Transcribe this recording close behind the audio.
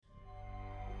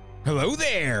Hello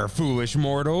there, foolish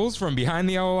mortals. From behind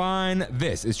the yellow line,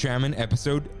 this is Trammin'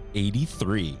 episode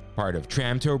 83, part of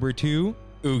Tramtober 2,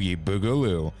 Oogie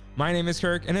Boogaloo. My name is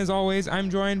Kirk, and as always, I'm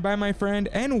joined by my friend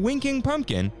and winking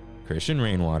pumpkin, Christian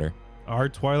Rainwater. Our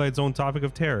Twilight Zone topic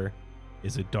of terror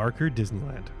is a darker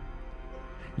Disneyland.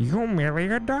 You merely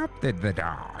adopted the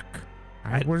dark.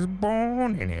 I was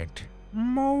born in it,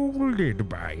 molded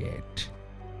by it.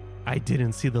 I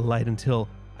didn't see the light until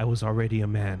I was already a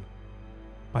man.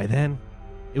 By then,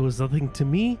 it was nothing to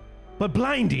me but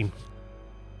blinding.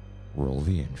 Roll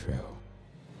the intro.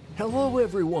 Hello,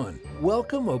 everyone.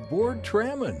 Welcome aboard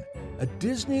Trammin', a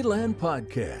Disneyland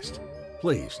podcast.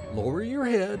 Please lower your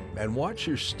head and watch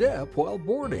your step while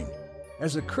boarding.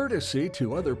 As a courtesy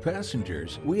to other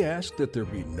passengers, we ask that there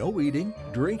be no eating,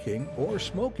 drinking, or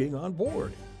smoking on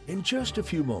board. In just a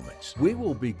few moments, we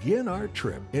will begin our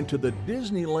trip into the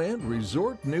Disneyland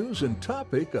Resort news and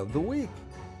topic of the week.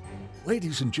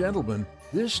 Ladies and gentlemen,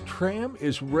 this tram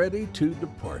is ready to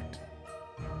depart.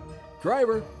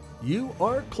 Driver, you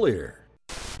are clear.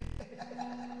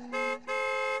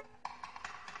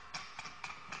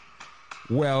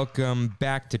 Welcome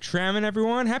back to Trammin',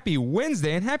 everyone. Happy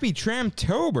Wednesday and happy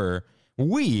Tramtober.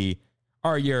 We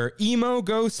are your emo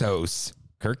ghost hosts,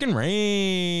 Kirk and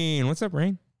Rain. What's up,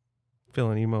 Rain?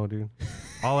 Feeling emo, dude.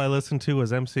 All I listened to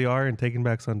was MCR and Taking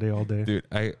Back Sunday all day. Dude,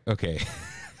 okay.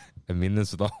 I mean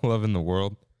this with all love in the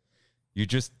world. You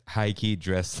just high-key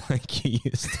dressed like you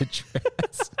used to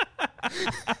dress.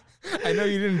 I know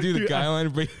you didn't do the guy line,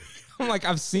 but I'm like,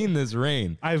 I've seen this,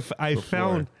 Rain. I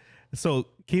found, so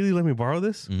Kaylee let me borrow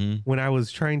this when I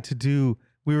was trying to do,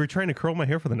 we were trying to curl my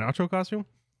hair for the Nacho costume,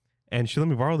 and she let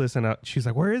me borrow this, and she's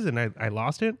like, where is it? And I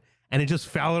lost it, and it just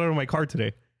fell out of my car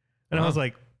today. And I was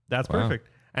like, that's perfect.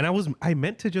 And I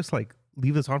meant to just like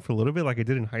leave this on for a little bit like I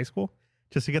did in high school,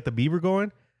 just to get the Bieber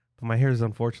going, but my hair is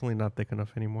unfortunately not thick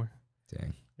enough anymore.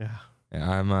 Dang. Yeah.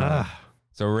 I'm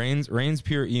so Rain's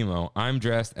pure emo. I'm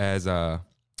dressed as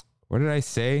what did I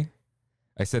say?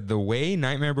 I said the way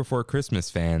Nightmare Before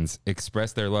Christmas fans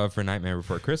express their love for Nightmare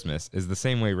Before Christmas is the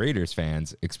same way Raiders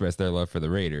fans express their love for the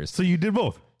Raiders. So you did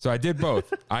both. So I did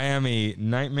both. I am a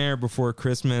Nightmare Before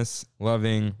Christmas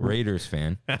loving Raiders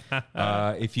fan.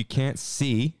 If you can't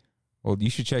see, well,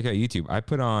 you should check out YouTube. I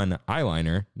put on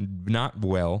eyeliner, not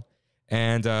well.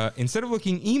 And instead of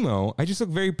looking emo, I just look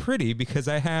very pretty because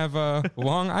I have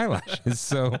long eyelashes.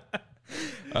 So,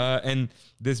 and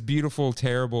this beautiful,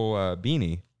 terrible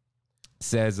beanie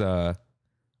says, I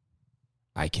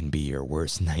can be your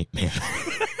worst nightmare.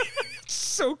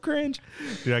 So cringe.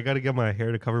 Dude, I got to get my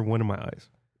hair to cover one of my eyes.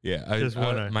 Yeah,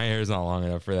 my hair is not long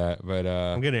enough for that. But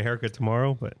I'm getting a haircut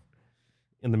tomorrow. But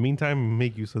in the meantime,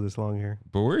 make use of this long hair.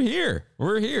 But we're here.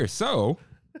 We're here. So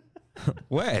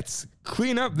let's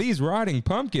clean up these rotting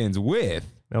pumpkins with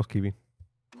Mouse Kiwi.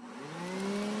 I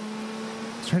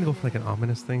was trying to go for like an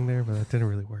ominous thing there, but that didn't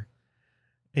really work.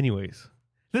 Anyways,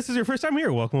 this is your first time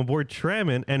here. Welcome aboard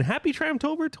Trammin', and happy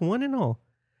Tramtober to one and all.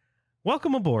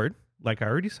 Welcome aboard, like I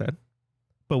already said.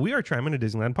 But we are Trammin', a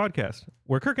Disneyland podcast,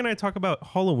 where Kirk and I talk about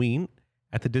Halloween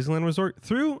at the Disneyland Resort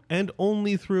through and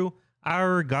only through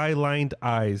our guy-lined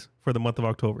eyes for the month of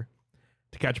October.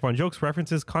 To catch up on jokes,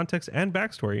 references, context, and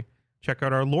backstory, check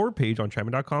out our lore page on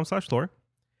trammin.com/lore.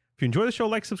 If you enjoy the show,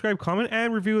 like, subscribe, comment,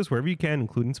 and review us wherever you can,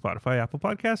 including Spotify, Apple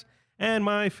Podcasts, and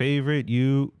my favorite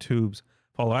YouTubes.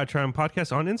 Follow @Tram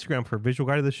Podcast on Instagram for a visual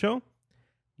guide of the show.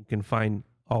 You can find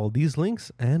all these links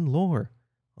and lore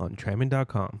on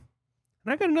trammin.com.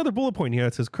 And I got another bullet point here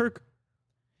that says Kirk.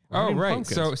 Oh, right.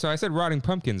 Pumpkins. So I said rotting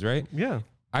pumpkins, right? Yeah.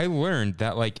 I learned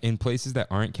that like in places that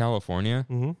aren't California,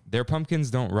 their pumpkins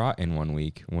don't rot in 1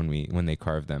 week when they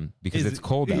carve them because it's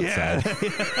cold outside.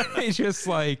 Yeah. It's just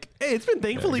like, Hey, it's been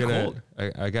thankfully cold.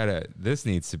 This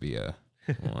needs to be a,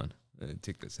 hold on.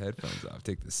 Take this headphones off.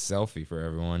 Take this selfie for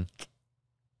everyone.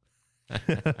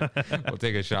 We'll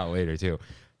take a shot later too.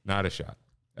 Not a shot.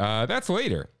 That's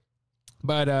later.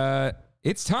 But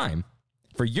it's time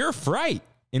for Your Fright,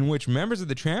 in which members of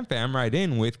the Tramp fam write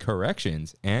in with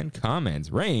corrections and comments.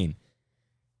 Rain,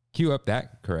 cue up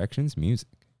that corrections music.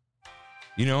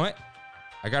 You know what?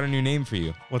 I got a new name for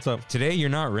you. What's up? Today, you're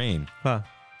not Rain. Huh.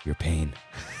 You're Pain.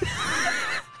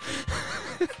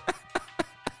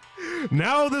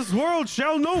 Now this world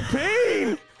shall know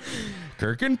pain.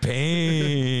 Kirk and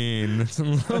Pain. It's a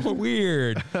little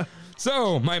weird.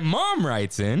 So, my mom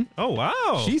writes in. Oh,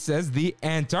 wow. She says the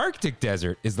Antarctic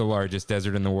desert is the largest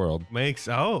desert in the world.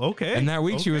 Okay. And that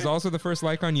week, she was also the first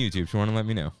like on YouTube. She wanted to let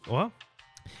me know. Well,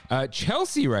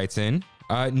 Chelsea writes in,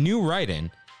 new write-in.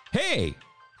 Hey,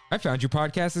 I found your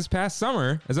podcast this past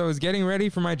summer as I was getting ready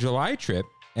for my July trip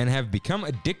and have become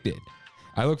addicted.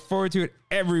 I look forward to it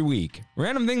every week.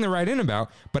 Random thing to write in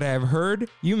about, but I have heard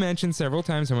you mention several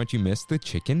times how much you missed the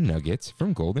chicken nuggets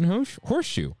from Golden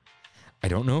Horseshoe. I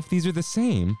don't know if these are the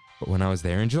same, but when I was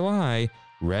there in July,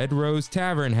 Red Rose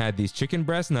Tavern had these chicken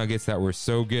breast nuggets that were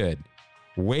so good.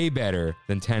 Way better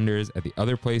than tenders at the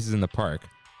other places in the park.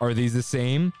 Are these the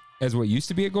same as what used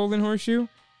to be at Golden Horseshoe?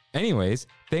 Anyways,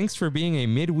 thanks for being a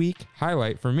midweek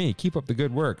highlight for me. Keep up the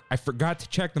good work. I forgot to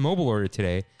check the mobile order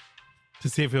today To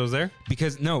see if it was there?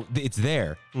 because no, it's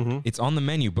there. It's on the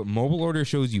menu, but mobile order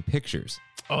shows you pictures.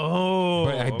 Oh.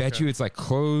 But I bet you it's like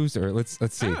closed or let's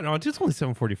see. I don't know. It's just only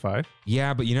 7:45.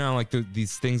 Yeah, but you know, like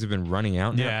these things have been running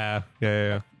out now.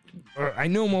 Yeah. I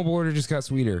know mobile order just got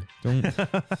sweeter. Don't.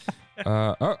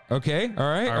 Oh, okay. All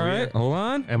right. Are All we right. in? Hold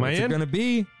on. Am I What's in? it gonna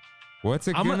be? What's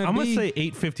it I'm gonna going to be? say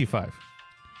 8:55.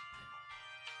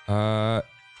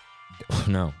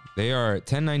 No, they are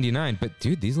 $10.99. But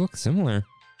dude, these look similar.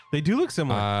 They do look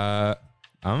similar.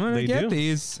 I'm gonna They get do.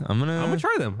 these. I'm gonna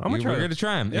try them. We're gonna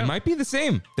try them. Yeah. It might be the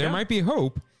same. There Yeah. might be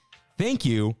hope. Thank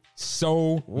you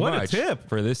so What a much tip.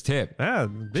 for this tip, Yeah,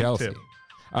 big Chelsea.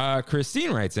 tip.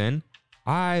 Christine writes in,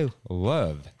 I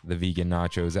love the vegan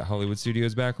nachos at Hollywood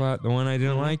Studios backlot, the one I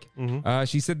didn't like.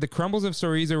 She said the crumbles of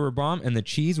chorizo were bomb and the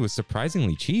cheese was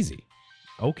surprisingly cheesy.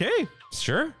 Okay.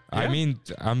 Sure. I Yeah. mean,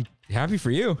 I'm happy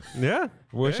for you. Yeah.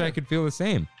 Wish Yeah. I could feel the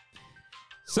same.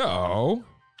 So,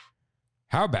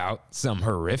 how about some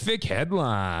horrific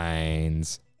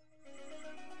headlines?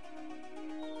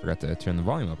 Forgot to turn the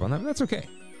volume up on that, but that's okay.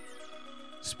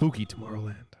 Spooky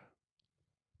Tomorrowland.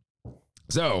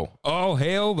 So, all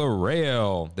hail the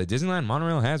rail. The Disneyland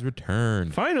monorail has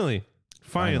returned. Finally.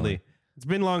 It's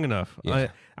been long enough. Yeah.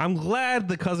 I'm glad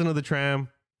the cousin of the tram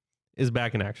is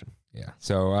back in action. Yeah.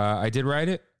 So, I did ride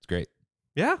it. It's great.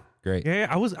 Yeah. Great. Yeah.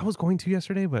 I was going to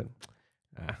yesterday, but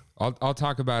I'll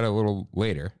talk about it a little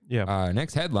later. Yeah.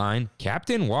 Next headline,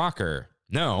 Captain Walker.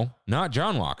 No, not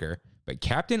John Walker, but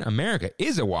Captain America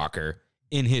is a walker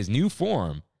in his new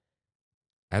form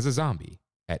as a zombie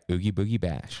at Oogie Boogie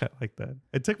Bash. I like that.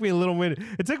 It took me a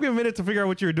minute to figure out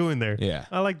what you were doing there. Yeah.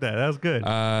 I like that. That was good.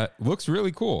 Looks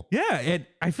really cool. Yeah, and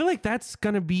I feel like that's a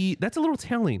little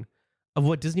telling of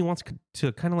what Disney wants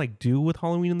to kind of like do with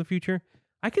Halloween in the future.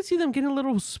 I could see them getting a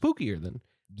little spookier than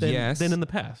in the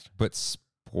past. But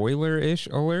spoiler-ish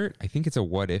alert, I think it's a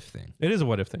what if thing. It is a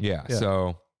what if thing. Yeah.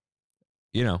 So,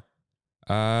 you know,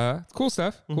 cool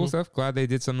stuff. Cool stuff. Glad they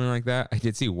did something like that. I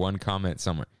did see one comment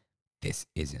somewhere. This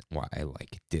isn't why I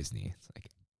like Disney. It's like,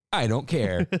 I don't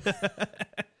care.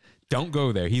 Don't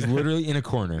go there. He's literally in a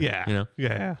corner. Yeah. You know?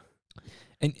 Yeah.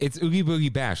 And it's Oogie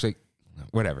Boogie Bash. Like,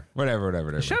 whatever.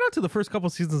 Shout out to the first couple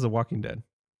seasons of Walking Dead.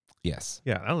 Yes.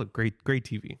 Yeah, that was great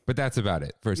TV. But that's about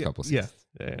it. First Yeah, couple seasons.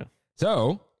 Yeah.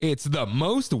 So, it's the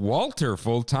most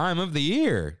Walterful time of the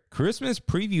year. Christmas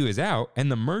preview is out,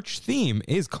 and the merch theme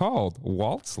is called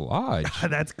Walt's Lodge.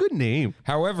 That's a good name.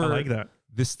 However, I like that.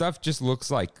 the stuff just looks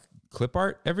like clip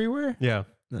art everywhere. Yeah.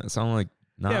 So I'm like,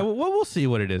 not. Yeah, we'll see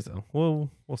what it is though. We'll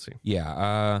see.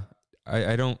 Yeah.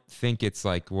 I don't think it's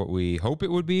like what we hope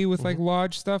it would be with like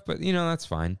lodge stuff, but you know, that's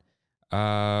fine.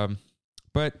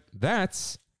 But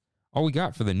that's all we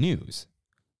got for the news.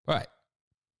 But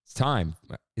it's time.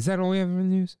 Is that all we have for the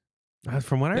news?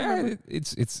 From what I Yeah, remember.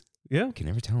 it's Yeah. I can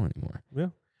never tell anymore. Yeah.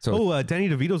 So Danny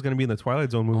DeVito's going to be in the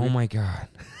Twilight Zone movie. oh my God.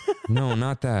 No,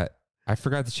 not that. I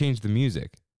forgot to change the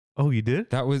music. Oh, you did?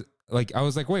 That was like, I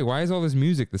was like, wait, why is all this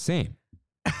music the same?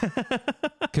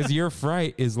 Because Your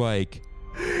Fright is like,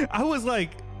 I was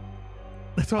like,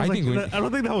 that's why I was I think I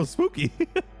don't think that was spooky.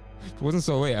 if it wasn't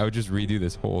so late, I would just redo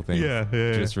this whole thing. Yeah.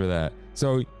 Just for that.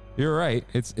 So you're right.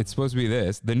 It's supposed to be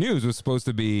this. The news was supposed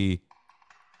to be.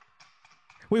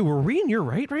 Wait, were we in You're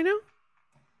Right now?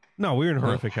 No, we were in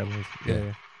horrific headlines.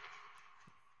 Yeah.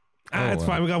 It's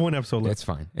fine. We got one episode left. It's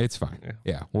fine. It's fine. Yeah.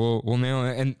 Yeah. We'll nail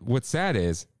it. And what's sad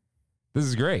is, this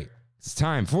is great. It's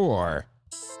time for.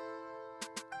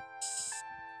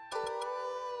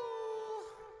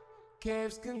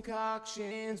 Kev's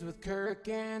concoctions with Kirk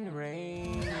and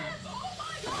Rain.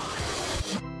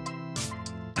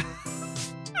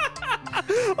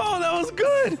 Oh, that was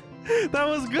good. That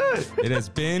was good. It has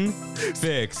been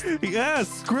fixed. Yeah,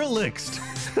 Skrillixed.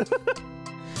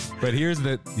 But hear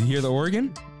the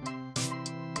organ?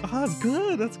 Oh, that's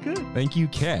good. That's good. Thank you,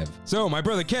 Kev. So, my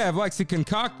brother Kev likes to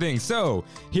concoct things. So,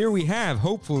 here we have,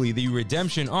 hopefully, the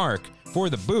redemption arc for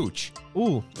the Booch.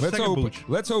 Ooh, Let's second hope. Booch.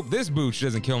 Let's hope this Booch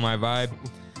doesn't kill my vibe.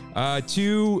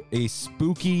 To a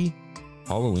spooky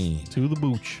Halloween. To the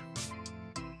Booch.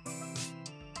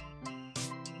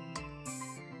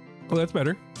 Oh, that's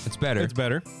better. It's better. It's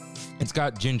better. It's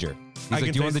got ginger. He's I like,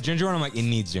 can do you want the taste- ginger one? I'm like, it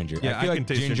needs ginger. Yeah, I feel I like can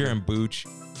taste ginger ginger. and Booch,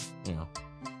 you know.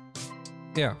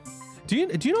 Yeah. Do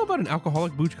you know about an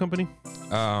alcoholic booch company?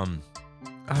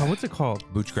 What's it called?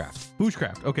 Boochcraft.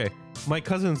 Boochcraft. Okay. My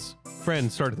cousin's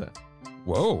friend started that.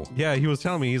 Whoa. Yeah, he was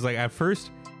telling me, he's like, at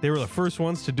first they were the first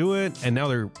ones to do it, and now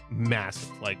they're massive,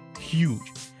 like huge.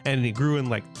 And it grew in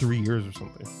like 3 years or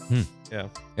something. Yeah.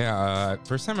 Yeah.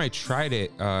 First time I tried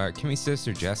it, Kimmy's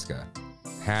sister Jessica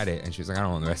had it, and she was like, I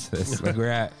don't want the rest of this. Like, we're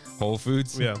at Whole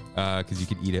Foods. Yeah. Because you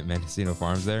could eat at Mendocino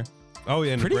Farms there. Oh,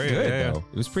 yeah. And Pretty great. good, Yeah, though.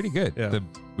 It was pretty good, Yeah. the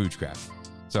Boochcraft.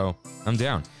 So I'm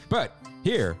down. But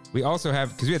here, we also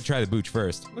have, because we had to try the Booch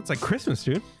first. It's like Christmas,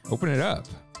 dude. Open it up.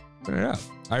 Open it up.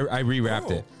 I rewrapped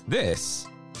Oh. it. This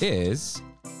is,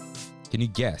 can you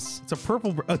guess? It's a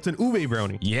purple, it's an ube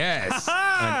brownie. Yes.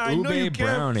 I An know you ube can.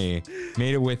 brownie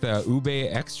made it with ube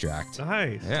extract.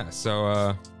 Nice. Yeah,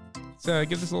 so let's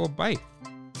give this a little bite.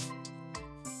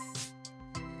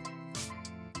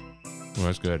 Oh,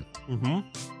 that's good. Mm-hmm.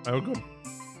 That was good.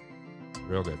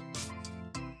 Real good.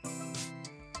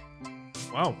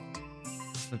 Wow.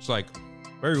 It's like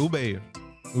Very ube.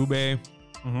 ube.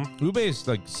 Mm-hmm. Ube is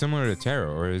like similar to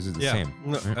taro, or is it the Yeah. same?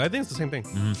 No, Right? I think it's the same thing.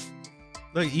 Mhm.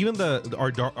 Like even our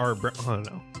I don't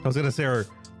know. I was gonna say our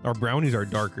brownies are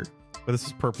darker, but this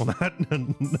is purple,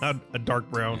 not a dark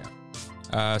brown.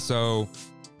 So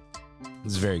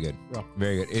this is very good. Yeah.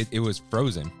 Very good. It was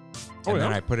frozen. Oh, And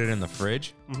then yeah? I put it in the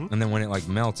fridge. Mhm. And then when it like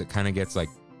melts, it kind of gets like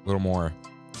a little more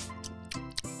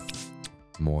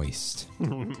moist.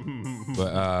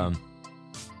 But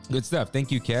good stuff.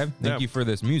 Thank you, Kev. Thank Yeah. you for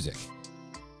this music.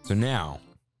 So now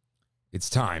it's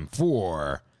time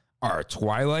for our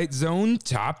Twilight Zone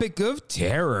topic of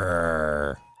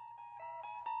terror.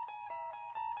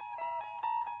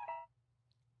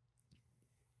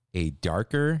 A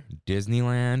darker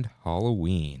Disneyland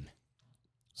Halloween.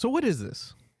 So what is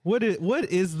this? What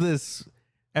is this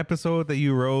episode that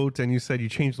you wrote and you said you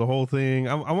changed the whole thing?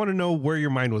 I want to know where your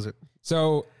mind was at.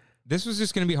 So this was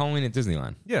just going to be Halloween at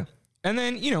Disneyland. Yeah, And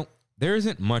then, there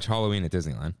isn't much Halloween at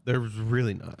Disneyland. there's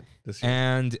really not this year.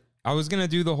 And I was going to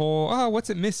do the whole, what's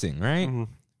it missing, right? Mhm. I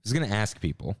was going to ask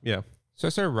people. Yeah. So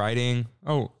I started writing,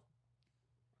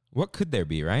 what could there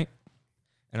be, right?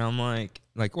 And I'm like,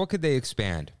 what could they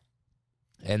expand?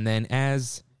 And then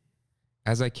as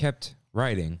I kept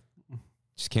writing,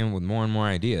 just came up with more and more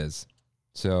ideas.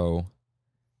 So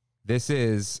this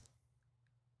is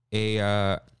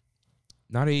not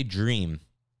a dream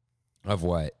of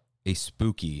what a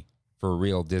spooky for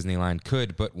real Disneyland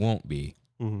could but won't be,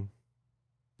 Mhm.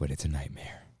 but it's a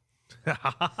nightmare.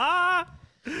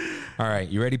 All right,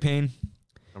 you ready, Payne?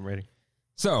 I'm ready.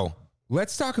 So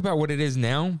let's talk about what it is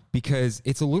now, because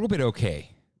it's a little bit okay.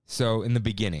 So in the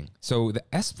beginning, so the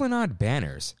Esplanade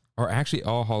banners are actually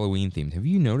all Halloween themed. Have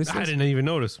you noticed I this? didn't even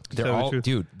notice. to They're tell the all, truth.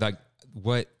 dude, like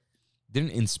what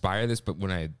didn't inspire this, but when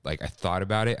I thought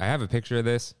about it, I have a picture of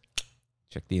this.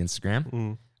 Check the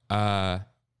Instagram. Mm.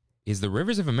 Is the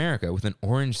Rivers of America with an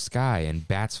orange sky and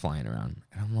bats flying around.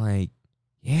 And I'm like,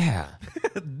 yeah.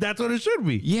 That's what it should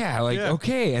be. Yeah, Yeah.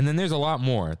 okay. And then there's a lot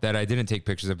more that I didn't take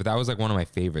pictures of, but that was like one of my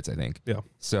favorites, I think. Yeah.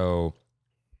 So,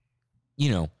 they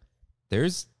know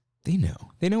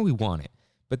we want it.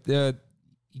 But you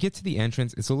get to the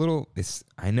entrance,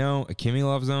 I know Kimmy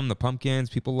loves them, the pumpkins,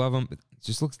 people love them, but it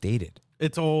just looks dated.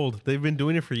 It's old. They've been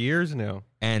doing it for years now.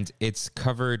 And it's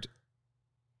covered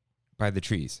by the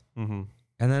trees. Mm-hmm.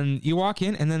 And then you walk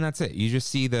in, and then that's it. You just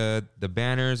see the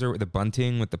banners or the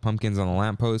bunting with the pumpkins on the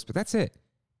lamppost, but that's it.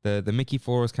 The Mickey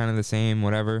floor is kind of the same,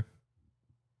 whatever.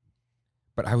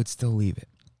 But I would still leave it.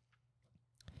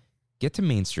 Get to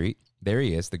Main Street. There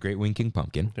he is, the Great Winking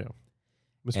Pumpkin. Yeah.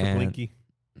 Mr. And- Blinky.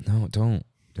 No, don't.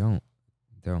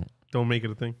 Don't make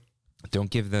it a thing. Don't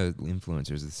give the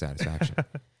influencers the satisfaction.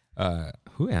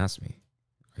 Who asked me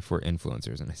if we're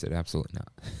influencers? And I said, absolutely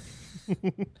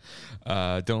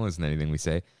not. Don't listen to anything we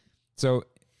say. So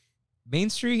Main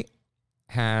Street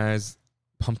has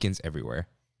pumpkins everywhere.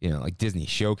 Like Disney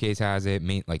Showcase has it,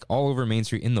 like all over Main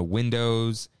Street, in the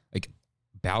windows, like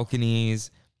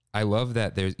balconies. I love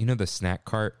that there's, the snack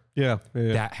cart Yeah.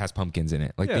 Yeah. that has pumpkins in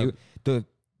it. Like Yeah.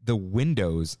 the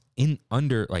windows in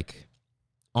under, like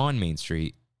on Main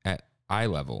Street at eye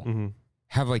level, Mm-hmm.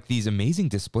 have like these amazing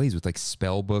displays with like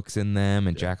spell books in them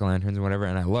and jack-o'-lanterns and whatever.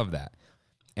 And I love that.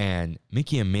 And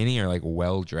Mickey and Minnie are like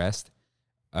well dressed.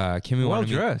 Kimmy Well wanted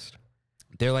me, dressed.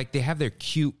 they're like, they have their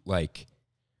cute, like,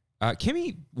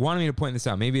 Kimmy wanted me to point this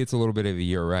out. Maybe it's a little bit of a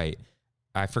you're right.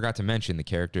 I forgot to mention the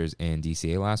characters in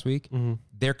DCA last week. Mm-hmm.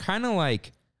 They're kind of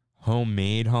like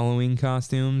homemade Halloween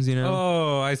costumes,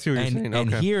 Oh, I see what you're saying.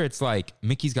 And Okay. here it's like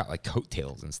Mickey's got like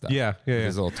coattails and stuff. Yeah. With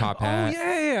his little top hat. Oh,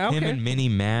 yeah. Okay. Him and Minnie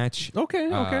match.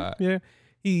 Okay. Uh, Yeah.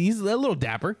 He's a little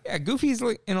dapper. Yeah, Goofy's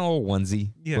like in a little onesie.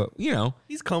 Yeah. But, you know,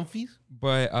 He's comfy.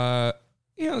 but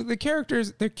you know, the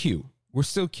characters, they're cute. We're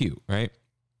still cute, right?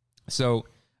 So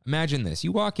imagine this.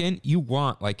 You walk in, you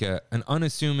want like an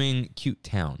unassuming cute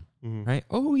town, right?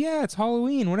 Oh yeah, it's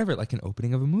Halloween, whatever, like an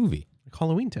opening of a movie. Like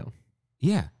Halloween Town.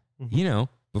 Yeah. You know,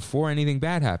 before anything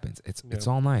bad happens. It's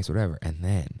all nice, whatever. And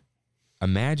then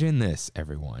imagine this,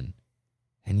 everyone.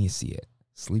 And you see it.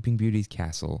 Sleeping Beauty's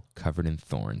castle covered in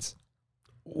thorns.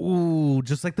 Ooh,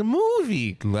 just like the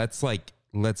movie. Let's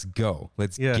go.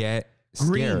 Let's Yeah. get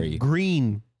scary.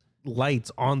 Green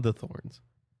lights on the thorns.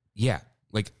 Yeah.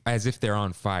 Like as if they're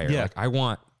on fire. Yeah. Like I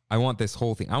want this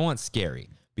whole thing. I want scary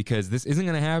because this isn't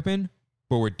going to happen,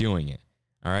 but we're doing it.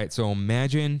 All right. So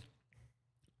imagine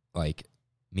like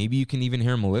maybe you can even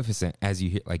hear Maleficent as you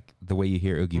hear like the way you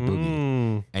hear Oogie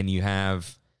Boogie. And you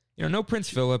have, you know, no Prince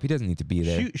Philip. He doesn't need to be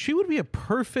there. She would be a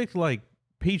perfect like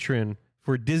patron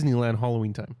for Disneyland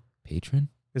Halloween time. Patron?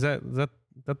 Is that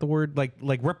the word? Like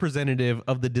representative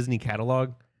of the Disney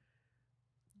catalog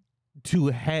to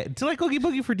like Oogie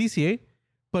Boogie for DCA,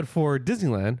 but for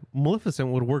Disneyland, Maleficent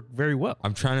would work very well.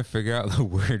 I'm trying to figure out the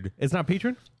word. It's not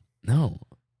patron? No.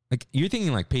 Like you're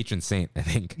thinking like patron saint, I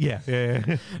think. Yeah.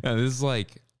 No, this is like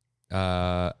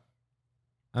I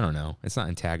don't know. It's not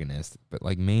antagonist, but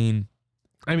like main.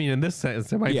 I mean, in this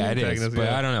sense, it might Yeah, it be is. antagonist, But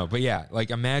yeah. I don't know. But yeah, like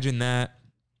imagine that.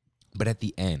 But at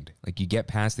the end, like you get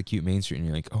past the cute main street and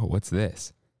you're like, oh, what's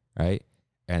this? Right?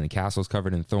 And the castle's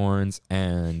covered in thorns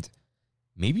and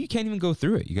maybe you can't even go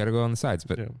through it. You got to go on the sides,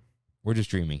 but Yeah. we're just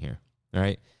dreaming here. All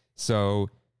right. So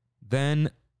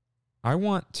then I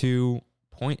want to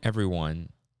point everyone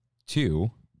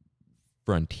to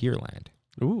Frontierland,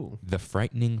 Ooh, the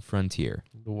frightening frontier.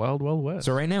 the Wild Wild West.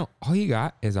 So right now, all you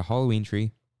got is a Halloween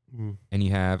tree, Mm. and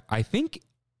you have, I think,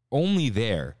 only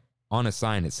there on a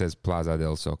sign it says Plaza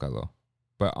del Zócalo,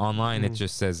 but online it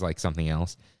just says like something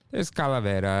else. There's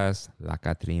calaveras, La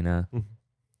Catrina,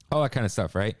 all that kind of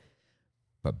stuff, right?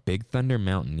 But Big Thunder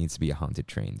Mountain needs to be a haunted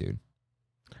train, dude.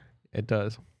 It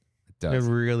does. It does.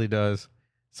 It really does.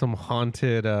 Some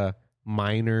haunted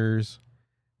miners.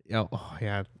 Oh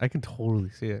yeah, I can totally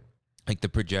see it. Like the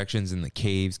projections in the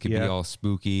caves could be Yeah. all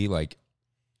spooky. Like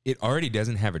it already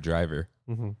doesn't have a driver,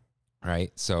 Mm-hmm.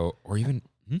 right? So, or even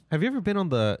Have you ever been on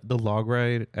the log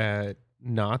ride at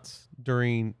Knott's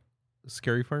during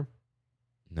Scary Farm?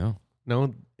 no.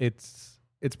 No, it's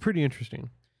pretty interesting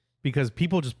because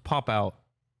people just pop out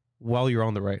while you're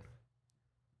on the ride.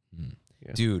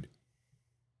 Yeah. Dude,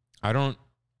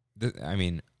 I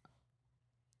mean,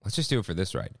 let's just do it for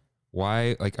this ride.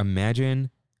 Why? Like,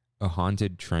 imagine a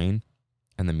haunted train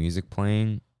and the music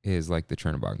playing is like the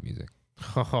Chernobog music.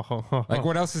 Like,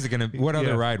 what else is it going to, what other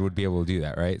Yeah. ride would be able to do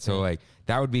that, right? So, like,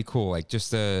 that would be cool. Like,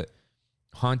 just a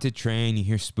haunted train, you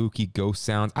hear spooky ghost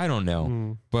sounds. I don't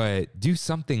know, but do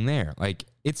something there. Like,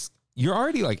 you're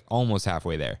already like almost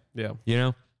halfway there, Yeah. you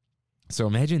know? So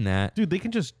imagine that. Dude, they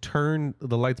can just turn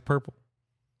the lights purple.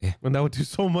 Yeah. And that would do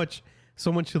so much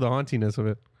to the hauntiness of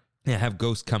it. Yeah, have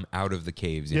ghosts come out of the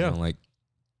caves, you Yeah. know, like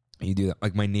you do that.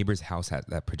 Like my neighbor's house has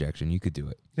that projection. You could do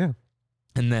it. Yeah.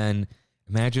 And then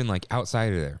imagine like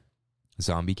outside of there,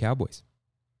 zombie cowboys.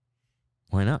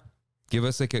 Why not? Give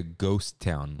us like a ghost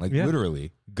town, like Yeah.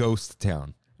 literally ghost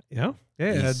town. Yeah.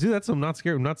 Yeah. Yes. Dude, that's some not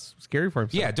scary farm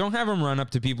stuff. Yeah, don't have them run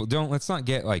up to people. Let's not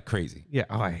get like crazy. Yeah.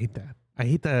 Oh, I hate that. I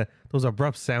hate those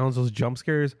abrupt sounds, those jump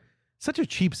scares. Such a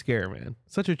cheap scare, man.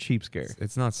 Such a cheap scare.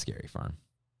 It's not Scary Farm.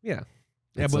 Yeah.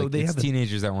 Yeah, It's but like, they it's have the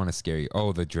teenagers that want to scare you.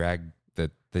 Oh, the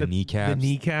kneecaps. The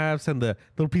kneecaps and the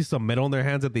little pieces of metal in their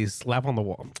hands that they slap on the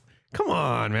wall. Come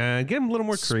on, man. Get them a little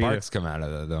more creative. Sparks come out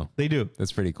of that though. They do.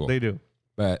 That's pretty cool. They do.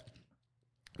 But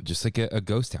just like a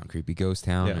ghost town, creepy ghost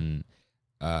town, Yeah.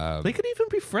 and They could even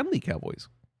be friendly cowboys.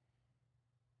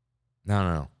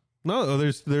 no. No,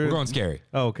 We're they're going scary.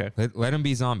 Oh, okay. Let them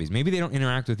be zombies. Maybe they don't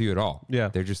interact with you at all. Yeah.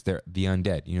 they're the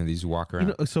undead. You know, they just walk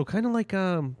around. So kind of like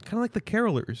the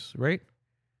carolers, right?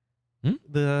 Hmm?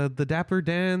 The Dapper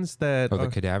Dans that the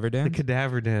cadaver the den.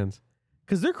 Cadaver Dans,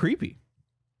 because they're creepy.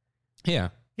 Yeah.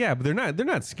 Yeah, but they're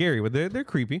not scary, but they're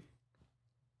creepy.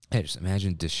 Hey, just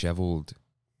imagine disheveled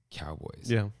cowboys.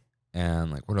 Yeah.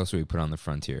 And like, what else would we put on the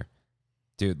frontier,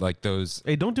 dude? Like those.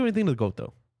 Hey, don't do anything to the goat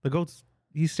though. The goat's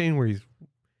he's staying where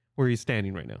he's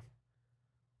standing right now.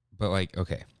 But like,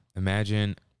 okay,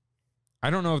 imagine. I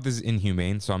don't know if this is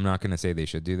inhumane, so I'm not going to say they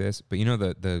should do this. But you know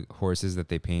the horses that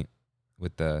they paint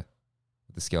with the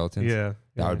skeletons. Yeah,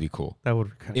 That would be cool. That would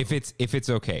be kind of If it's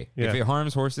okay. Yeah. If it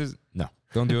harms horses, no,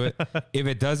 don't do it. If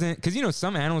it doesn't, because you know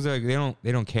some animals are like,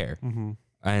 they don't care,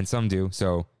 and some do.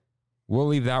 So we'll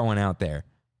leave that one out there.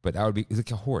 But that would be it's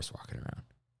like a horse walking around,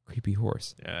 creepy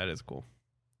horse. Yeah, that is cool.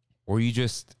 or you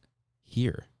just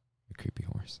hear a creepy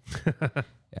horse.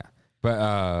 Yeah.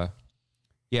 But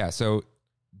yeah, so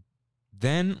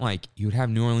then like you would have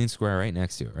New Orleans Square right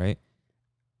next to it, right?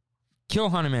 Kill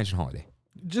Haunted Mansion Holiday.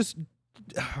 Just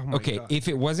Okay, if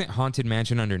it wasn't Haunted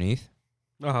Mansion underneath,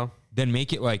 then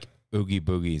make it like Oogie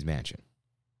Boogie's mansion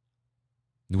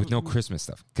with no Christmas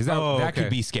stuff, because that could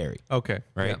be scary. Okay,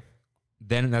 right? yeah.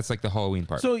 Then that's like the Halloween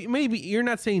part. So maybe you're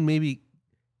not saying maybe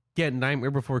get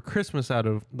Nightmare Before Christmas out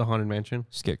of the Haunted Mansion.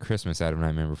 Just get Christmas out of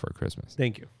Nightmare Before Christmas.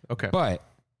 Thank you. Okay, But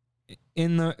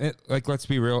like, let's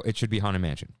be real, it should be Haunted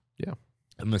Mansion. Yeah,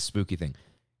 and the spooky thing.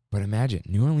 But imagine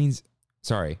New Orleans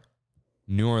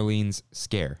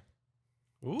Scare.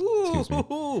 Ooh, Excuse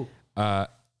me.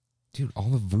 Dude, all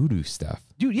the voodoo stuff.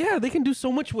 Dude, yeah, they can do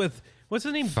so much with what's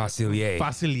his name? Facilier.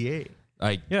 Facilier.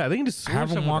 Like, yeah, they can just have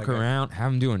him walk around,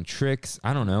 have him doing tricks.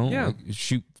 I don't know. Yeah. Like,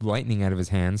 shoot lightning out of his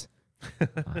hands. I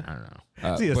don't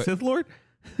know. Is he a Sith Lord?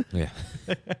 Yeah.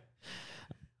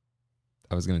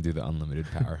 I was going to do the unlimited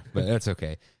power, but that's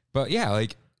okay. But yeah,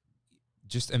 like,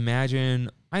 just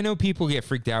imagine. I know people get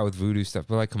freaked out with voodoo stuff,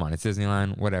 but like, come on, it's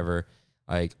Disneyland, whatever.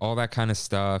 Like, all that kind of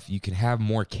stuff. You can have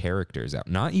more characters out.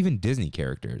 Not even Disney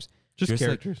characters. Just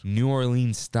characters. Like New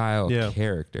Orleans style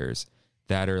characters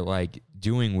that are like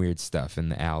doing weird stuff in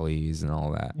the alleys and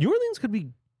all that. New Orleans could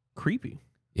be creepy.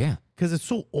 Yeah. Because it's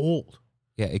so old.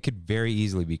 Yeah, it could very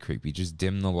easily be creepy. Just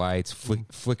dim the lights,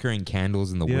 flickering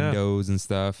candles in the windows and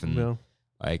stuff. And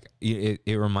like, it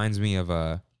reminds me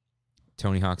of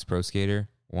Tony Hawk's Pro Skater.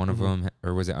 One of them,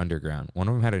 or was it Underground? One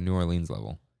of them had a New Orleans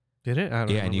level. Did it? I don't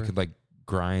remember. And you could like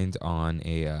grind on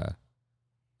a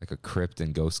like a crypt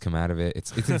and ghosts come out of it.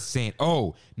 It's insane.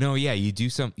 Oh no, yeah, you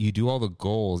do all the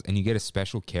goals and you get a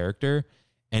special character,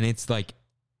 and it's like,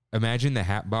 imagine the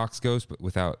Hatbox Ghost but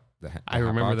without the hat. I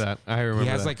remember that.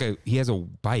 He has a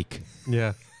bike.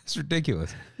 Yeah, it's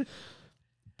ridiculous.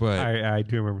 But I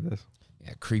do remember this.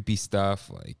 Yeah, creepy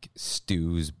stuff like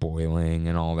stews boiling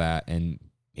and all that, and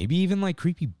maybe even like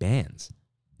creepy bands.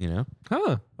 You know?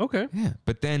 Huh. Okay. Yeah,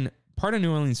 but then part of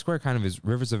New Orleans Square kind of is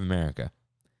Rivers of America.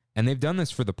 And they've done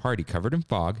this for the party, covered in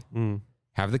fog,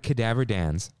 have the cadaver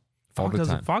dance all the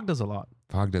time. Fog does a lot.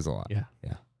 Fog does a lot. Yeah.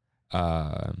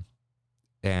 Yeah.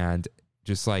 And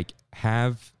just like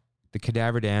have the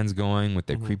cadaver dance going with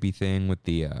their creepy thing with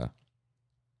the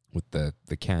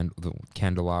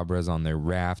candelabras on their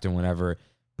raft and whatever.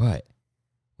 But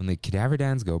when the cadaver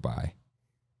dance go by,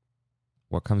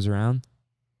 what comes around?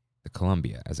 The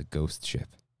Columbia as a ghost ship.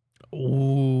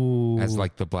 Ooh. As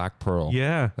like the Black Pearl.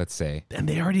 Yeah. Let's say. And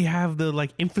they already have the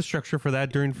like infrastructure for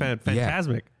that during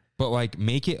Phantasmic. But like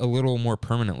make it a little more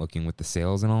permanent looking with the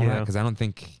sails and all that, because I don't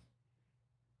think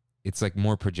it's like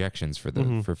more projections for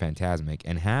the for Phantasmic,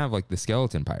 and have like the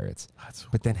skeleton pirates.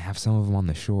 But then have some of them on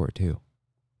the shore too.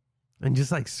 And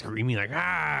just like screaming like,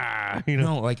 ah, you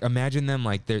know? No, like imagine them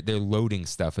like they're loading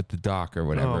stuff at the dock or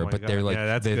whatever, but they're like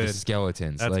the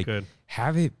skeletons. That's like good.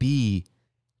 Have it be,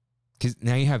 because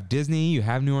now you have Disney, you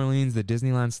have New Orleans, the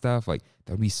Disneyland stuff. Like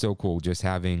that would be so cool. Just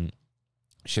having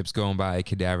ships going by,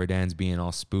 cadaver dance being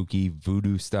all spooky,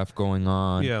 voodoo stuff going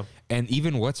on. Yeah, and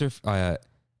even what's her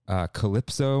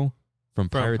Calypso from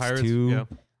Pirates 2,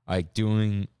 like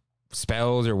doing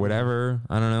spells or whatever.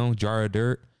 I don't know, jar of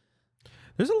dirt.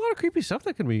 There's a lot of creepy stuff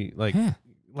that can be like,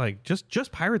 like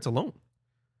just pirates alone.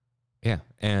 Yeah,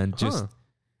 and just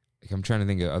like I'm trying to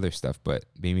think of other stuff, but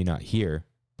maybe not here.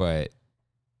 But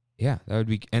yeah, that would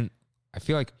be. And I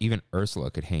feel like even Ursula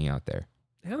could hang out there.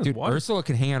 Yeah, dude, Ursula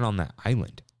could hang out on that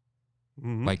island,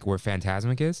 like where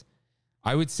Phantasmic is.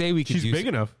 I would say we could. She's big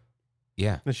enough.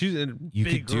 Yeah, she's a you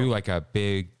big could do like a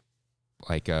big,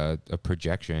 like a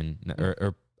projection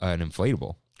or an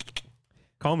inflatable.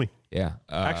 Call me. Yeah,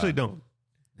 actually don't.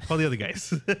 Call the other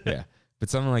guys. Yeah, but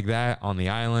something like that on the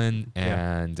island,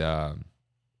 and I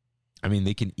mean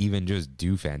they can even just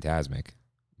do Phantasmic,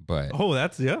 but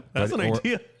that's an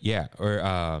idea. Yeah, or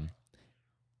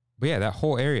but yeah, that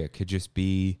whole area could just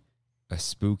be a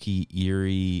spooky,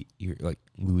 eerie like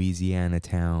Louisiana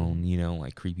town, you know,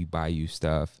 like creepy bayou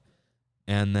stuff,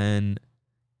 and then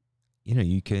you know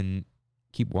you can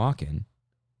keep walking,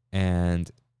 and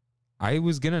I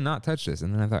was gonna not touch this,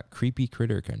 and then I thought creepy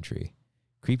critter country.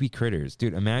 Creepy critters.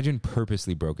 Dude, imagine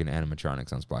purposely broken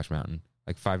animatronics on Splash Mountain.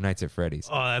 Like Five Nights at Freddy's.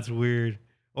 Oh, that's weird.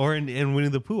 Or in Winnie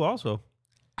the Pooh also.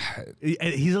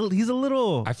 He's a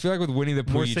little... I feel like with Winnie the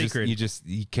Pooh, more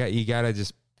you gotta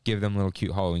just give them little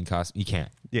cute Halloween costumes. You can't.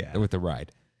 Yeah. With the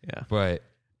ride. Yeah. But...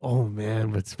 Oh,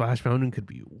 man. But Splash Mountain could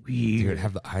be weird. Dude,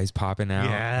 have the eyes popping out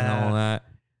and all that.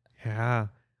 Yeah.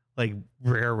 Like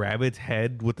Rare Rabbit's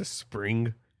head with the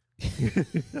spring.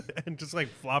 And just like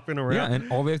flopping around. Yeah,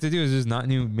 and all they have to do is just not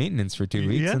new maintenance for 2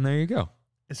 weeks, and there you go.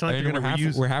 It's not like I they're mean, going to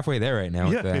reuse. we're halfway there right now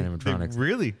with the they animatronics.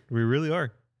 we really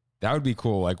are. That would be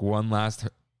cool. Like one last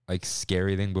like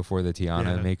scary thing before the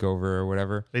Tiana makeover or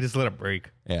whatever. They just let it break.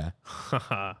 Yeah.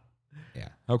 Yeah.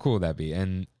 How cool would that be?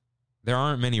 And there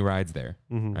aren't many rides there,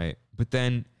 Mhm. right? But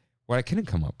then what I couldn't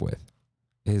come up with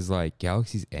is like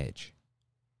Galaxy's Edge.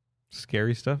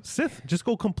 Scary stuff. Sith. Just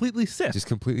go completely Sith. Just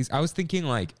completely. I was thinking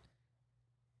like,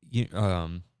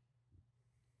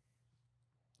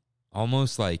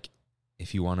 almost like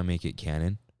if you want to make it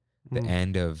canon, the Mhm.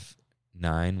 end of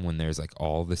 9 when there's like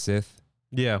all the Sith,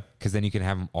 Yeah. because then you can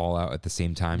have them all out at the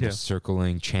same time, Yeah. just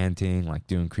circling, chanting, like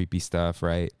doing creepy stuff,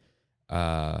 right?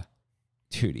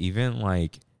 Dude, even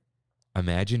like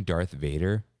imagine Darth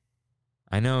Vader.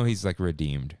 I know he's like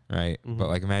redeemed, right? Mhm. But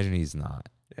like imagine he's not.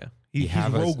 Yeah. You He's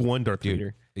have Rogue One Darth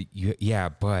Dude, Vader. yeah,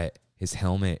 but his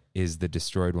helmet is the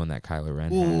destroyed one that Kylo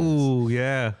Ren has. Ooh,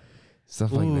 yeah.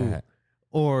 Stuff like Ooh. that.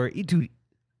 Or, dude,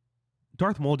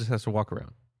 Darth Maul just has to walk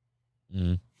around.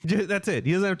 Mm. That's it.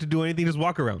 He doesn't have to do anything. Just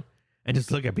walk around and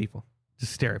just look at people.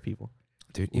 Just stare at people.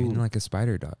 Dude, even Ooh. like a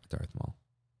spider Darth Maul.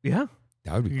 Yeah.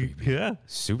 That would be creepy. Yeah.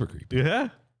 Super creepy. Yeah.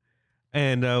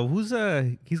 And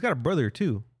he's got a brother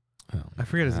too. Oh, I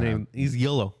forget his name. He's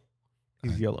yellow.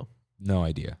 He's yellow. no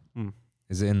idea. Mm.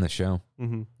 Is it in the show?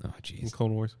 Mm-hmm. Oh, In jeez.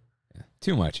 Clone Wars. Yeah.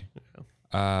 Too much.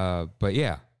 But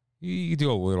yeah, you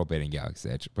do a little bit in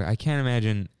Galaxy's Edge, but I can't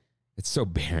imagine. It's so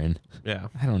barren. Yeah.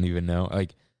 I don't even know.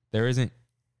 Like there isn't.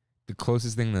 The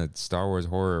closest thing to Star Wars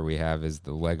horror we have is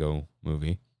the Lego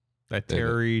movie That The-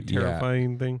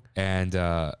 terrifying thing. and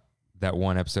that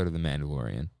one episode of The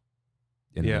Mandalorian.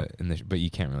 Yeah. But you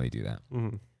can't really do that.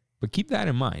 Mm-hmm. But keep that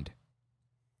in mind.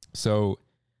 So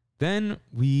then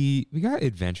we got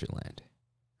Adventureland,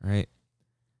 right?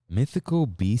 Mythical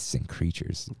beasts and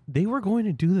creatures. They were going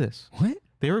to do this. What?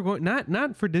 They were going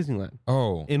not for Disneyland.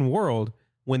 Oh, In World,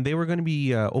 when they were going to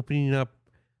be opening up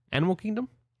Animal Kingdom,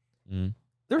 mm.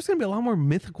 there was going to be a lot more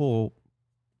mythical,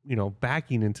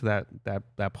 backing into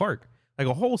that park. Like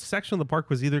a whole section of the park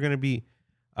was either going to be,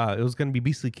 it was going to be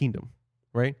Beastly Kingdom,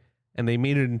 right? And they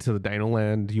made it into the Dino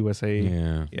Land USA.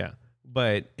 Yeah. Yeah.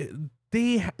 But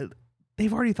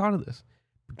they've already thought of this.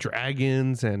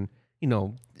 Dragons and,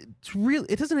 it's real.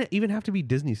 It doesn't even have to be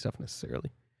Disney stuff necessarily,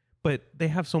 but they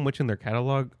have so much in their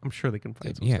catalog. I'm sure they can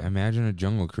find some Yeah, stuff. imagine a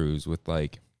jungle cruise with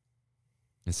like,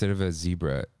 instead of a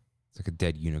zebra, it's like a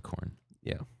dead unicorn.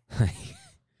 Yeah. Like,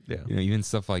 Yeah. even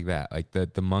stuff like that. Like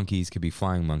the monkeys could be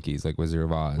flying monkeys, like Wizard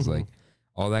of Oz, Mhm. like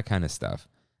all that kind of stuff.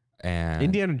 And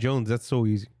Indiana Jones, that's so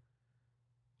easy.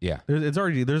 yeah, There's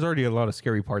already a lot of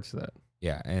scary parts to that.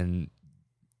 yeah, and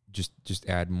just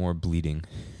add more bleeding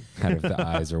out of the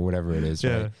eyes or whatever it is,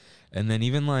 right? And then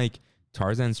even like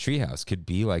Tarzan's treehouse could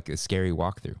be like a scary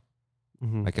walkthrough,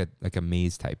 Mhm. like a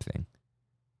maze type thing.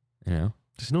 You know?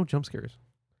 Just no jump scares.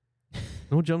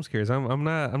 No jump scares. I'm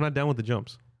not down with the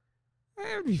jumps.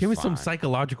 Give me some fine.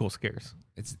 psychological scares.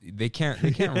 It's they can't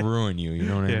ruin you. You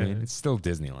know what Yeah. I mean? It's still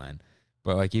Disneyland,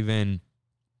 but like even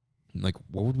like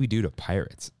what would we do to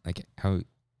pirates? Like how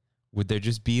would there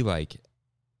just be like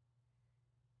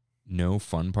no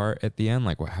fun part at the end?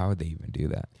 Like how would they even do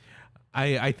that?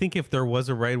 I think if there was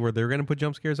a ride where they're gonna put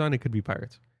jump scares on, it could be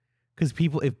pirates. Because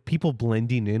if people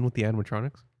blending in with the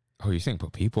animatronics, Oh, you're saying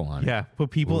put people on it? yeah,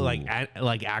 put people Ooh.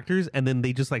 like actors, and then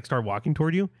they just like start walking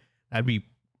toward you. That'd be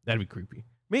creepy.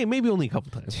 Maybe only a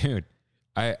couple times. Dude,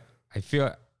 I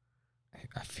feel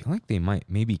like they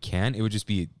maybe can. It would just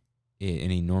be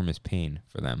an enormous pain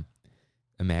for them.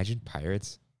 Imagine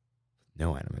pirates,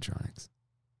 no animatronics.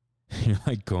 You're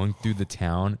like going through the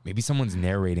town. Maybe someone's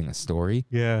narrating a story.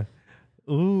 Yeah.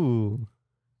 Ooh.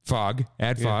 Fog,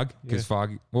 add Yeah, fog, because yeah.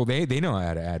 fog. Well, they know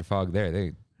how to add fog there.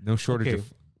 They no shortage Okay.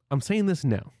 of. I'm saying this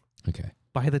now. Okay.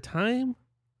 By the time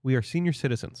we are senior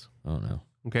citizens, Oh no.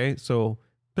 okay, so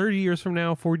 30 years from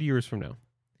now, 40 years from now,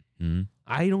 Hmm.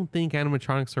 I don't think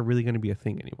animatronics are really going to be a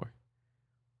thing anymore.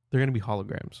 They're going to be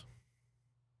holograms.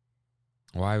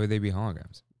 Why would they be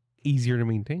holograms? Easier to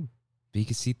maintain. But you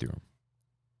can see through them.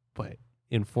 But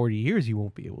in 40 years, you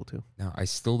won't be able to. No, I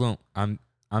still don't.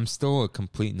 I'm still a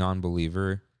complete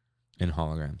non-believer in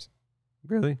holograms.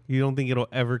 Really? You don't think it'll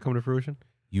ever come to fruition?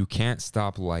 You can't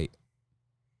stop light.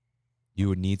 You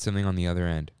would need something on the other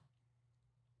end.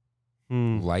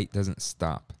 Mm. Light doesn't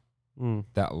stop. Mm.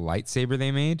 That lightsaber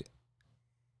they made,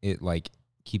 it like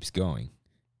keeps going.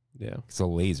 Yeah. It's a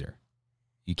laser.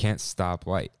 You can't stop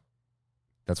light.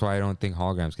 That's why I don't think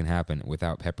holograms can happen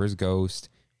without Pepper's ghost,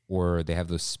 or they have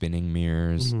those spinning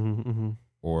mirrors,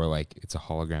 or like it's a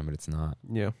hologram but it's not.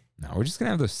 Yeah. No, we're just gonna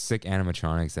have those sick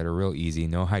animatronics that are real easy,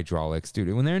 no hydraulics,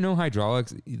 dude. When there are no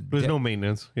hydraulics, There's no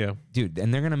maintenance. Yeah. dude,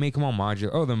 and they're gonna make them all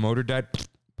modular. Oh, the motor died,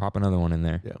 pop another one in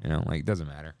there. Yeah. You know, like, it doesn't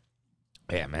matter.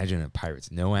 Yeah, imagine a Pirates,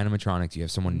 no animatronics. You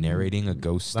have someone narrating a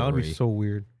ghost story. That would be so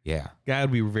weird. Yeah. That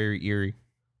would be very eerie.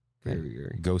 Very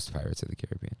eerie. Ghost Pirates of the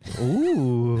Caribbean.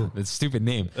 Ooh. That's a stupid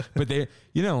name. But they,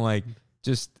 you know, like,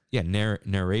 just, yeah,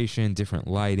 narration, different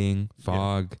lighting,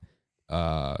 fog.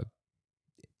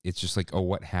 It's just like, oh,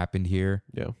 what happened here?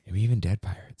 Yeah. Maybe even dead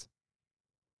pirates.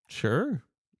 Sure.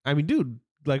 I mean, dude,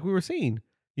 like we were saying,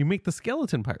 you make the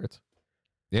skeleton pirates.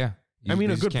 Yeah. I mean,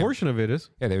 They a just good can't- portion of it is.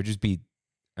 Yeah, they would just be,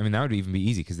 I mean, that would even be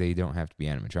easy because they don't have to be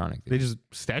animatronic. They just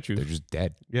statues. They're just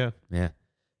dead. Yeah. Yeah.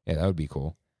 Yeah, that would be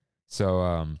cool.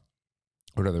 So,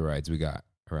 what other rides we got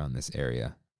around this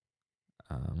area?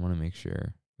 I want to make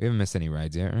sure. We haven't missed any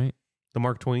rides yet, right? The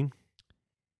Mark Twain.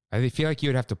 I feel like you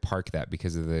would have to park that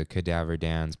because of the cadaver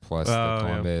dance plus Oh, the yeah.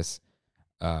 Columbus.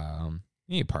 You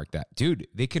need to park that. Dude,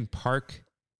 they can park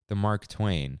the Mark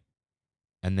Twain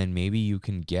and then maybe you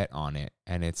can get on it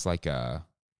and it's like a,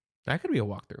 That could be a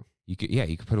walkthrough. you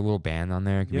could put a little band on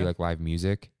there. It could be Yeah. like live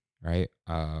music, right?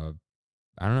 I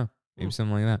don't know. Maybe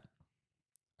something like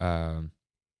that.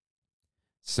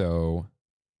 So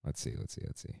let's see.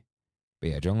 But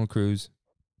yeah, Jungle Cruise.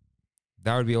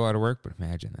 That would be a lot of work, but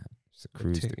imagine that. Just a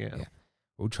cruise. yeah.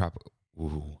 Oh, Tropical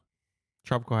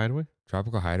Hideaway.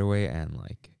 Tropical Hideaway and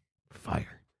like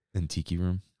Fire. and Tiki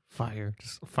Room. Fire.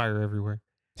 Just fire everywhere.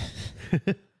 I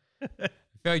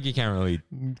feel like you can't really,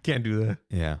 Can't do that.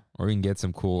 yeah. Or we can get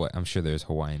some cool. I'm sure there's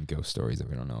Hawaiian ghost stories that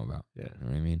we don't know about. Yeah. You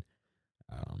know what I mean?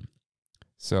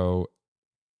 So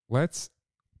let's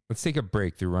take a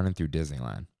break through running through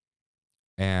Disneyland,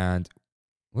 and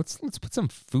let's put some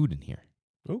food in here.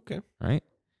 Okay. Right?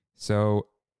 So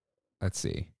let's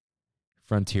see.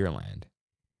 Frontierland.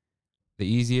 The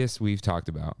easiest we've talked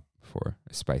about before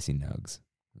is spicy nugs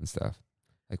and stuff.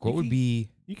 Like what would be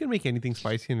You can make anything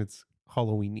spicy and it's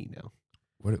Halloween-y now.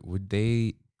 what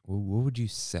would you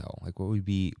sell? Like what would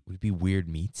it be weird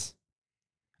meats?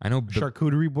 I know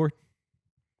Charcuterie board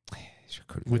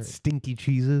with stinky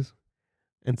cheeses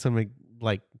and some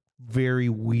like very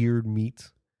weird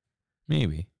meats.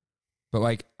 maybe. But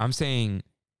like I'm saying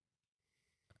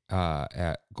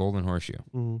at Golden Horseshoe,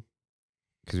 Mm-hmm.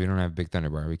 because we don't have Big Thunder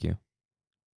Barbecue.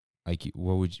 Like,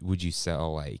 what would you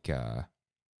sell? Like,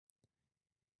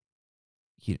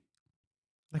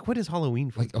 Like what is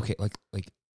Halloween food? okay, like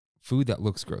food that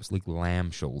looks gross, like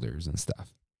lamb shoulders and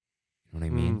stuff. You know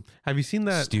what I mean? Have you seen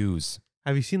that? Stews.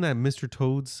 Have you seen that Mr.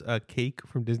 Toad's cake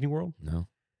from Disney World? No.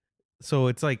 So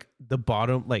it's like the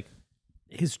bottom, like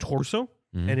his torso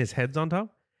Mhm. and his head's on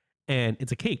top, and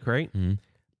it's a cake, right? Mhm.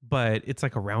 But it's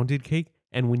like a rounded cake,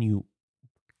 and when you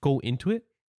go into it,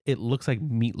 it looks like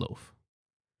meatloaf.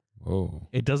 Whoa.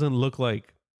 It doesn't look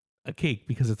like a cake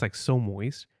because it's like so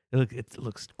moist. It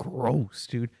looks gross,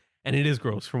 dude, and it is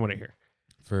gross from what I hear.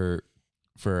 For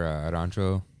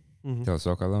Rancho Mhm. del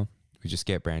Zocalo, we just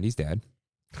get Brandy's dad.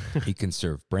 He can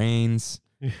serve brains,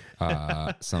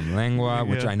 some lengua,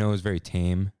 which Yeah. I know is very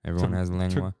tame. Everyone Some has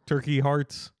lengua. Turkey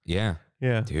hearts. Yeah,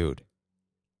 Yeah. dude.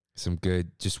 Some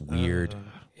good, just weird,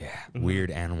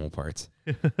 weird animal parts.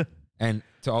 And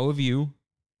to all of you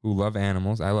who love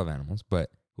animals, I love animals,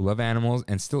 but who love animals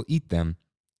and still eat them,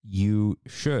 you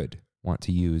should want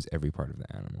to use every part of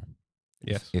the animal.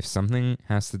 Yes. If something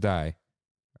has to die,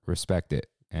 respect it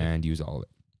and use all of it.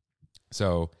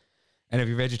 So, and if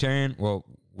you're vegetarian, well,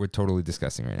 we're totally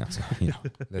disgusting right now. So,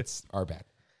 that's our bad.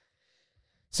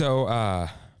 So,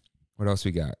 what else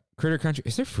we got? Critter Country.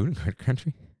 Is there food in Critter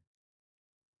Country?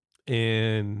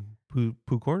 And Pooh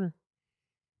Corner.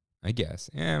 I guess.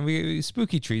 Yeah, we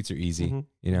spooky treats are easy.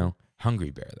 Mhm.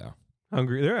 Hungry Bear though.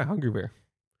 They're a Hungry Bear.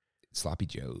 Sloppy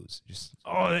Joes. Just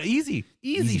Easy,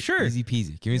 sure. Easy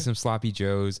peasy. Give me some Sloppy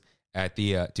Joes at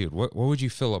the dude, what would you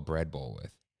fill a bread bowl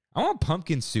with? I want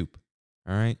pumpkin soup.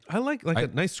 All right. I like a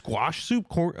nice squash soup.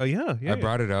 Yeah. I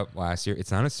brought it up last year.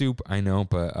 It's not a soup, I know,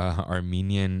 but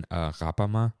Armenian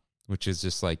rapama, which is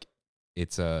just like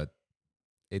it's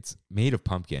made of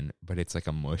pumpkin, but it's like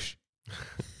a mush.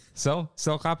 Sell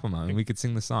rapama, and we could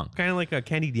sing the song. Kind of like a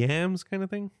candied yams kind of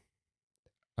thing.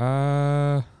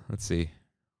 Let's see.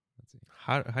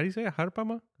 How do you say it?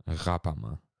 Harpama?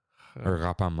 Rapama or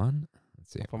rapaman.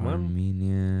 Let's see. Rapaman?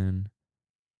 Armenian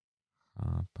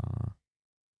rapa.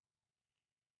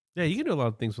 Yeah, you can do a lot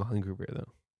of things with Hungry Bear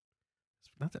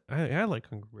though. I like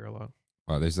Hungry Bear a lot.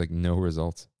 Oh, there's like no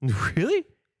results. Really?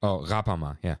 Oh,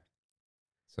 rapama, yeah.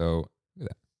 So look at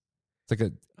that. It's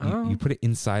like you put it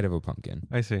inside of a pumpkin,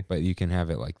 I see. but you can have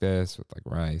it like this with like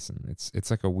rice, and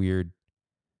it's like a weird.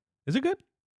 Is it good?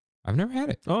 I've never had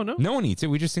it. Oh no. No one eats it.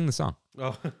 We just sing the song.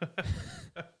 Oh.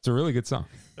 It's a really good song.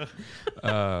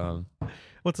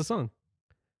 What's the song?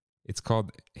 It's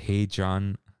called Hey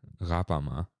John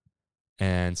Rapama,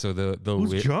 And so the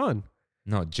Who's John?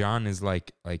 No, John is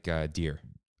like deer.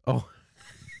 Oh,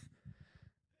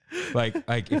 Like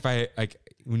if I like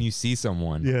when you see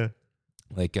someone yeah.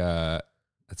 like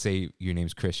let's say your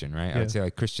name's Christian, right? I Yeah. would say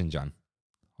like Christian John.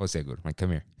 Jose good. Like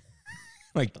come here.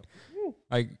 like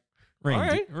Rain, All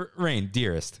right. Rain,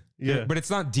 dearest. Yeah. But it's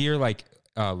not dear like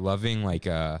loving like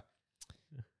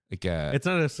It's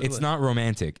not a. it's not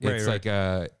romantic. Right, It's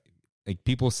right. like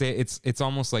people say it's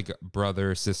almost like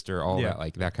brother, sister, all Yeah. that,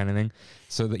 like that kind of thing.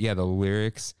 So that the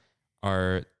lyrics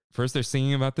are first they're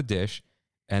singing about the dish,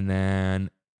 and then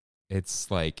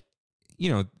it's like, you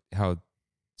know how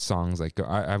songs like go.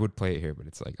 I would play it here, but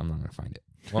it's like I'm not gonna find it.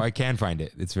 Well, I can find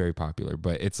it. It's very popular,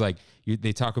 but it's like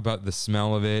they talk about the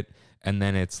smell of it, and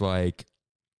then it's like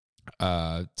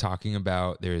talking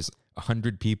about there's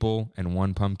 100 people and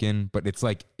one pumpkin, but it's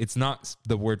like it's not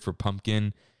the word for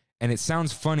pumpkin, and it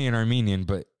sounds funny in Armenian,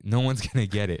 but no one's gonna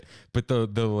get it. But the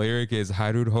lyric is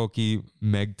Harud Hoki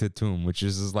Meg Tatum, which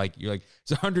is like you're like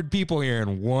it's 100 people here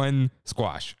and one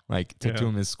squash. Like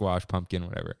Tatum is squash, pumpkin,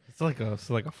 whatever. It's like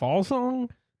a fall song.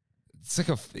 It's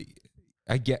like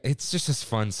I get it's just this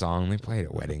fun song. They play it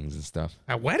at weddings and stuff.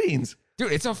 At weddings.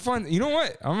 Dude, it's a fun. You know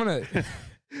what? I'm gonna.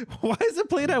 Why is it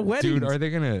played at weddings? Dude,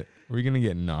 are we gonna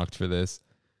get knocked for this?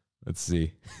 Let's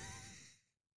see.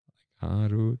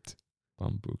 Harut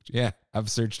Bambuk. Yeah,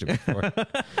 I've searched it before.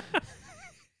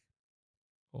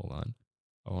 Hold on.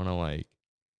 I wanna like.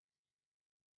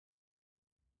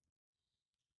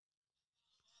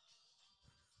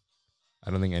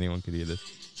 I don't think anyone could hear this.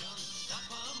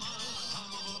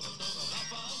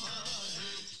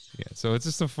 Yeah, so it's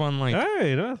just a fun like. All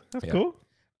right, that's Yeah. cool.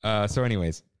 So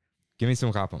anyways, give me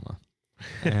some Kapama.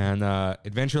 And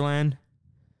Adventureland,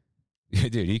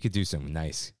 dude, you could do some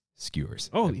nice skewers.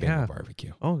 Oh, at Bama yeah.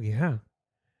 Barbecue. Oh yeah,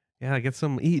 yeah. Get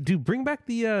some. Dude, bring back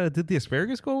the. Did the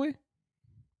asparagus go away?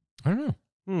 I don't know.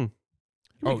 You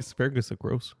make asparagus look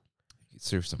gross. You could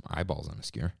serve some eyeballs on a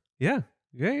skewer. Yeah.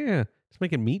 Just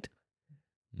making meat.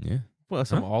 Yeah. Well,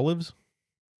 some olives.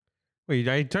 Wait,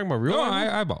 are you talking about real No,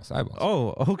 olives? eyeballs.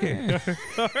 Oh, okay.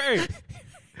 All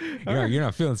right. You're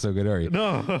not feeling so good, are you?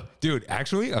 No. Dude,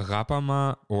 actually, a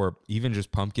rapama or even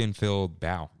just pumpkin-filled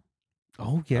bao.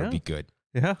 Oh That yeah. would be good.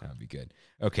 Yeah. That would be good.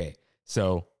 Okay,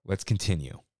 so let's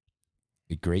continue.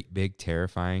 The great, big,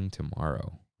 terrifying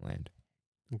Tomorrowland.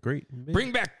 Great.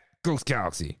 Bring back Ghost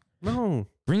Galaxy. No.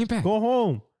 Bring it back. Go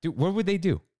home. Dude, what would they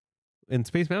do? In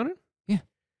Space Mountain?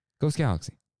 Ghost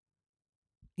Galaxy.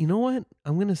 You know what?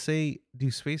 I'm gonna say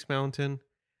do Space Mountain.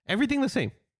 Everything the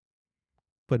same.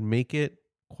 But make it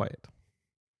quiet.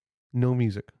 No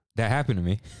music. That happened to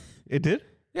me. It did?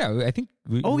 Yeah, I think.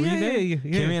 Oh, were you yeah, there? yeah.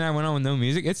 Kimmy and I went on with no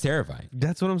music. It's terrifying.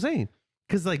 That's what I'm saying.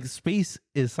 Because like space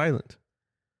is silent.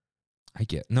 I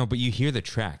get no, but you hear the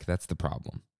track. That's the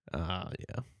problem.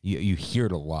 Yeah. You hear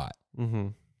it a lot. Mm-hmm.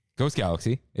 Ghost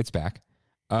Galaxy, it's back.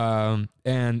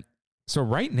 And so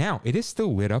right now it is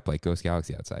still lit up like Ghost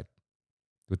Galaxy outside,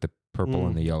 with the purple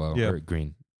and the yellow Yeah. or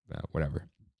green, whatever.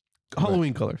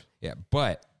 Halloween colors. Yeah,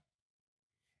 but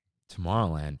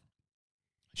Tomorrowland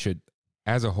should,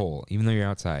 as a whole, even though you're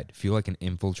outside, feel like an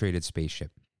infiltrated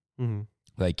spaceship. Mm-hmm.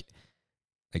 Like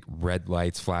red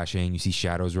lights flashing, you see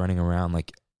shadows running around,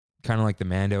 like kind of like the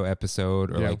Mando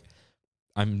episode, or Yeah. like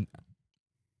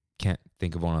can't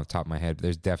think of one on the top of my head, but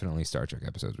there's definitely Star Trek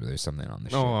episodes where there's something on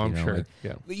the ship. Oh, I'm you know, sure. like,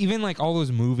 yeah. even like all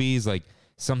those movies, like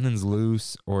something's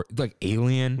loose or like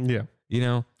Alien. Yeah. You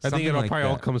know, I think something it like probably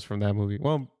all that. comes from that movie.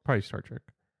 Well, probably Star Trek.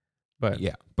 But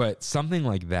Yeah, but something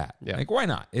like that. Yeah. Like, why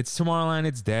not? It's Tomorrowland,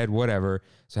 it's dead, whatever.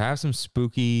 So have some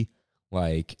spooky,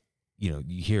 like, you know,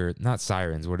 you hear not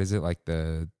sirens. What is it? Like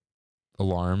the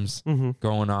alarms Mm-hmm.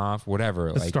 going off,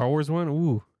 whatever. The like Star Wars one?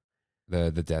 Ooh.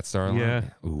 the Death Star alarm. Yeah.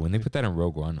 Ooh, when they put that in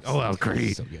Rogue One. Oh, that was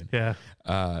great. So good. Yeah.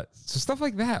 So stuff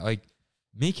like that. Like,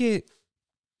 make it,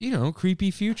 you know, creepy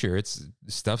future. It's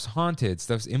stuff's haunted,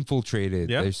 stuff's infiltrated.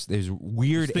 Yeah. There's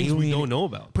weird Things alien. we don't know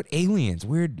about. Put aliens,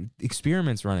 weird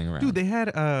experiments running around. Dude, they had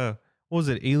what was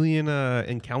it? Alien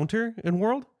Encounter in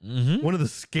World? Mm-hmm. One of the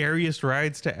scariest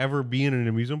rides to ever be in an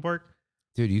amusement park.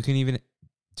 Dude, you can even,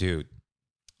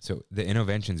 so the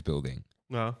Innoventions building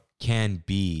No. can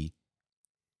be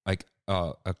like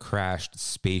a crashed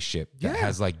spaceship that Yeah.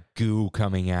 has like goo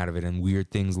coming out of it and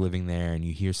weird things living there, and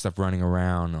you hear stuff running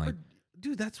around. Like,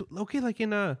 Dude, that's okay. Like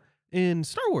in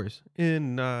Star Wars,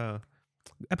 in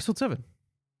Episode 7,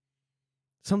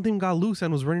 something got loose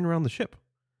and was running around the ship.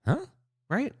 huh?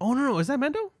 Right? Oh no, is that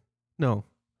Mendo? No,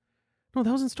 that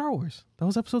was in Star Wars. That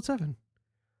was Episode 7.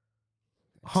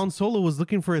 Han Solo was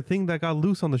looking for a thing that got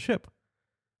loose on the ship.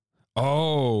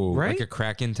 Oh, Right? like a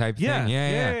Kraken type thing.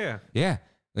 Yeah.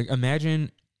 Like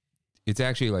imagine it's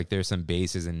actually like there's some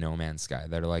bases in No Man's Sky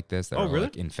that are like this that Oh, are really?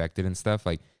 like infected and stuff,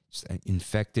 like just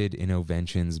infected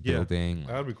inventions Yeah. building.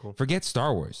 That'd be cool. Forget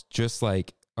Star Wars, just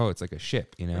like it's like a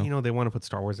ship, you know. You know, they want to put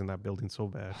Star Wars in that building so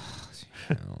bad.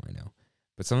 I know,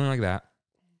 but something like that,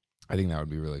 I think that would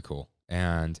be really cool.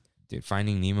 And dude,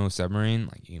 Finding Nemo submarine,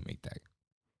 like you can make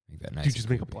that nice. Dude, just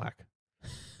and make it creepy. black.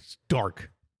 It's dark.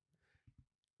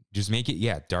 Just make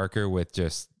it darker with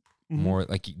just Mm-hmm. more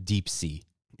like deep sea.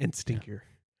 And stinkier.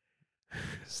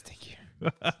 Stinky.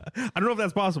 I don't know if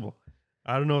that's possible.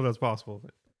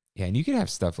 But Yeah, and you could have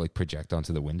stuff like project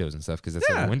onto the windows and stuff because that's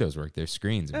how Yeah. the windows work. They're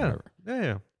screens and yeah. whatever.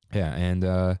 Yeah. Yeah,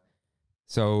 and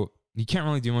so you can't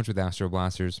really do much with Astro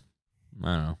Blasters.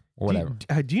 I don't know, or whatever.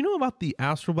 Do you know about the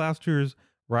Astro Blasters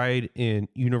ride in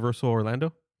Universal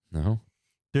Orlando? No,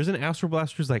 There's an Astro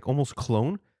Blasters like almost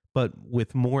clone, but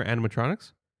with more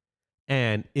animatronics.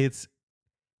 And it's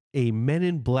a Men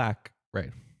in Black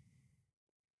ride.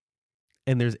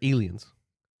 And there's aliens.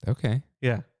 okay,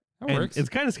 Yeah. that And works. it's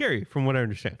kind of scary from what I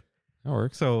understand. That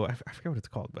works. So I forget what it's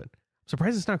called, but I'm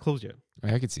surprised it's not closed yet.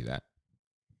 I could see that.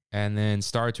 And then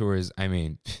Star Tours, I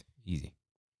mean, easy.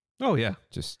 Oh, yeah.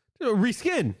 Just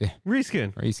Reskin. Yeah.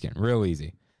 Reskin. reskin, real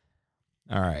easy.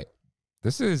 All right,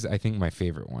 this is I think my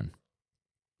favorite one.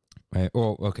 Okay.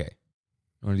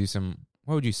 I want to do some.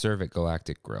 What would you serve at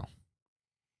Galactic Grill?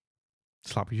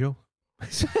 Sloppy Joe.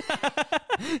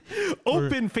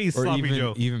 Open face Or Sloppy even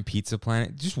Joe. even Pizza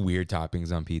Planet, just weird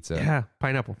toppings on pizza. Yeah,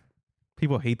 pineapple.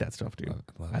 People hate that stuff, dude.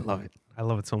 Love I it. love it. I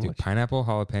love it so Dude, much. pineapple,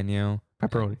 jalapeno,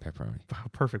 Pepperoni. and pepperoni. Wow,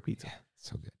 perfect pizza. Yeah,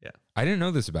 so good. Yeah. I didn't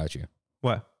know this about you,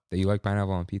 What? that you like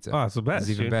pineapple on pizza. Oh, it's the best.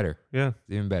 It's even dude. better. Yeah. It's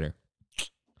even better.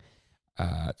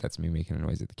 That's me making a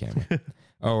noise at the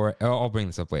camera. I'll bring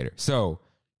this up later. So,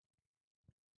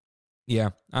 yeah,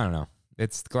 I don't know.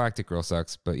 It's Galactic Grill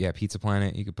sucks, but yeah, Pizza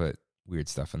Planet, you could put weird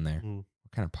stuff in there. Mm.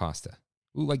 What kind of pasta?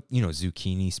 Ooh, like,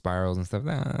 zucchini spirals and stuff.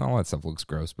 All that stuff looks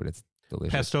gross, but it's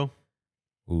delicious. Pesto.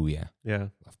 Ooh, yeah. Yeah.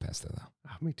 Love pesto, though.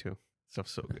 Oh, me too.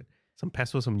 Stuff's so good. Some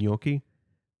pesto, some gnocchi.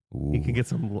 Ooh, You can get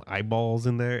some eyeballs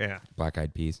in there. Yeah.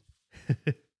 black-eyed peas.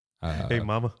 Hey,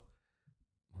 mama.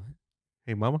 what?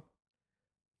 Hey, mama.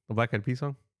 The Black Eyed Peas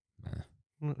song?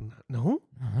 Uh, No?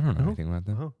 I don't know No? anything about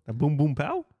that. Oh, that boom boom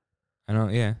pow? I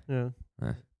don't, yeah. Yeah.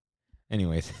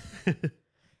 Anyways,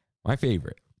 my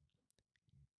favorite,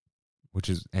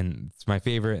 and it's my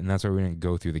favorite, and that's why we're going to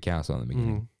go through the castle in the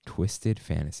beginning. Twisted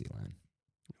Fantasyland.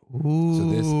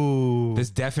 Ooh. This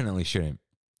definitely shouldn't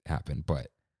happen, but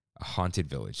a haunted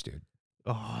village, dude.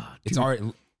 Oh, It's dude, already,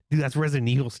 dude, that's Resident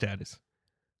Evil status.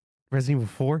 Resident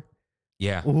Evil 4?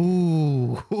 yeah.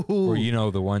 Ooh. Or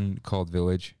the one called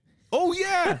Village Oh,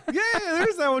 yeah. Yeah,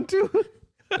 there's that one too.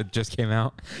 that just came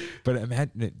out. But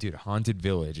imagine, dude, haunted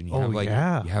village, and you Oh, have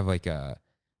like yeah.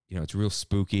 it's real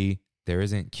spooky. There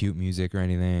isn't cute music or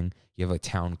anything. You have a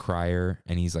town crier,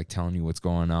 and he's like telling you what's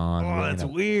going on. Oh, ringing that's a-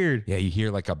 weird. Yeah, you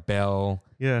hear like a bell.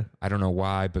 Yeah. I don't know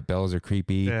why, but bells are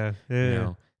creepy. Yeah. Yeah. You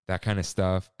know, that kind of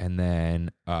stuff. And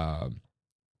then,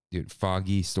 dude,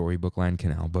 foggy Storybook Land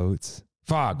canal boats.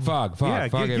 Fog. Yeah, fog give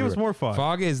us everywhere. more fog.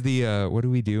 Fog is the, what do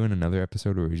we do in another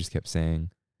episode where we just kept saying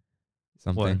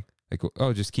something? Like,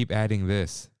 oh, just keep adding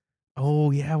this.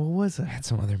 Oh, yeah. What was I that? had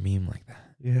some other meme like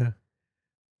that. Yeah.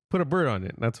 Put a bird on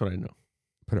it. That's what I know.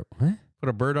 Put up, what? Put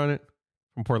a bird on it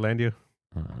from Portlandia.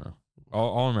 I don't know.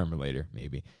 I'll remember later,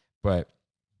 maybe. But,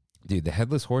 dude, the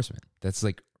Headless Horseman. That's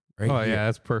like right Oh, here. yeah.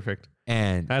 That's perfect.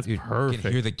 And That's dude, you perfect.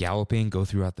 can hear the galloping go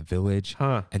throughout the village.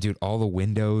 Huh. And dude, all the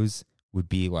windows would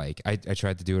be like, I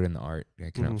tried to do it in the art. I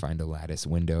couldn't Mhm. find a lattice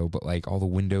window, but like all the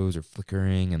windows are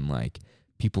flickering and like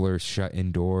people are shut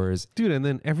indoors. Dude, and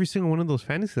then every single one of those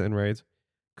Fantasyland rides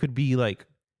could be like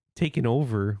taken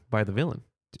over by the villain.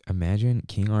 Imagine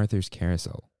King Arthur's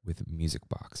Carousel with music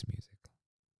box music.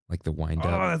 Like the wind Oh,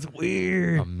 up. that's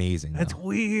weird. Amazing. That's though.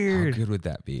 weird. How good would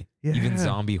that be? Yeah. Even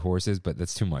zombie horses, but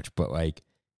that's too much. But like,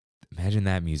 imagine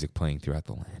that music playing throughout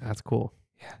the land. That's cool.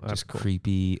 Yeah, That's just cool.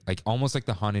 creepy, like almost like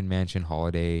the Haunted Mansion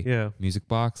holiday Yeah. music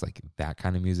box, like that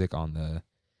kind of music on the,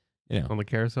 On the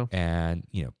carousel. and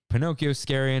Pinocchio's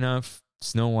scary enough.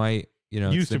 Snow White,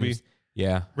 it's Used the to be. new-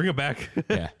 yeah, Bring it back.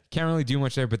 yeah. Can't really do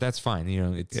much there, but that's fine.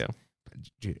 It's Yeah.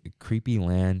 dude, a creepy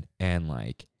land, and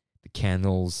like the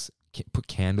candles, put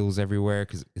candles everywhere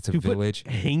because it's a Dude, put village.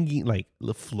 hanging, like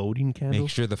the floating candles. Make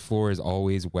sure the floor is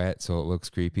always wet so it looks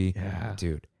creepy. Yeah.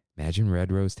 Dude, imagine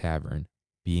Red Rose Tavern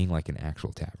being like an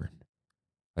actual tavern.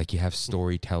 Like you have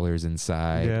storytellers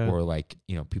inside, Yeah. or like,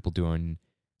 people doing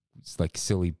like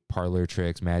silly parlor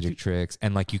tricks, magic tricks,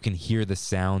 and like you can hear the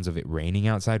sounds of it raining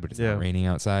outside, but it's Yeah. not raining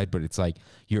outside, but it's like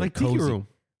you're like cozy. Tiki Room.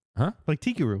 Huh? Like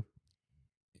Tiki Room.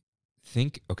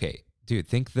 Think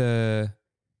the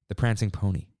Prancing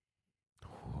Pony.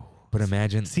 But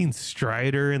imagine Seeing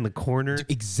Strider in the corner.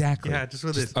 exactly. Yeah, just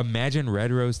with this. Imagine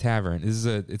Red Rose Tavern.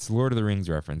 It's Lord of the Rings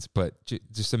reference, but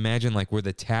just imagine like where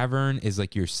the tavern is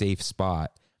like your safe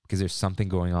spot because there's something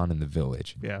going on in the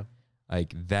village. Yeah.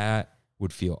 Like that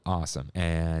would feel awesome.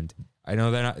 And I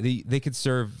know they're not, they could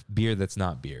serve beer that's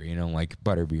not beer, you know, like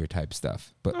butterbeer type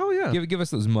stuff. But Oh, yeah. give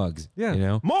us those mugs. Yeah. You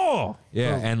know? More.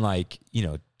 Yeah. Oh. And like, you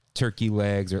know, turkey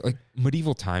legs or like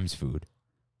medieval times food.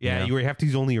 Yeah, you know? you have to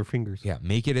use only your fingers. Yeah.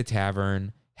 Make it a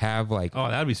tavern. Have like Oh,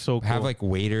 that'd be so cool. have like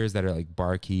waiters that are like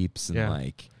barkeeps and Yeah.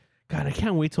 like God, I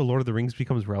can't wait till Lord of the Rings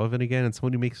becomes relevant again and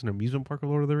somebody makes an amusement park of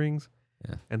Lord of the Rings.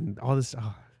 Yeah. And all this.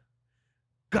 Oh.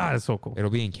 God, it's so cool.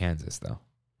 it'll be in Kansas though.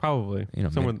 Probably. You know,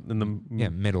 somewhere in the. Yeah,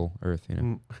 Middle Earth, you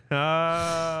know.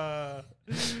 Ah.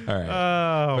 All right.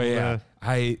 Oh, But yeah,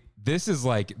 man. this is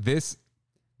like this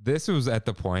was at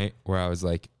the point where I was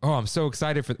like, "Oh, I'm so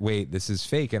excited for wait, this is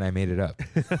fake and I made it up."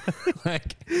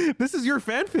 Like, This is your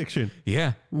fan fiction.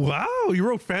 yeah. Wow, you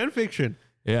wrote fan fiction.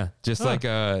 Yeah, just like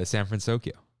San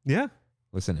Francisco. Yeah.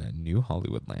 Listen to New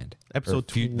Hollywoodland. Episode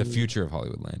the future of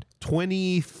Hollywoodland.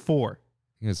 24. I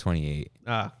think it was 28.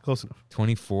 Close enough.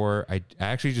 24. I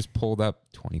actually just pulled up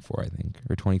 24, I think,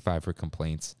 or 25 for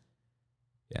complaints.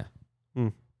 Yeah. Hmm.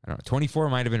 I don't know. 24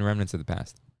 might have been Remnants of the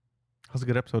Past. That was a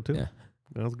good episode, too. Yeah.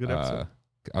 That was a good episode.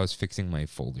 I was fixing my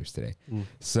folders today. Mm.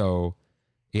 So,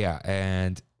 yeah,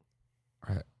 and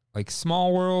like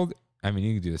Small World, I mean,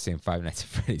 you can do the same Five Nights at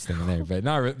Freddy's thing in there,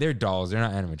 but they're dolls. They're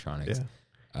not animatronics.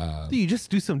 Yeah. Do you just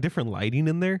do some different lighting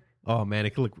in there? Oh, man,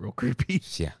 it could look real creepy.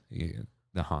 Yeah.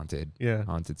 The Haunted. Yeah.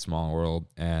 Haunted Small World.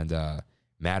 And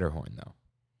Matterhorn, though.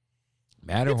 It's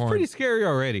Matterhorn. pretty scary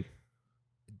already.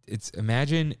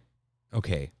 Imagine,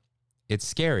 okay, it's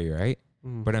scary, right?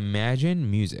 Mm. But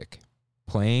imagine music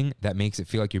playing that makes it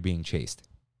feel like you're being chased.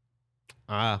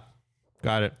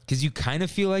 Got it. Because you kind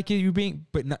of feel like you're being,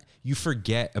 but not, you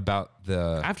forget about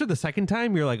the. After the second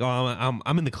time, you're like, oh,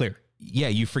 I'm in the clear. Yeah,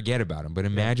 you forget about him. But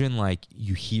imagine like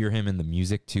you hear him in the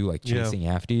music too, like chasing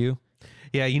after you.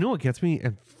 Yeah, you know what gets me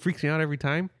and freaks me out every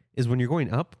time is when you're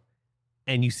going up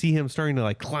and you see him starting to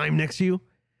like climb next to you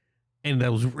and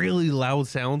those really loud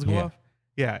sounds go off.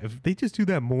 Yeah, if they just do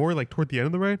that more like toward the end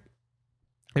of the ride,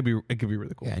 it could be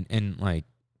really cool. Yeah, and like,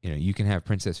 you know, you can have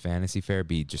Princess Fantasy Fair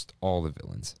be just all the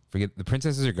villains. Forget the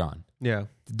princesses are gone. Yeah.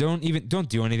 Don't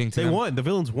do anything to They them. won. The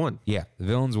villains won. Yeah, the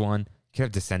villains won. You can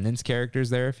have Descendants characters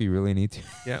there if you really need to.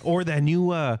 Yeah. Or that new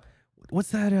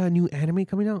what's that new anime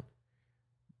coming out?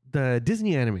 The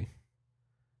Disney anime.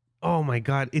 Oh my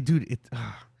god. It's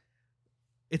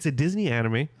a Disney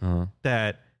anime Uh-huh.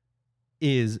 that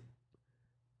is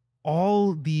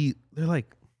they're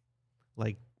like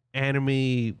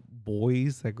anime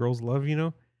boys that girls love, you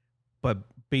know, but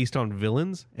based on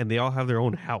villains, and they all have their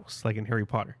own house, like in Harry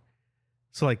Potter.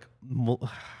 So like,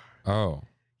 Oh.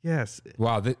 yes,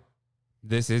 Wow,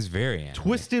 this is very anime.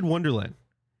 Twisted Wonderland.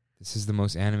 This is the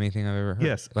most anime thing I've ever heard.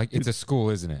 Yes. Like, it's a school,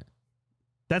 isn't it?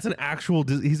 That's an actual.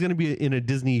 He's going to be in a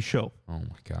Disney show. Oh,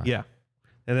 my God. Yeah,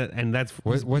 and that's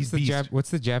What's he's Beast. what's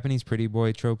the Japanese pretty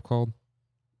boy trope called?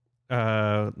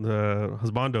 The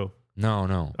husbando.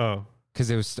 No. Oh, Because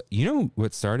it was, you know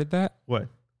what started that? what?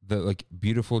 The, like,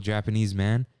 beautiful Japanese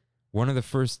man. One of the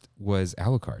first was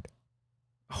Alucard.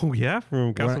 Oh yeah,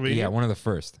 from Castlevania. One of the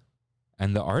first.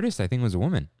 And the artist, I think, was a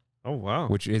woman, Oh wow.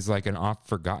 which is like an oft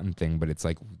forgotten thing, but it's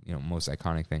like, you know, most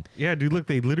iconic thing. Yeah, dude. Look,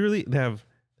 they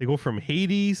go from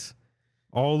Hades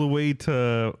all the way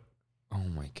to Oh,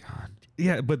 my God.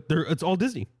 yeah, but it's all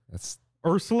Disney. That's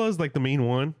Ursula's like the main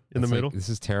one in the like, middle. this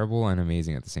is terrible and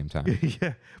amazing at the same time.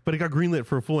 Yeah, but it got greenlit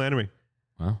for a full anime.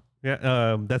 Wow.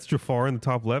 Yeah, that's Jafar in the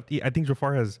top left. I think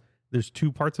Jafar there's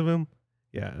two parts of him.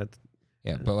 Yeah,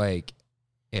 Yeah, but like,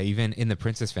 yeah, even in the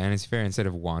Princess Fantasy Fair, instead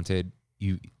of Wanted,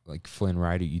 you like Flynn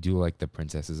Rider, you do like the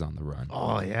Princesses on the Run.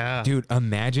 oh yeah, Dude,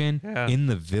 imagine Yeah. in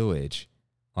the village,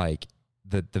 like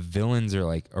the villains are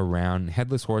like around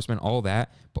Headless Horseman, all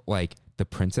that, but like the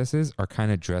princesses are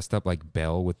kind of dressed up like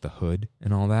Belle with the hood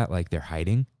and all that, like they're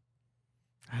hiding.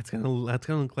 that's gonna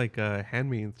look like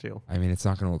Handmaid's Tale. I mean, it's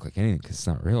not gonna look like anything because it's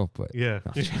not real, but Yeah,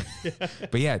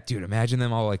 but yeah, dude, imagine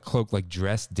them all like cloaked, like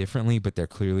dressed differently, but they're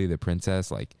clearly the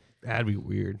princess. Like, that'd be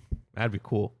weird. That'd be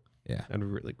cool. yeah, That'd be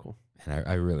really cool. and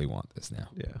I really want this now.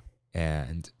 Yeah.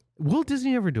 And Will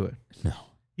Disney ever do it? no.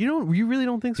 You really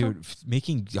don't think Dude, so?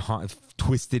 making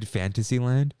Twisted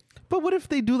Fantasyland. But what if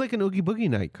they do like an Oogie Boogie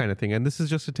night kind of thing, and this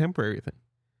is just a temporary thing?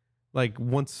 Like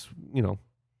once,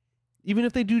 even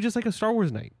if they do just like a Star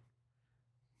Wars night,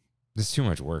 There's too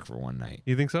much work for one night.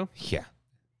 you think so? Yeah.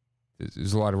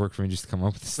 There's a lot of work for me just to come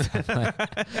up with this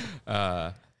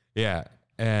stuff. Yeah.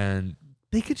 And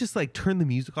They could just like turn the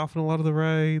music off on a lot of the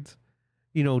rides.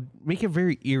 make it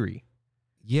very eerie.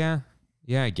 Yeah,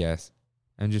 I guess,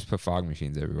 and just put fog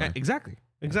machines everywhere. Exactly.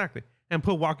 And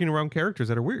put walking around characters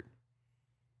that are weird.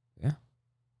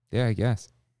 Yeah, I guess.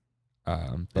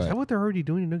 Is But that what they're already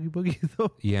doing in Oogie Boogie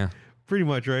though? yeah, Pretty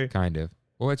much, right? kind of.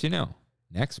 We'll let you know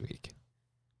next week.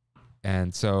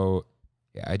 And so,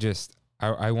 yeah,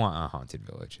 I want a haunted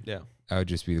village. Yeah, That would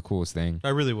just be the coolest thing. I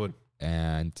really would.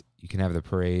 And you can have the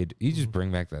parade. You just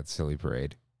bring back that silly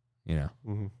parade.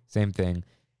 Mm-hmm. Same thing.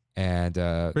 And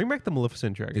Bring back the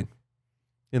Maleficent dragon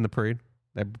in the parade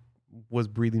that was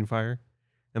breathing fire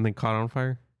and then caught on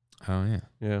fire. oh yeah.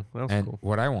 Yeah, that was And cool.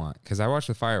 what I want, because I watched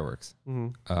the fireworks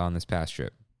Mm-hmm. on this past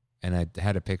trip, and I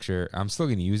had a picture. I'm still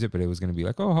going to use it, but it was going to be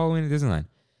like, oh, Halloween at Disneyland.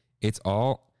 It's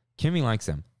all, Kimmy likes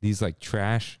them. These like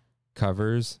trash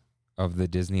covers of the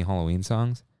Disney Halloween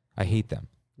songs. I hate them.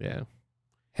 Yeah.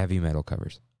 Heavy metal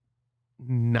covers.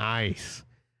 Nice.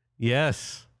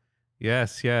 Yes.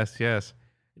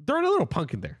 Throw in a little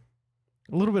punk in there.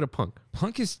 A little bit of punk.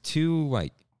 Punk is too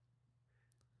like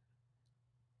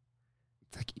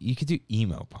you could do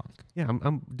emo punk. Yeah,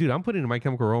 I'm putting in My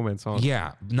Chemical Romance on.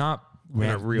 Yeah, not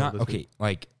Real not this okay, week.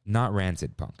 like not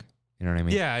rancid punk. You know what I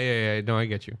mean? Yeah. No, I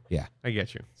get you. Yeah. I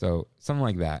get you. So something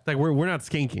like that. Like we're not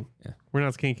skanking. Yeah. We're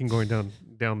not skanking going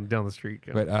down the street.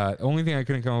 But only thing I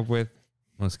couldn't come up with,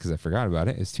 most because I forgot about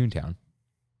it, is Toontown.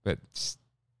 But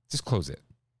just close it.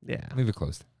 yeah. Leave it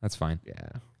closed. That's fine.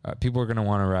 Yeah. People are gonna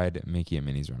want to ride Mickey and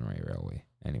Minnie's Runaway Railway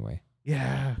anyway.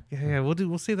 Yeah.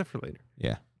 We'll save that for later.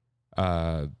 Yeah.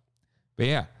 But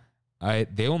yeah,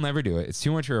 they will never do it. It's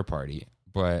too much for a party.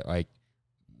 But like,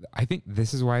 I think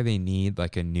this is why they need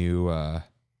like a new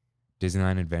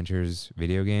Disneyland Adventures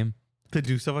video game. To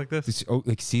do stuff like this. It's,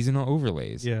 like seasonal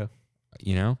overlays. Yeah.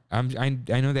 I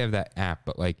know they have that app,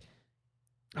 but like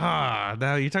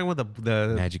Now you're talking about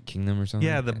the Magic Kingdom or something.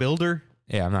 yeah, like the that. builder.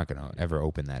 Yeah, I'm not gonna ever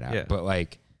open that app. Yeah. But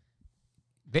like,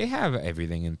 they have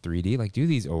everything in 3D. Like, do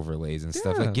these overlays and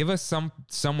stuff. Yeah. Like, give us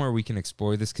somewhere we can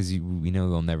explore this because we know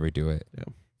they'll never do it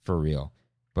for real.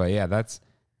 But yeah, that's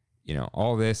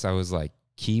all this. I was like,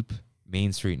 keep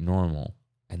Main Street normal,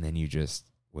 and then you just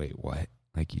wait. What?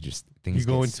 Like, you just things You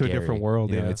go get into a different scary.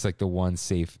 world, yeah. It's like the one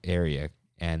safe area,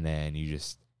 and then you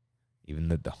just even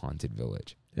the haunted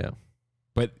village. Yeah.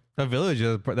 But The village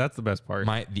that's the best part.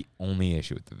 the only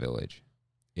issue with the village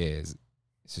is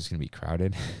it's just gonna be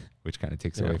crowded, which kind of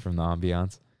takes Yeah. away from the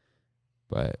ambiance.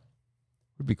 But it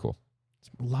would be cool.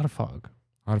 A lot of fog.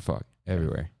 A lot of fog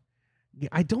everywhere. Yeah,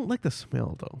 I don't like the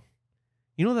smell though.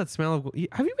 You know that smell of?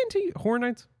 Have you been to Horror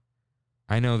Nights?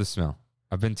 I know the smell.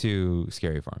 I've been to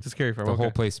Scary Farm. It's a scary farm. The okay.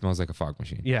 whole place smells like a fog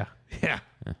machine. Yeah. Yeah.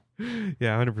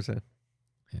 100%.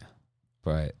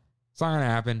 But it's not gonna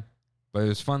happen. But it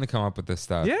was fun to come up with this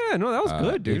stuff. Yeah, no, that was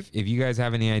good, dude. If you guys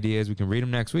have any ideas, we can read them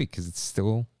next week because it's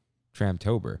still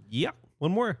Tramtober. Yeah.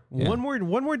 One more. Yeah. One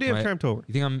more day of Right. Tramtober.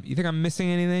 You think I'm missing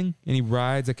anything? Any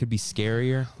rides that could be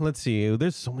scarier? Let's see.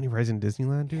 There's so many rides in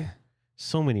Disneyland, dude.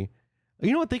 So many.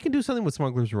 You know what? They can do something with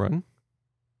Smuggler's Run,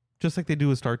 just like they do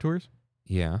with Star Tours.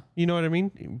 Yeah. You know what I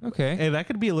mean? Okay. And that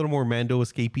could be a little more Mando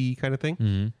escapey kind of thing.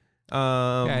 Mm-hmm.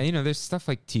 Yeah, there's stuff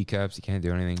like teacups you can't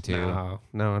do anything to.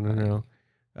 No.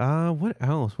 What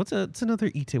else? What's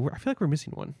another eat? I feel like we're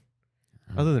missing one,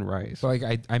 other than rice. So like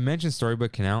I mentioned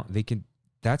Storybook Canal,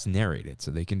 that's narrated,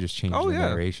 so they can just change the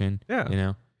narration.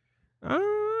 Yeah.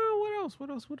 What else?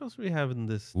 What else do we have in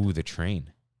this? Ooh, the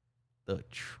train. The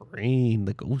train,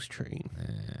 the ghost train.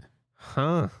 Yeah.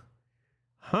 Huh.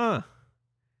 How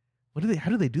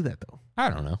do they do that though? I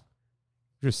don't know.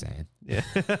 Just saying. Yeah.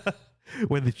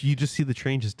 When you just see the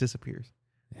train just disappears.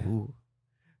 Yeah.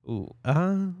 Ooh.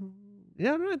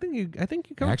 Yeah, no, I think you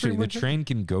covered Actually, pretty the much train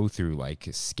can go through like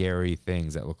scary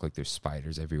things that look like there's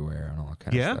spiders everywhere and all that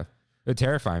kind of stuff. It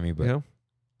terrify me, but Yeah.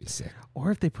 be sick.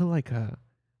 Or if they put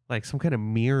like some kind of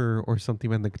mirror or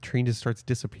something and the train just starts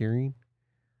disappearing.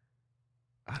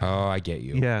 Oh, I get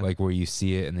you. Yeah. Like where you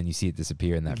see it and then you see it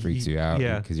disappear and that freaks you out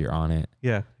Yeah. because you're on it.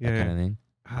 Yeah. That kind of thing.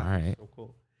 All right. So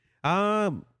cool.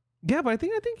 Yeah, but I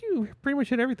think you pretty much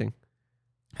hit everything.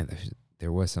 And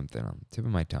there was something on the tip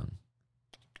of my tongue.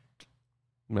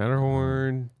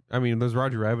 Matterhorn. I mean, there's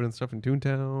Roger Rabbit and stuff in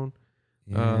Toontown.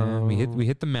 Yeah, we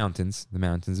hit the mountains of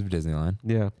Disneyland.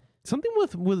 Yeah, something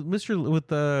with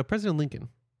President Lincoln.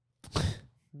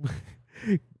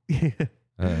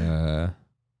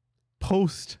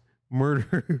 Post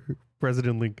murder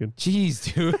President Lincoln.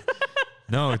 Jeez, dude.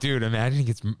 No, dude. Imagine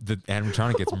the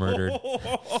animatronic gets murdered.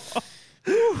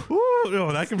 Ooh,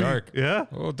 no, that can dark. be yeah.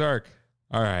 A little dark.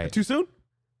 All right. Too soon?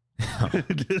 Not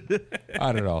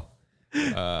at all.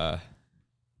 Yeah.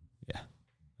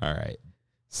 All right.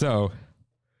 So,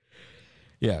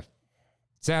 yeah.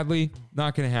 Sadly,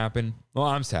 not going to happen. Well,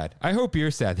 I'm sad. I hope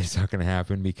you're sad that it's not going to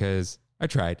happen because I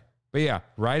tried. But yeah,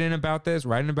 write in about this.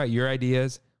 Write in about your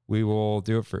ideas. We will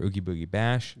do it for Oogie Boogie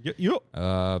Bash. Yep.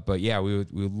 But yeah, we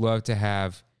would love to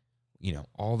have,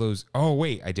 all those. Oh,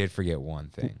 wait, I did forget one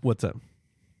thing. What's up?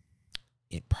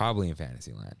 Probably in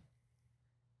Fantasyland.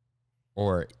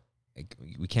 Or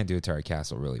we can't do Atari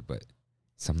Castle really, but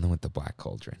something with the Black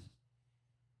Cauldron.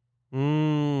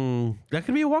 That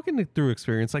could be a walking through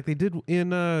experience like they did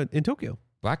in Tokyo.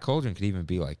 Black Cauldron could even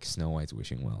be like Snow White's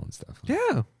Wishing Well and stuff.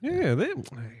 Yeah.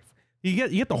 You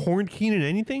get the Horned King in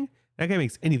anything. That guy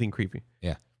makes anything creepy.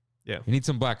 Yeah. Yeah. We need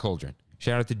some Black Cauldron.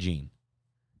 Shout out to Gene.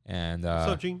 And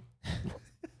What's up, Gene?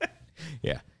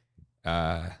 yeah.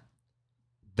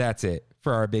 That's it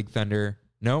for our Big Thunder.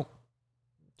 Nope.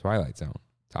 Twilight Zone.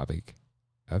 Topic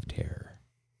of terror.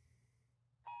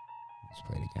 Let's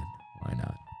play it again. Why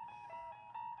not?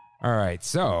 All right.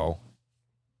 So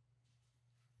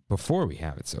before we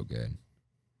have it so good,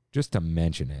 just to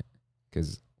mention it,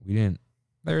 because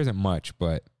there isn't much,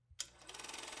 but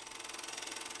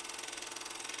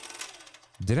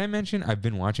did I mention I've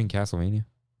been watching Castlevania?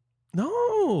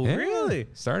 No, Yeah, really?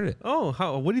 Started it. Oh,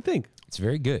 what do you think? It's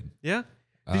very good. Yeah.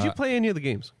 Did you play any of the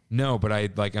games? No, but I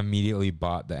immediately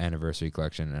bought the anniversary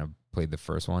collection and I played the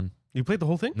first one. You played the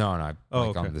whole thing? No, I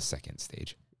okay. on the second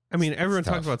stage. I mean, everyone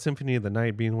tough. talks about Symphony of the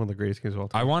Night being one of the greatest games of all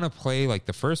time. I want to play like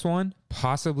the first one,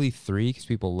 possibly 3 because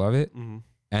people love it,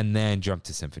 and then jump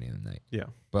to Symphony of the Night. Yeah.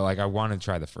 But I want to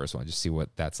try the first one, just see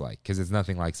what that's like because it's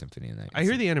nothing like Symphony of the Night. I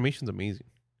hear the animation's amazing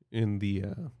in the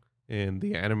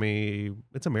anime.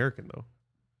 It's American though.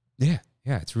 Yeah,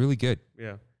 it's really good.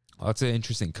 Yeah. Lots of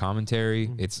interesting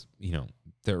commentary. It's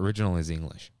the original is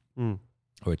English,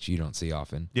 which you don't see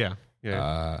often.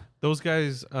 Yeah. Those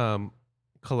guys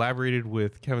collaborated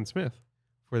with Kevin Smith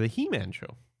for the He-Man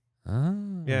show.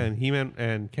 Yeah, and He-Man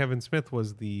and Kevin Smith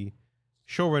was the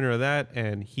showrunner of that,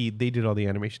 and they did all the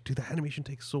animation. Dude, the animation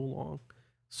takes so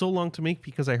long to make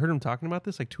because I heard him talking about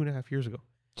this like 2.5 years ago.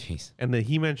 Jeez. And the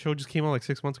He-Man show just came out like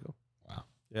 6 months ago. Wow.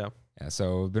 Yeah. Yeah.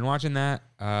 So we've been watching that.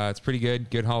 It's pretty good.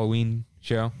 Good Halloween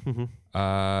show.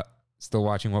 Still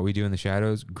watching What We Do in the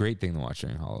Shadows. Great thing to watch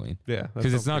during Halloween. Yeah.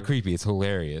 Because it's not creepy. It's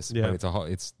hilarious. Yeah. But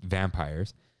it's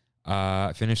vampires.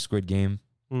 Finished Squid Game.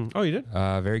 Oh, you did?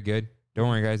 Very good. Don't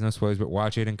worry, guys. No spoilers, but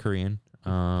watch it in Korean.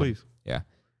 Please. Yeah.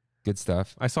 Good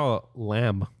stuff. I saw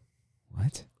Lamb.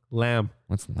 What? Lamb.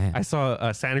 What's Lamb? I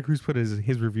saw Santa Cruz put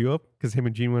his review up because him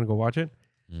and Gene went to go watch it.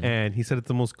 And he said it's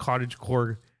the most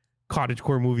cottagecore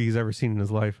movie he's ever seen in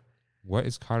his life. What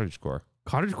is cottagecore?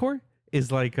 Cottagecore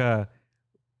is like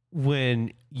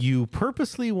when you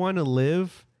purposely want to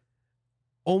live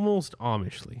almost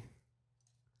Amishly.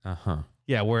 Uh-huh.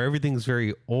 Yeah, where everything's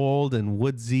very old and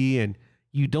woodsy and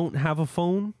you don't have a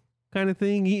phone kind of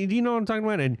thing. Do you know what I'm talking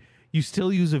about? And you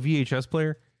still use a VHS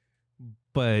player,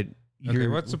 but Okay,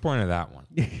 what's the point of that one?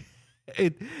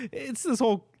 it's this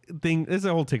whole thing. There's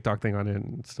a whole TikTok thing on it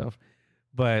and stuff.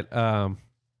 But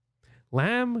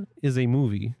Lamb is a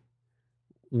movie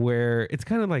where it's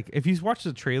kind of like if you watch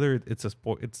the trailer, it's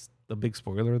the big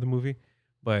spoiler of the movie.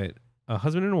 But a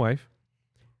husband and a wife,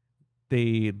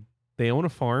 they own a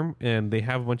farm and they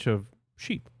have a bunch of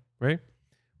sheep, right?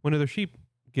 One of their sheep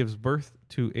gives birth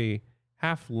to a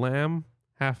half lamb,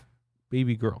 half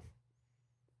baby girl,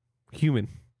 human.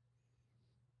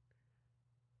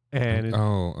 And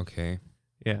okay.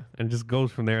 yeah, and it just goes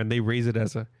from there, and they raise it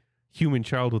as a human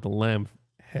child with a lamb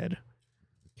head.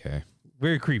 Okay.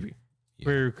 Very creepy. Yeah.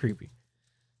 Very creepy.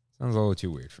 Sounds a little too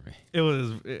weird for me. It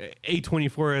was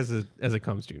A24 as it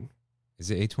comes, dude. Is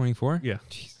it A24? Yeah.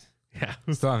 Jeez. Yeah.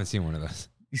 Still haven't seen one of those.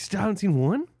 You still haven't seen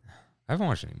one? I haven't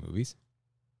watched any movies.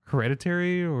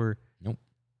 Hereditary or Nope.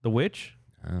 The Witch?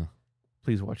 Oh,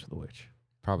 Please watch The Witch.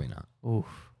 probably not. Oof.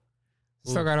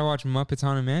 Still got to watch Muppets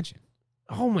Haunted Mansion.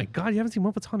 Oh my God, you haven't seen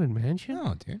Muppets Haunted Mansion?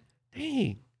 No, dude.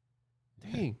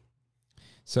 Dang.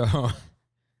 So,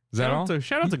 is that all?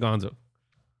 Shout out to Gonzo.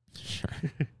 Sure.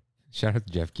 Shout out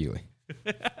to Jeff Keighley.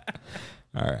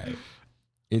 All right.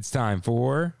 It's time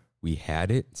for We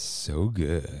Had It So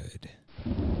Good.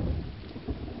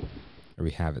 Or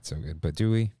we have it so good, but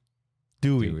do we?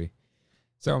 Do we?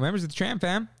 So, members of the Tram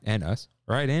Fam and us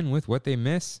write in with what they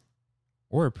miss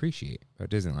or appreciate about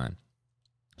Disneyland.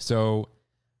 So,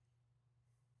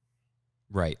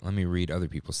 right, let me read other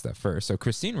people's stuff first. So,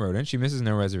 Christine wrote in. She misses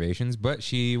no reservations, but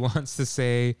she wants to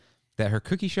say that her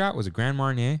cookie shot was a Grand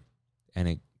Marnier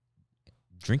and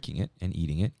drinking it and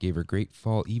eating it gave her great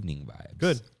fall evening vibes.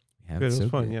 Good. We have Good. it It so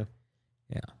was fun, good.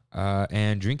 yeah. Yeah.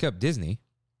 And Drink Up Disney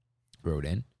wrote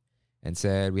in. and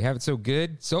said, "We have it so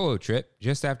good. Solo trip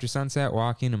just after sunset,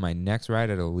 walking to my next ride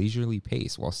at a leisurely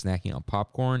pace while snacking on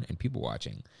popcorn and people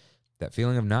watching. That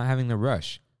feeling of not having to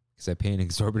rush because I pay an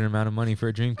exorbitant amount of money for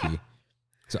a dream key.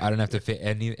 So I don't have to fit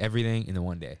everything in the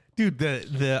one day." Dude,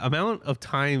 the amount of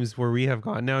times where we have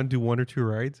gone now and do 1 or 2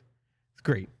 rides, it's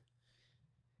great.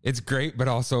 It's great, but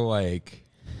also like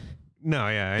No,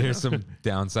 yeah, I there's know. some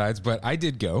downsides. But I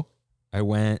did go. I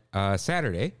went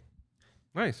Saturday,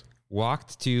 Nice.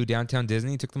 walked to downtown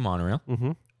Disney, took the monorail.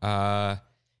 Mm-hmm.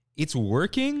 It's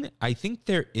working. I think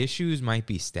their issues might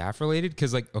be staff related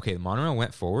because, like, okay, the monorail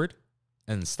went forward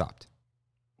and stopped.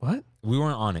 What? We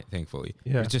weren't on it, thankfully.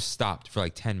 Yeah. It just stopped for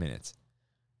like 10 minutes.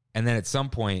 And then at some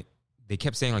point, they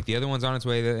kept saying, like, the other one's on its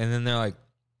way. And then they're like,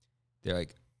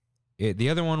 the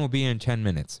other one will be in 10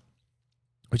 minutes,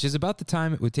 which is about the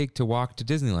time it would take to walk to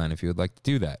Disneyland if you would like to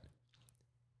do that.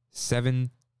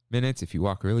 7 minutes if you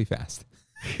walk really fast.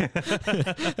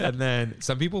 And then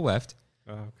some people left.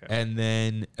 Oh, okay. And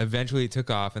then eventually it took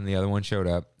off and the other one showed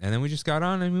up. And then we just got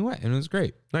on and we went. And it was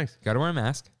great. Nice. Got to wear a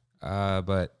mask.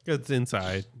 But It's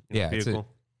inside. in the Yeah, it's a- vehicle.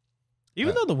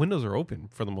 Even though the windows are open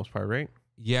for the most part, right?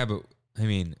 yeah, but I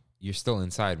mean, you're still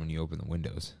inside when you open the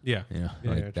windows. Yeah. You know, Yeah,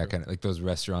 like yeah, that true. kind of, like those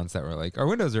restaurants that were like, our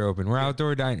windows are open. We're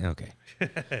outdoor dining. Okay.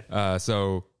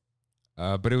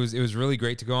 But it was really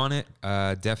great to go on it.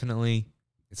 Definitely.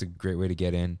 It's a great way to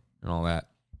get in and all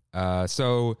that.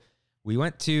 So we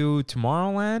went to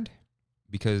Tomorrowland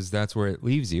because that's where it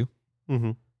leaves you.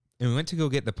 Mm-hmm. And we went to go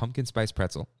get the pumpkin spice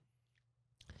pretzel.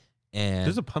 And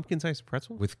There's a pumpkin-sized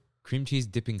pretzel? with cream cheese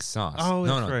dipping sauce. Oh,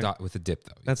 no, that's right. with a dip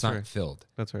though. That's it's not right. filled.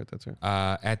 That's right. That's right.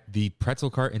 At the pretzel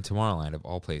cart in Tomorrowland of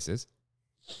all places.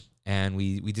 And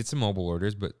we did some mobile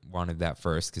orders, but wanted that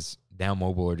first because now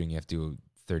mobile ordering you have to do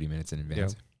 30 minutes in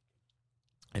advance.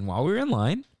 Yeah. And while we were in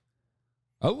line,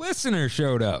 a listener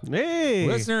showed up. Hey!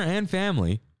 Listener and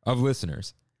family of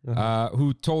listeners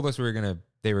who told us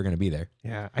they were gonna be there.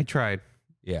 Yeah, I tried.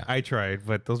 Yeah. I tried,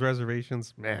 but those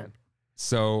reservations, man.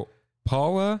 So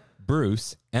Paula,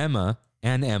 Bruce, Emma,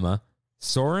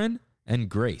 Soren, and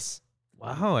Grace.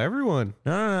 Wow, everyone.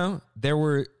 No. There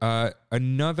were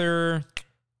another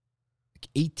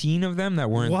 18 of them that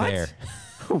weren't What? there.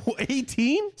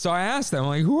 18? So I asked them,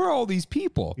 like, who are all these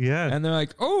people? Yeah. And they're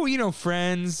like, oh,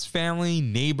 friends, family,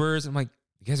 neighbors. I'm like,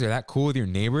 you guys are that cool with your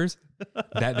neighbors?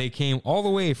 That they came all the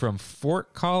way from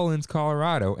Fort Collins,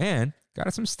 Colorado, and got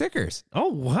us some stickers. Oh,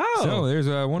 wow. So there's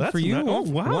one That's for you. oh,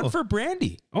 wow. One for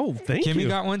Brandy. Oh, thank Kimmy you.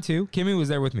 got one too. Kimmy was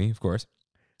there with me, of course.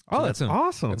 Oh, So that's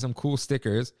awesome. Got some cool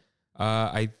stickers.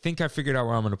 I think I figured out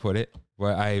where I'm going to put it,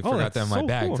 but I forgot that's that in my so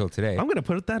bag cool. till today. I'm going to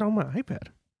put that on my iPad.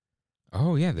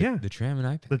 Oh, yeah. Yeah. The tram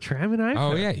and iPad. The tram and iPad.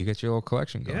 Oh, yeah. You got your little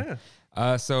collection going.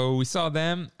 Yeah. So we saw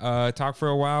them talk for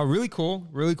a while. Really cool.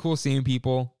 Really cool seeing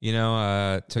people. It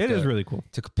is really cool.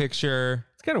 Took a picture.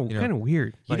 It's kind of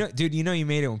weird. You know, dude, you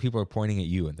made it when people are pointing at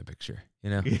you in the picture,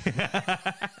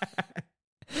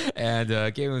 and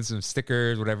gave them some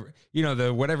stickers, whatever,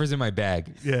 the whatever's in my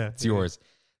bag. Yeah. It's yours.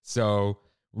 So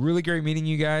really great meeting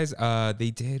you guys. What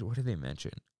did they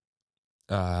mention?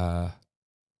 Oh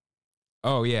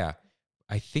yeah.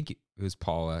 I think it was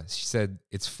Paula. She said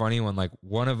it's funny when like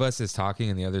one of us is talking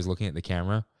and the other's looking at the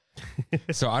camera.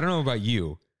 So I don't know about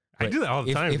you. I do that all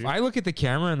the time. If dude. I look at the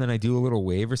camera and then I do a little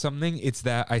wave or something, it's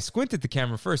that I squint at the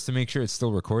camera first to make sure it's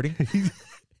still recording.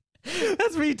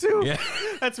 That's me too. Yeah.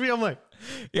 That's me. I'm like,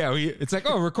 Yeah, it's like,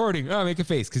 oh, recording. Oh, make a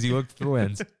face because you looked at the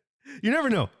lens. you never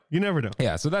know. You never know.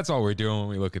 Yeah, so that's all we're doing when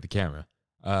we look at the camera.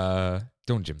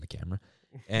 Don't jim the camera.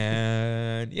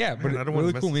 And yeah, but Man, I don't wanna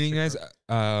really mess cool this meeting you guys.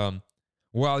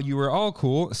 While you were all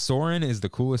cool, Soren is the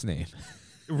coolest name.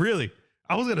 Really?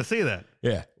 I was going to say that.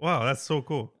 Yeah. Wow, that's so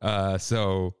cool.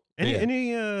 So yeah.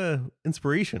 Any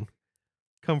inspiration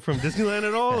come from Disneyland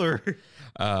at all, or?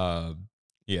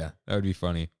 Yeah, that would be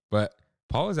funny. But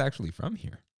Paul is actually from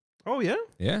here. Oh yeah.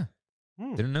 Yeah.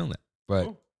 Hmm. Didn't know that.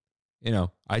 But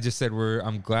Oh. I just said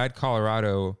I'm glad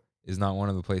Colorado is not one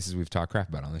of the places we've talked crap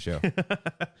about on the show.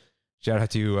 Shout out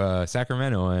to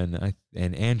Sacramento and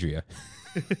Andrea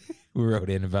who wrote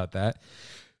in about that.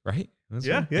 Right? That's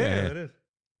Yeah, fun. it is.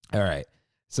 All right.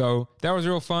 So that was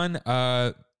real fun.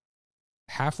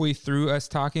 Halfway through us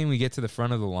talking, we get to the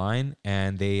front of the line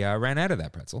and they ran out of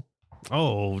that pretzel.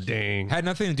 Oh dang. Had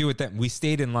nothing to do with that. We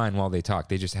stayed in line while they talked.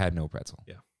 They just had no pretzel.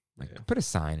 Yeah. Like, Yeah. put a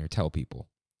sign or tell people,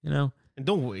 And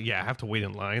don't have to wait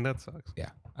in line. That sucks.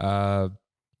 Yeah.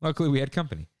 Luckily, we had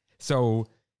company. So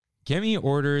Kimmy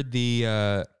ordered the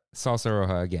salsa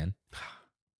roja again.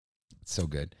 It's so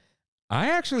good. I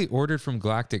actually ordered from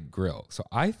Galactic Grill. So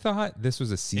I thought this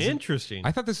was a season. Interesting.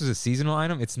 I thought this was a seasonal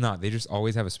item. It's not. They just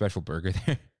always have a special burger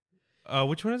there.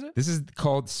 Which one is it? This is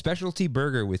called specialty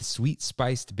burger with sweet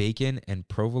spiced bacon and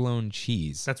provolone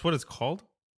cheese. That's what it's called?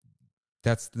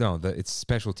 It's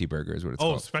specialty burger is what it's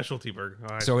called. Specialty burger.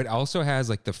 Oh, So it also has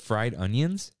like the fried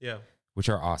onions, yeah. which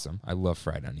are awesome. I love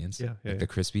fried onions. Yeah, yeah, The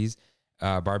Crispies,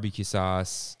 barbecue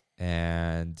sauce,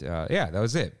 and that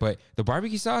was it. But the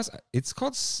barbecue sauce, it's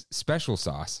called special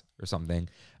sauce or something.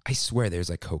 I swear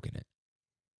there's like Coke in it.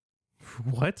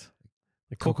 What?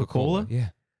 Like Coca-Cola? Yeah.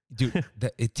 Dude,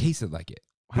 it tasted like it.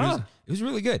 It was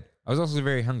really good. I was also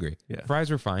very hungry. Yeah. Fries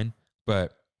were fine,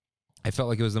 but I felt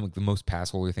like it was the most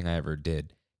pass-holder thing I ever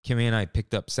did. Kimmy and I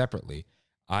picked up separately.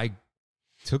 I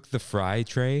took the fry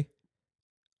tray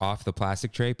off the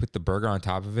plastic tray, put the burger on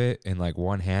top of it in like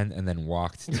one hand, and then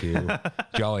walked to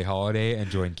Jolly Holiday and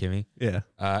joined Kimmy. Yeah.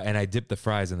 And I dipped the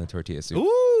fries in the tortilla soup.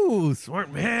 Ooh,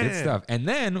 smart man. Good stuff. And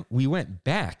then we went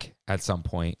back at some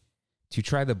point to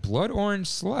try the blood orange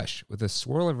slush with a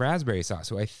swirl of raspberry sauce,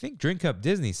 who I think Drink Up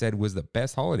Disney said was the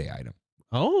best holiday item.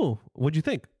 Oh, what'd you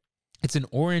think? It's an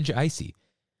orange icy.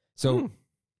 So,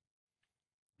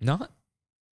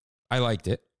 I liked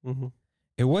it. Mm-hmm.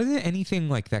 It wasn't anything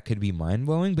like that could be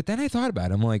mind-blowing, but then I thought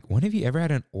about it. I'm like, when have you ever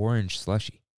had an orange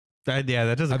slushy? That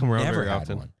doesn't I've come around never very had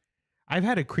often. one. I've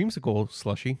had a creamsicle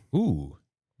slushy, Ooh.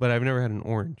 but I've never had an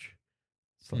orange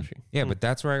slushy. Yeah, but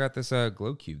that's where I got this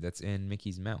glow cube that's in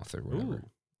Mickey's mouth or whatever.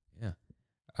 Ooh.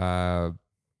 Yeah.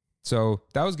 So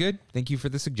that was good. Thank you for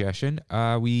the suggestion.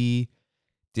 We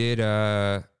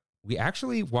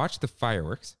actually watched the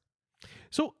fireworks.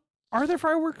 So, are there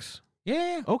fireworks?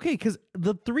 Yeah. Okay, because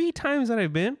the 3 times that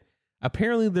I've been,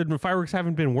 apparently the fireworks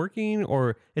haven't been working,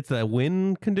 or it's the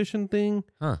wind condition thing.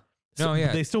 Huh. So No,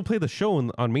 yeah. They still play the show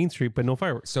on Main Street, but no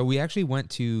fireworks. So we actually went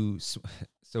to.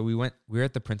 So we were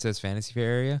at the Princess Fantasy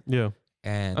Fair area, Yeah.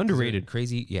 and Underrated.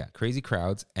 crazy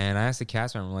crowds. And I asked the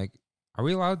cast member, I'm like, "Are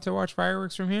we allowed to watch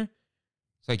fireworks from here?"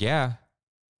 It's like, "Yeah,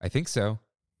 I think so,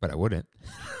 but I wouldn't."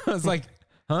 I was like,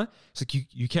 "Huh?" It's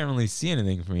like you can't really see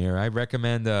anything from here. I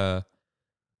recommend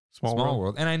Small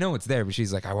World. And I know it's there, but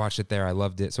she's like, I watched it there. I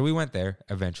loved it. So we went there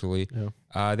eventually.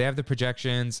 Yeah. They have the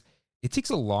projections. It takes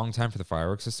a long time for the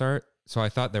fireworks to start. So I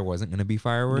thought there wasn't going to be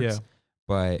fireworks. Yeah.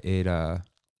 But it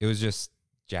was just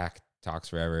Jack talks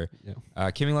forever. Yeah.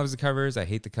 Kimmy loves the covers. I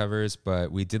hate the covers,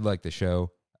 but we did like the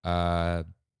show.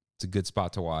 It's a good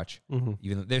spot to watch. Mm-hmm.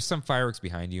 Even though there's some fireworks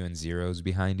behind you and zeros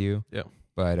behind you. Yeah.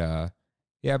 But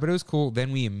but it was cool.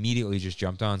 Then we immediately just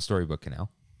jumped on Storybook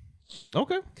Canal.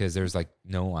 Okay. Because there's like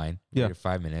no line. Yeah.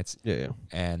 5 minutes. Yeah.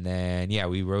 And then,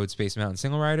 we rode Space Mountain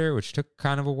Single Rider, which took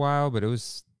kind of a while, but it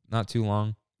was not too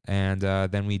long. And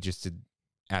then we just did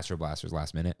Astro Blasters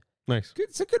last minute. Nice.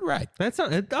 It's a good ride. It's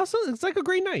like a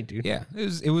great night, dude. Yeah,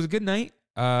 it was a good night.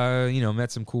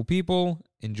 Met some cool people,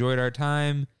 enjoyed our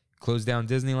time, closed down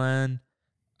Disneyland.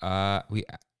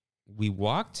 We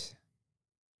walked.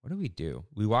 What did we do?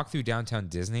 We walked through downtown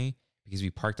Disney because we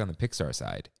parked on the Pixar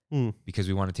side. Because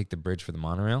we want to take the bridge for the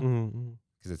monorail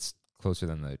because it's closer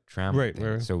than the tram. Right, thing.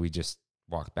 right. So we just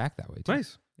walked back that way too.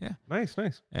 Nice. Yeah. Nice.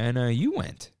 And you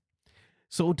went.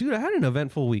 So, dude, I had an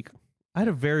eventful week. I had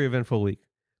a very eventful week.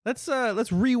 Let's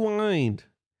rewind.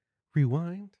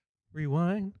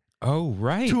 Oh,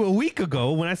 right. To a week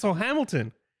ago when I saw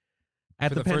Hamilton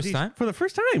at For the first time? For the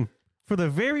first time. For the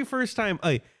very first time.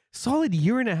 A solid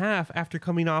year and a half after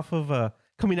coming out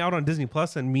on Disney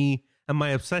Plus and my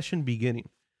obsession beginning.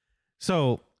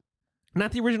 So,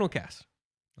 not the original cast.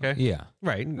 Okay. Yeah.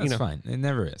 Right. That's fine. It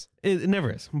never is. It never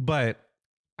is. But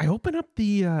I open up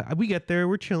we get there,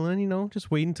 we're chilling, just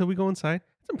waiting until we go inside.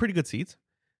 Some pretty good seats.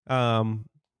 I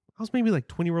was maybe like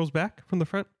 20 rows back from the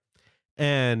front.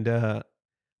 And I'm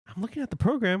looking at the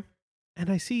program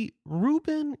and I see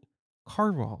Ruben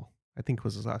Carvajal, I think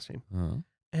was his last name. Uh-huh.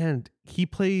 And he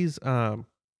plays Philip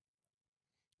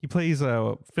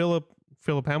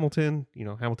Hamilton,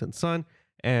 Hamilton's son,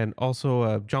 and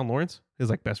also John Lawrence,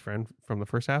 his like best friend from the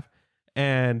first half.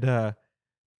 And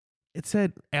it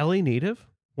said LA native,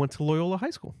 went to Loyola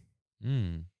High School.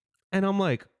 Mm. And I'm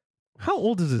like, how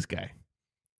old is this guy?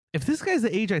 If this guy's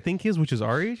the age I think he is, which is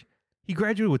our age, he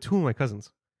graduated with 2 of my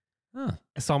cousins. Huh.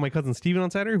 I saw my cousin Steven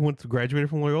on Saturday, who graduated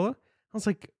from Loyola. I was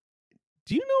like,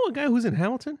 do you know a guy who's in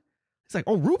Hamilton? He's like,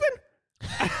 oh, Ruben?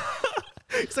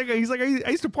 he's like, I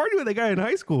used to party with that guy in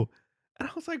high school. And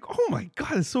I was like, oh my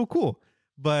God, it's so cool.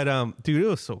 But dude, it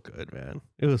was so good, man.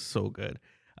 It was so good.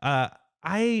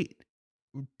 I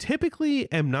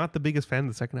typically am not the biggest fan of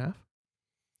the second half.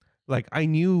 Like I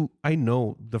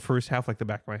know the first half like the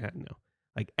back of my hand now.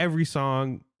 Like every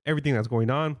song, everything that's going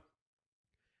on.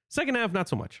 Second half, not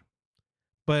so much.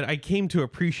 But I came to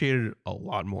appreciate it a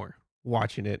lot more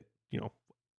watching it,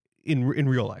 in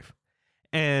real life.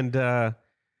 And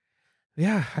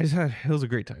Yeah, it was a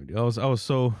great time, dude. I was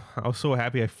so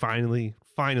happy I finally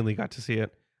got to see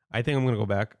it. I think I'm gonna go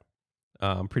back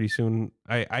pretty soon.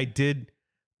 I did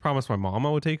promise my mom I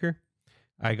would take her.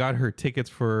 I got her tickets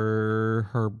for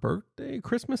her birthday,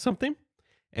 Christmas, something,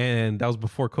 and that was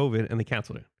before COVID, and they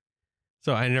canceled it.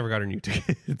 So I never got her new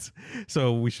tickets.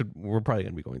 So we're probably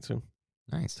gonna be going soon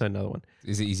Nice. to another one.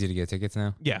 Is it easy to get tickets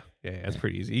now? Yeah, it's Yeah.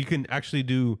 pretty easy. You can actually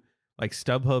do like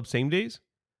StubHub same days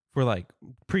for like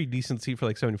pretty decent seat for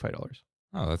like $75.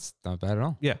 Oh, that's not bad at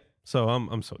all. Yeah. So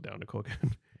I'm so down to go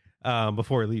again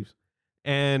before it leaves.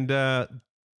 And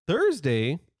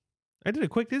Thursday, I did a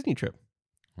quick Disney trip.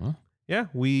 Huh? Yeah,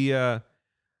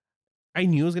 I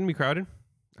knew it was gonna be crowded.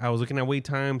 I was looking at wait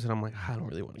times, and I'm like, I don't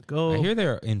really want to go. I hear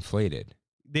they're inflated.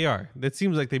 They are. That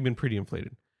seems like they've been pretty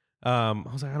inflated. I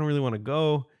was like, I don't really want to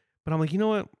go, but I'm like, you know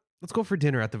what? Let's go for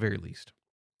dinner at the very least.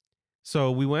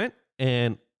 So we went,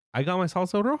 and I got my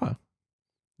salsa roja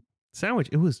sandwich.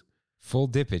 It was Full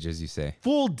dippage, as you say.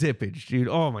 full dippage, dude.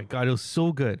 Oh my god, it was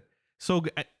so good, so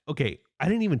good. I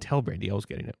didn't even tell Brandy I was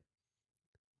getting it.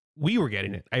 We were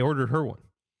getting it. I ordered her one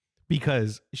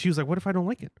because she was like, "What if I don't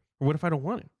like it? Or what if I don't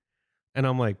want it?" And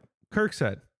I'm like, Kirk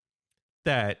said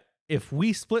that if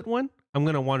we split one, I'm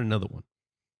gonna want another one,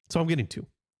 so I'm getting two.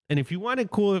 And if you want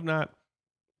it, cool. If not,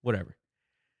 whatever.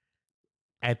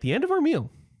 At the end of our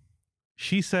meal,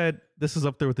 she said, "This is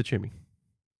up there with the chimney."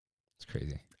 It's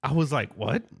crazy. I was like,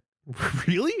 "What?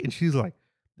 Really?" And she's like,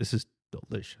 "This is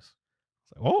delicious."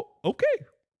 I was like, "Oh, okay."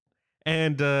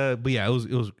 And but yeah,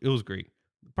 it was great.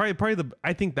 Probably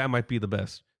I think that might be the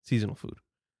best seasonal food,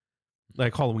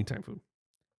 like Halloween time food.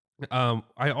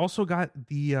 I also got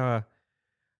the it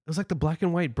was like the black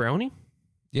and white brownie.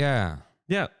 Yeah.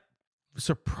 Yeah,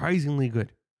 surprisingly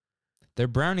good. Their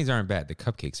brownies aren't bad. The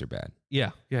cupcakes are bad.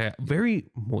 Yeah. Very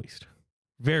moist,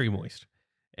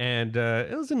 and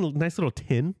it was in a nice little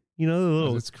tin. You know, the Oh,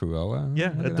 little it's Cruella. yeah,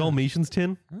 Look a at that. Dalmatians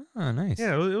tin. Oh, nice.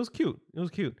 Yeah, it was cute. It was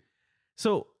cute.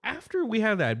 So after we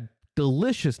have that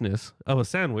deliciousness of a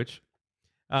sandwich,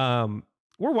 we're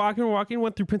walking,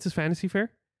 went through Princess Fantasy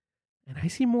Fair, and I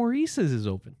see Maurice's is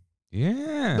open.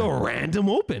 Yeah. The random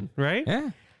open, right?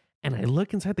 Yeah. And I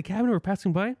look inside the cabinet we're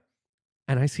passing by,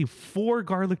 and I see 4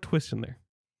 garlic twists in there.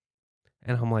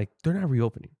 And I'm like, they're not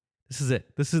reopening. This is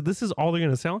it. This is all they're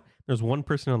gonna sell. There's one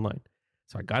person online.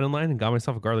 So I got in line and got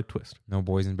myself a garlic twist. No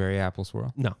boysenberry apple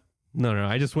swirl. No.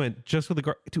 I just went just with the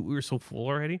garlic. Dude, we were so full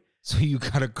already. So you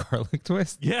got a garlic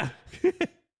twist? Yeah.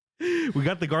 We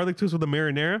got the garlic twist with the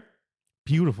marinara.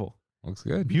 Beautiful. Looks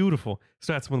good. Beautiful.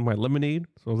 So that's with my lemonade.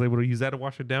 So I was able to use that to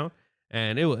wash it down.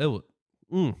 And it was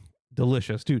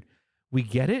delicious. Dude, we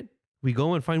get it. We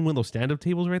go and find one of those stand-up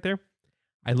tables right there.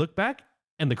 I look back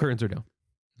and the curtains are down.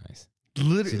 Nice.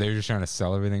 Literally. So they're just trying to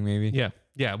sell everything, maybe?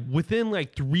 Yeah. Within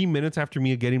like 3 minutes after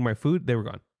me getting my food, they were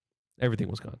gone. Everything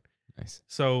was gone. Nice.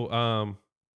 So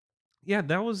yeah,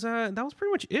 that was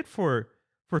pretty much it for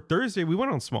Thursday. We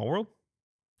went on Small World.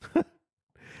 I've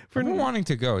been wanting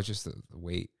to go. It's just the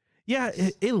wait. Yeah,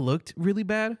 it looked really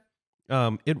bad.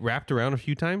 It wrapped around a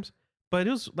few times, but it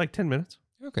was like 10 minutes.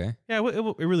 Okay. Yeah,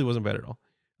 it really wasn't bad at all.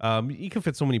 You can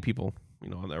fit so many people,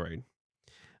 on that ride.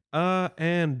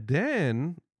 And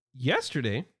then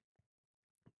yesterday,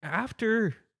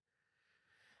 after,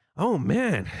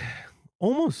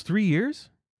 almost 3 years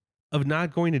of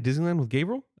not going to Disneyland with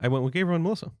Gabriel, I went with Gabriel and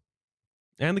Melissa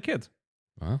and the kids.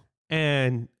 Wow.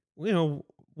 And,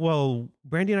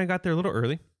 Brandy and I got there a little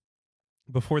early.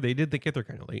 Before they did, they get there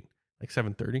kind of late, like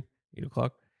 7:30, 8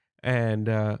 o'clock. And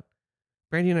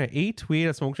Brandy and I ate. We ate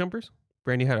at Smoke Jumpers.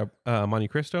 Brandy had a Monte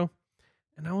Cristo.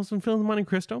 And I wasn't feeling the Monte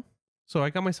Cristo. So I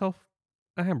got myself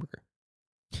a hamburger.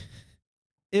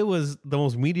 It was the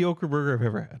most mediocre burger I've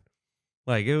ever had.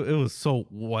 Like, it was so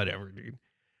whatever, dude.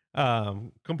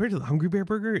 Compared to the Hungry Bear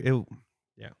burger, Oh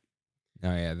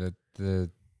yeah, the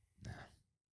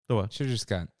what? should have just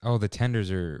got. Oh, the tenders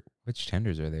are. Which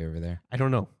tenders are they over there? I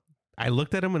don't know. I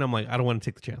looked at them and I'm like, I don't want to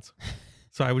take the chance.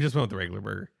 So I just went with the regular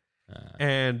burger.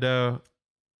 And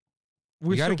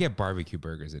We got to get barbecue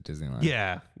burgers at Disneyland.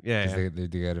 Yeah. 'Cause they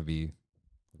got to be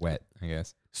wet, I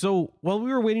guess. So while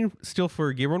we were waiting still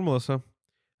for Gabriel and Melissa,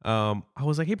 I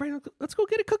was like, hey, Brian, let's go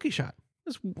get a cookie shot.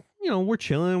 Just, we're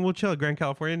chilling. We'll chill at Grand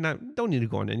California. Don't need to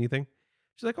go on anything.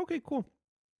 She's like, okay, cool.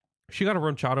 She got a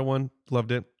rum chata one.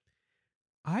 Loved it.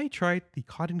 I tried the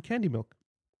cotton candy milk.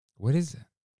 What is it?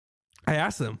 I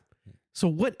asked them, so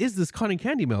what is this cotton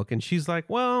candy milk? And she's like,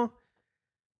 well,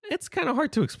 it's kind of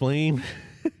hard to explain.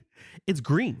 It's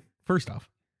green, first off.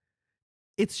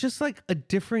 It's just like a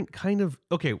different kind of...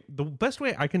 Okay, the best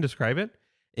way I can describe it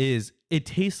is it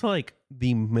tastes like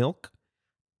the milk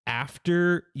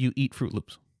after you eat Fruit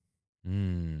Loops.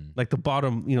 like the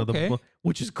bottom, Okay.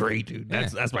 which is great, dude.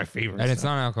 That's my favorite. And it's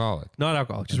stuff. not alcoholic. Not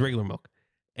alcoholic, just regular milk.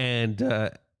 And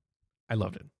I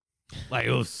loved it. Like,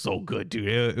 it was so good,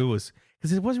 dude. It was,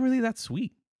 because it wasn't really that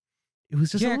sweet. It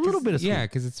was just a little bit of sweet. Yeah,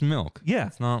 because it's milk. Yeah.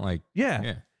 It's not like, Yeah.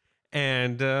 yeah.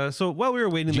 And so while we were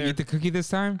waiting Did you there, eat the cookie this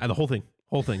time? the whole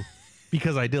thing,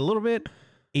 because I did a little bit,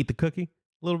 ate the cookie,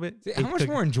 a little bit. See, ate how the much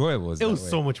cookie. more enjoyable is It that was way?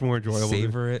 so much more enjoyable.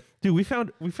 Savor it. Dude, we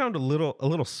found a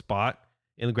little spot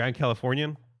in the Grand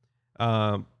Californian,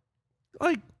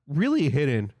 like really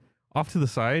hidden off to the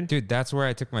side. Dude, that's where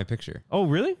I took my picture. Oh,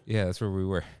 really? Yeah, that's where we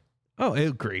were. Oh, it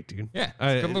was great, dude. Yeah,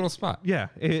 it's a good little spot. Yeah,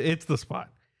 it's the spot.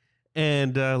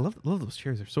 And love those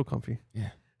chairs. They're so comfy.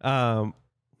 Yeah.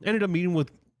 Ended up meeting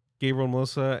with Gabriel and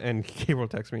Melissa, and Gabriel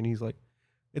texted me, and he's like,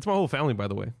 "It's my whole family, by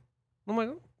the way." I'm like,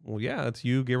 "Oh, well, yeah, it's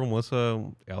you, Gabriel, Melissa,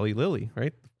 Ellie, Lily,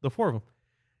 right? The four of them."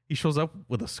 He shows up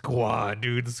with a squad,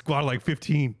 dude. The squad of like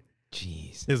 15.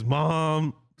 Jeez. His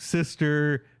mom,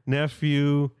 sister,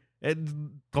 nephew,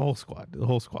 and the whole squad. The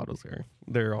whole squad was there.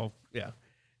 They're all, yeah.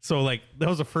 So like that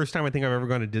was the first time I think I've ever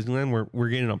gone to Disneyland where we're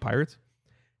getting on Pirates.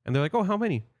 And they're like, "Oh, how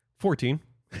many?" 14.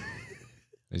 I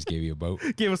just gave you a boat.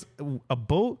 Gave us a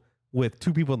boat with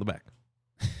 2 people in the back.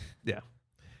 Yeah.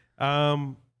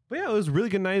 But yeah, it was a really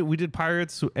good night. We did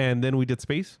Pirates and then we did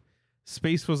Space.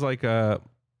 Space was like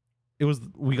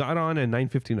we got on at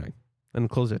 9:59 and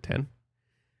closed at 10.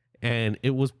 And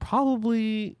it was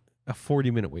probably a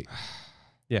 40-minute wait.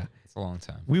 Yeah. It's a long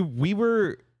time.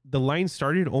 The line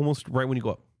started almost right when you go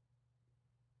up.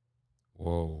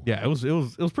 Whoa. Yeah, it was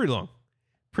pretty long.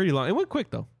 Pretty long. It went quick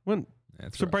though. Went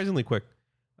That's surprisingly quick.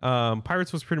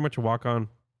 Pirates was pretty much a walk on.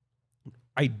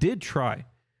 I did try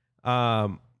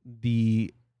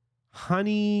the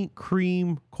honey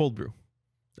cream cold brew,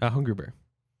 Hungry Bear.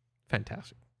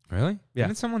 Fantastic. Really? Yeah.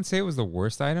 Didn't someone say it was the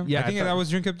worst item? Yeah, I think I thought- that was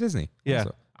Drink Up Disney. Yeah,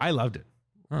 also. I loved it.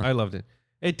 Huh. I loved it.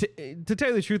 To tell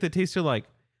you the truth, it tasted like.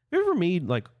 Have you ever made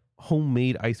like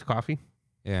homemade iced coffee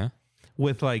Yeah.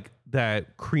 with like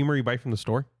that creamery bite from the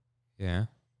store? Yeah.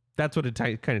 That's what it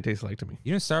kind of tastes like to me.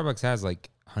 You know, Starbucks has like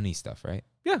honey stuff, right?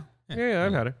 Yeah, Yeah.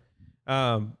 I've had it.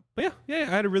 But yeah, I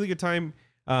had a really good time.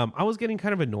 I was getting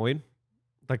kind of annoyed,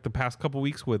 like the past couple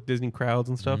weeks with Disney crowds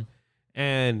and stuff,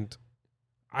 and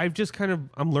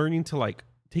I'm learning to like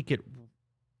take it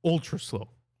ultra slow.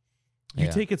 You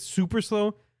Yeah. take it super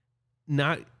slow,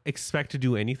 not expect to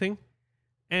do anything,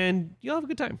 and you'll have a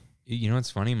good time. You know what's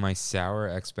funny? My sour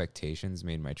expectations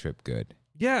made my trip good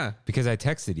Yeah, because I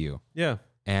texted you yeah.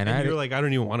 and And I you're like, I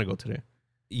don't even want to go today.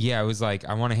 yeah, I was like,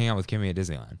 I want to hang out with Kimmy at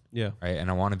Disneyland, Yeah, right? And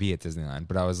I want to be at Disneyland,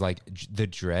 but I was like, the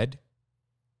Dread,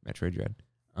 Metroid Dread,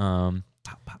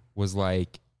 was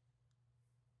like,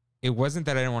 it wasn't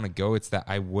that I didn't want to go. It's that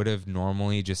I would have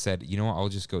normally just said, you know what, I'll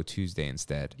just go Tuesday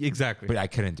instead. exactly. But I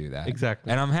couldn't do that.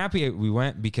 Exactly. And I'm happy we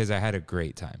went because I had a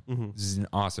great time. Mhm. This is an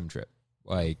awesome trip.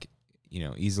 Like,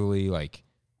 easily, like,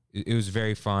 it was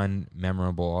very fun,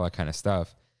 memorable, all that kind of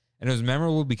stuff. And it was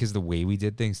memorable because the way we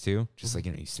did things too. Just like,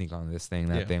 you sneak on this thing,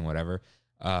 that Yeah. thing, whatever.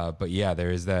 But yeah,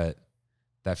 there is that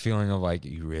feeling of like,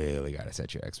 you really got to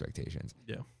set your expectations.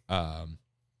 Yeah. And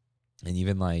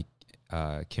even like,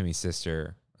 Kimmy's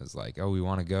sister was like, oh, we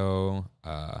want to go.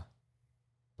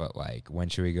 But like, when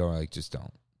should we go? We're like, just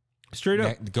don't. Straight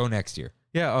up. Go next year.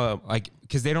 Yeah. Like,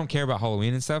 because they don't care about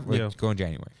Halloween and stuff. Like, Yeah. go in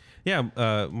January.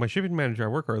 Yeah, my shipping manager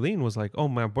at work, Arlene, was like, "Oh,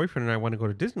 my boyfriend and I want to go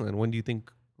to Disneyland. When do you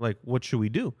think? Like, what should we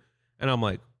do?" And I'm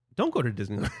like, "Don't go to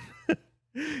Disneyland.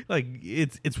 Like,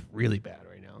 it's really bad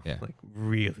right now. Yeah. Like,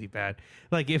 really bad.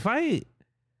 Like, if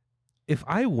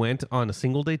I went on a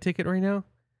single day ticket right now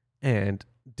and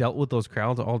dealt with those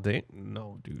crowds all day,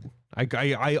 no, dude.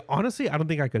 I honestly, I don't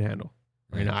think I could handle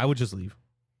right Yeah. now. I would just leave.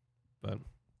 But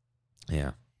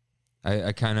Yeah.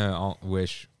 I kind of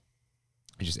wish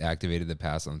I just activated the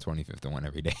pass on the 25th and went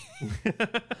every day.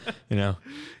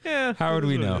 yeah, How would it is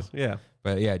we what it know? is. Yeah,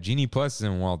 But yeah, Genie Plus is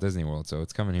in Walt Disney World, so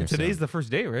it's coming here today's soon. the first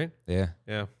day, right? Yeah.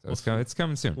 Yeah, So it's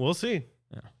coming soon. We'll see.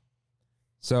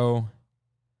 So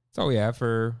that's all we have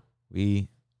for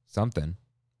something.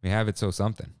 We have it, so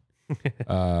something.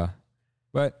 But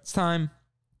it's time.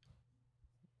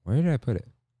 Where did I put it?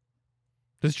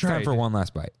 Just It's try time it. for one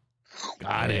last bite.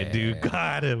 Got it, dude. Yeah.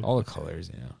 Got him. All the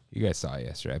colors, You guys saw it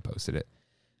yesterday. I posted it.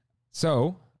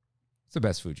 So, what's the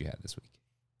best food you had this week?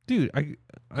 Dude,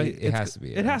 It has to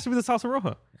be. It has to be the salsa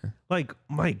roja. Yeah. Like,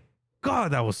 my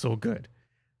God, that was so good.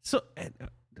 So,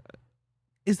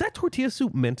 is that tortilla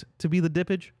soup meant to be the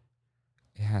dippage?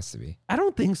 It has to be. I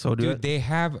don't think so, dude. Dude, they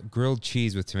have grilled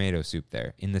cheese with tomato soup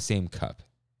there in the same cup.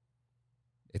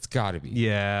 It's got to be.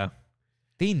 Yeah,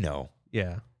 They know.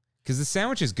 yeah. Because the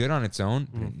sandwich is good on its own,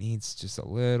 but it needs just a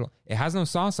little. It has no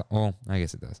sauce. Well, I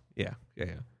guess it does. Yeah.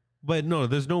 But no,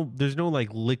 there's no like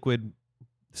liquid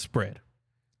spread.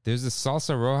 There's a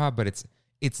salsa roja, but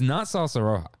it's not salsa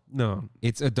roja. No,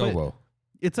 It's adobo.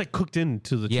 it's like cooked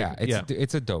into the Yeah, chicken.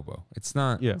 it's adobo. It's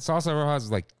not. Yeah. Salsa roja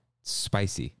is like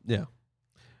spicy. Yeah.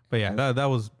 But yeah, that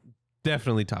was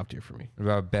definitely top tier for me. What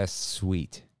about best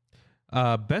sweet?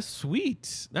 Best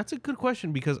sweet. That's a good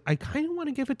question because I kind of want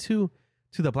to give it to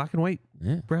the black and white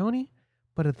Yeah. brownie,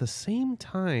 but at the same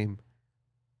time,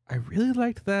 I really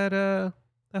liked that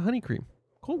honey cream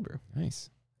cold brew. Nice.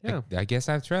 Yeah. I guess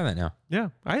I have to try that now. Yeah,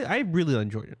 I really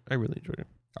enjoyed it. I really enjoyed it.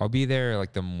 I'll be there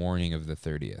like the morning of the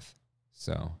 30th.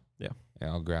 So Yeah.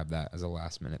 I'll grab that as a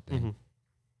last minute thing.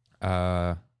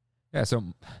 Mhm. Yeah. So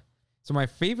my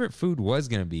favorite food was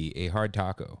gonna be a hard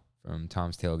taco from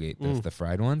Tom's Tailgate, the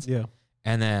fried ones. Yeah.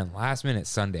 And then last minute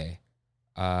Sunday,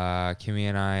 Kimmy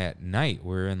and I at night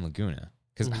we're in Laguna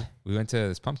because Mhm. we went to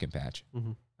this pumpkin patch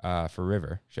Mhm. for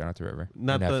River. Shout out to River.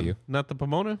 Not my nephew. the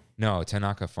Pomona, No,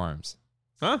 Tanaka Farms.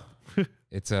 huh?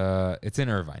 It's in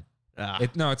Irvine.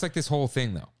 It's like this whole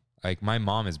thing though. Like my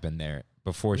mom has been there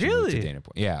before she moved to Really? Dana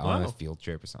Point. Yeah, on a Wow. field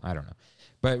trip or something. I don't know.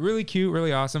 But really cute,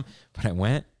 really awesome. But I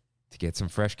went to get some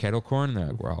fresh kettle corn and they're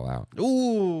like, we're all out.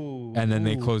 Ooh. And then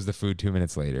they closed the food 2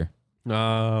 minutes later.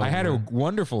 Oh, I had a man.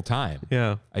 wonderful time.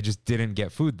 Yeah. I just didn't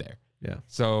get food there. Yeah.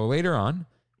 So later on,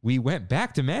 we went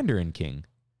back to Mandarin King,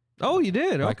 Oh, you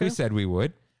did. like Okay. we said we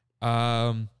would.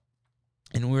 And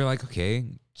we were like, okay,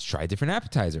 let's try a different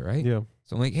appetizer, right? Yeah.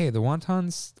 So I'm like, hey, the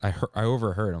wontons, I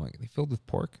overheard. I'm like, they filled with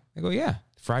pork? I go, yeah,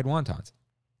 fried wontons.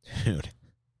 Dude,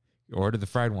 you order the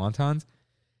fried wontons?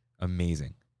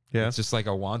 Amazing. Yeah. It's just like a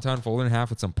wonton folded in half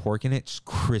with some pork in it, just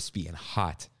crispy and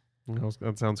hot.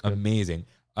 That sounds good. Amazing.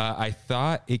 I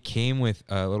thought it came with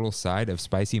a little side of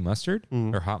spicy mustard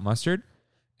or hot mustard,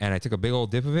 and I took a big old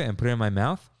dip of it and put it in my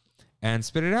mouth and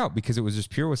spit it out because it was just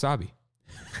pure wasabi.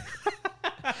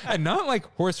 And not like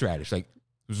horseradish, like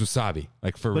it was wasabi.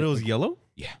 Like for But it was yellow?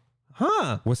 yeah.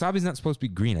 Huh. Wasabi's not supposed to be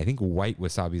green. I think white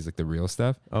wasabi is like the real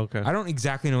stuff. Okay. I don't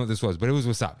exactly know what this was, but it was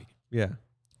wasabi. Yeah.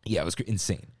 Yeah, it was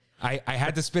insane. I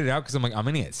had to spit it out because I'm like, I'm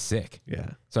going to get sick. Yeah.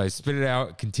 So I spit it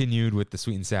out, continued with the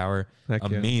sweet and sour. Heck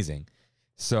yeah. Amazing.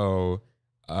 So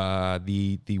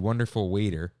the wonderful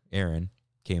waiter, Aaron,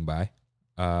 came by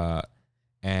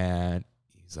and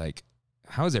he's like,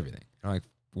 how's everything? And I'm like,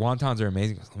 wontons are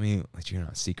amazing. He goes, let me let you know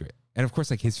a secret. And of course,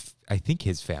 like I think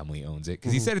his family owns it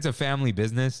because he said it's a family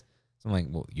business. So I'm like,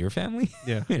 well, your family?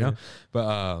 Yeah. you know?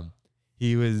 But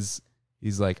he's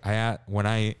like, when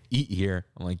I eat here,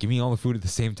 I'm like, give me all the food at the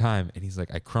same time. And he's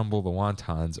like, I crumble the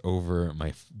wontons over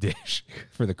my dish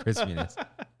for the crispiness.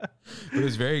 But it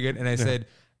was very good. And I said,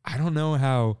 I don't know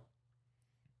how.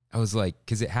 I was like,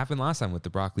 because it happened last time with the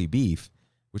broccoli beef,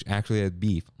 which actually had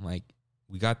beef. I'm like,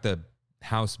 we got the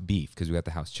house beef because we got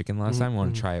the house chicken last time. I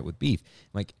want to try it with beef. I'm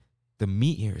like, the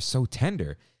meat here is so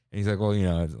tender. And he's like, well,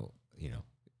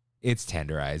 it's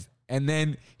tenderized. And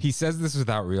then he says this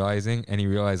without realizing, and he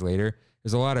realized later,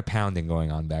 there's a lot of pounding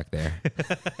going on back there.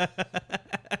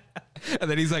 And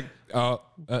then he's like, oh,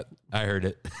 I heard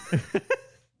it.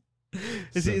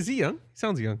 Is he young? He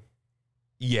sounds young.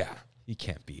 Yeah. He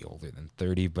can't be older than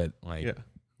 30, but Yeah.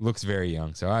 looks very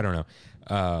young. So I don't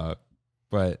know.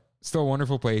 But still a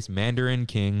wonderful place. Mandarin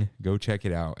King. Go check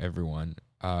it out, everyone.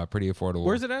 Pretty affordable.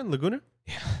 Where's it at? Laguna?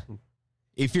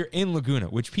 If you're in Laguna,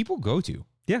 which people go to,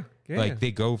 Yeah. Yeah.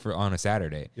 they go for on a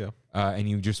Saturday. Yeah. And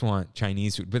you just want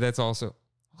Chinese food, but that's also,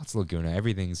 it's Laguna.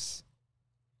 Everything's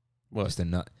just a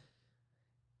nut.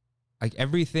 Like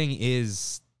everything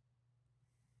is,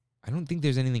 I don't think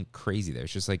there's anything crazy there.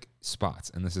 It's just like spots,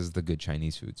 and this is the good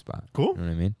Chinese food spot. Cool. You know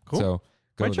what I mean? Cool. So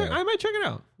go there. I might check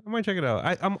it out.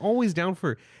 I'm always down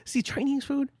for Chinese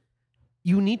food.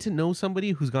 You need to know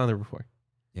somebody who's gone there before.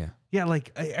 Yeah. Yeah,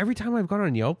 like every time I've gone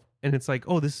on Yelp and it's like,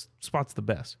 oh, this spot's the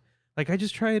best. Like I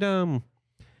just tried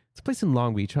it's a place in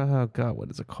Long Beach. Oh god, what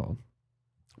is it called?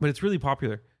 But it's really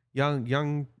popular.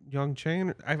 Young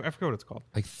Chain. I forgot what it's called.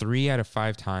 Like 3 out of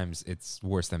 5 times, it's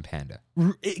worse than Panda.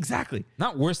 Exactly.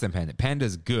 Not worse than Panda.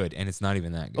 Panda's good, and it's not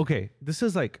even that good. Okay, this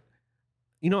is like,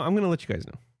 I'm gonna let you guys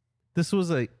know. This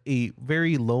was a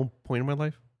very low point in my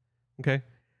life. Okay,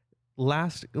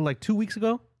 like 2 weeks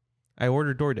ago, I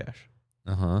ordered DoorDash.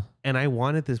 And I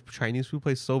wanted this Chinese food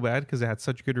place so bad because it had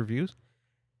such good reviews.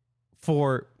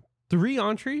 For 3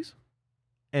 entrees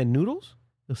and noodles,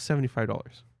 it was $75.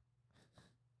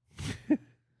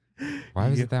 Why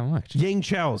was it that much? Yang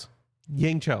Chow's.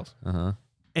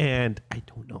 And I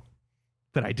don't know.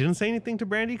 But I didn't say anything to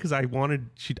Brandy because I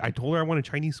told her I wanted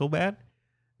Chinese so bad.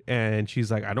 And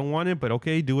she's like, I don't want it, but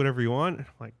okay, do whatever you want. And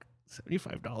I'm like,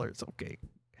 $75, okay.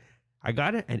 I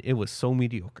got it, and it was so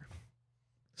mediocre.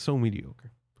 So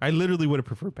mediocre. I literally would have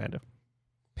preferred Panda.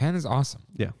 Panda's awesome.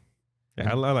 Yeah,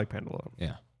 I like Panda a lot.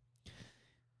 Yeah.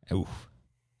 Oof.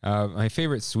 My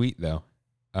favorite sweet though,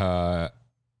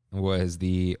 was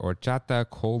the horchata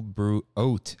cold brew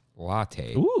oat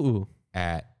latte Ooh,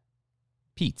 at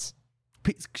Pete's.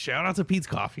 Shout out to Pete's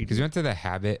Coffee. Because we went to the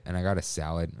Habit and I got a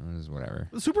salad. It was whatever.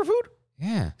 Superfood?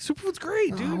 Yeah. Superfood's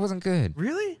great, No, dude. it wasn't good.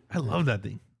 Really? I love that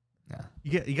thing. Yeah.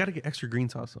 You got to get extra green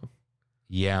sauce though.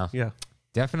 Yeah. Yeah.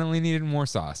 Definitely needed more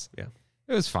sauce. Yeah.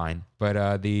 It was fine.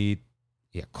 But the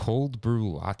cold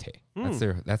brew latte.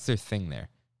 That's their thing there.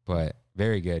 But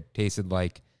very good. Tasted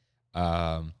like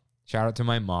shout out to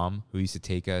my mom who used to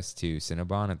take us to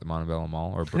Cinnabon at the Montebello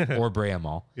Mall or Brea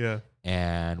Mall. Yeah.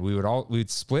 And we'd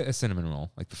split a cinnamon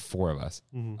roll, like the four of us.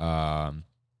 Mm-hmm.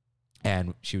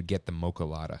 And she would get the mocha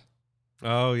latte.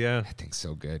 Oh yeah. That thing's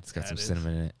so good. It's got That some is.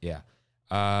 cinnamon in it. Yeah.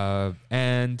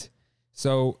 And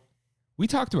so we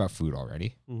talked about food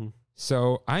already. Mm-hmm.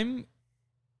 So I'm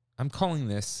calling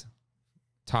this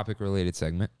topic related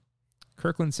segment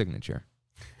Kirkland signature.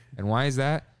 And why is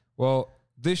that? Well,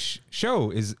 this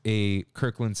show is a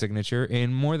Kirkland signature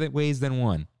in more ways than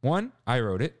one. One, I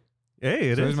wrote it. Hey,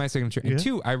 it So it is. was my signature. Yeah. And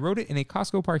two, I wrote it in a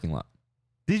Costco parking lot.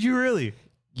 Did you really?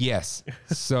 Yes.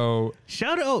 So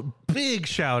Big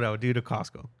shout out, dude, to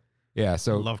Costco. yeah.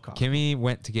 So Love Costco. Kimmy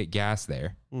went to get gas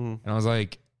there, Mm-hmm. and I was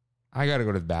like, I gotta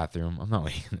go to the bathroom. I'm not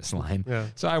waiting in this line. Yeah.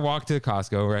 So I walked to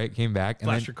Costco, right? Came back, and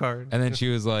Flash then, your card. and then she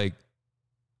was like,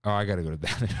 "Oh, I gotta go to the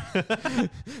bathroom."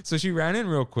 So she ran in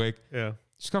real quick. Yeah.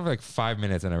 She's gone for like 5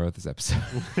 minutes, and I wrote this episode.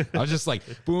 I was just like,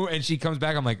 boom, and she comes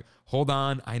back. I'm like, hold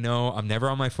on, I know I'm never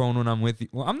on my phone when I'm with you.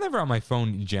 Well, I'm never on my phone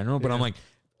in general, but I'm like,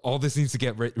 all this needs to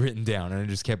get written down, and I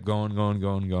just kept going.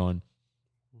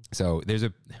 So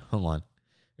hold on,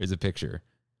 there's a picture,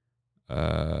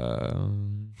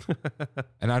 and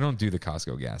I don't do the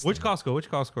Costco gas. Which thing. Costco? Which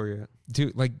Costco are you at?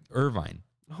 Dude, like Irvine.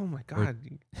 Oh my god.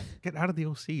 Get out of the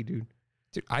OC, dude.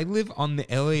 Dude, I live on the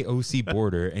LAOC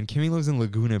border, and Kimmy lives in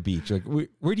Laguna Beach. Like,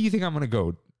 where do you think I'm gonna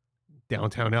go?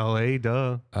 Downtown LA,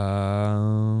 duh.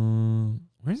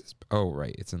 Where's this? Oh,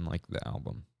 right, it's in like the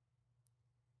album.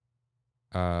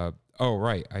 Oh,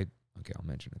 right. Okay, I'll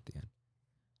mention it at the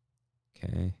end.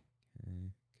 Okay.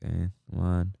 Come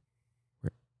on.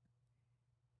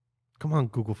 Come on,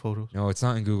 Google Photos. No, it's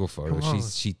not in Google Photos. Come on.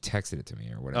 She texted it to me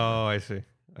or whatever. Oh, I see.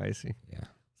 Yeah,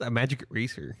 It's that Magic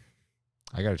Eraser.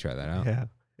 I gotta try that out. Yeah.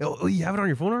 Oh, you have it on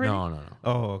your phone already? No.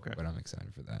 Oh, okay. But I'm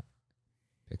excited for that.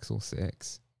 Pixel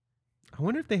 6. I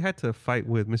wonder if they had to fight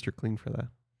with Mr. Clean for that.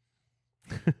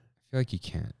 I feel like you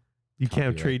can't. You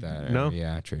can't copyright trade. that. No?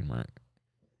 Yeah, trademark.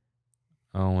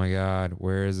 Oh my God,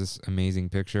 where is this amazing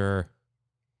picture?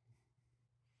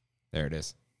 There it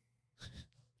is.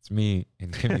 It's me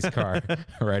in Kimmy's car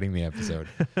writing the episode.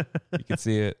 You can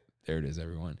see it. There it is,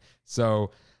 everyone.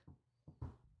 So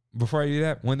before I do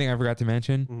that, one thing I forgot to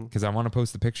mention, because I want to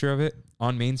post the picture of it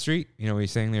on Main Street. You know, where you're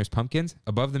saying there's pumpkins.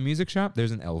 Above the music shop,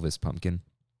 there's an Elvis pumpkin.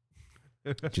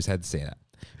 Just had to say that.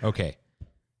 Okay.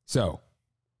 So,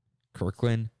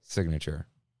 Kirkland signature.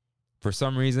 For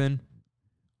some reason,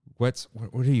 what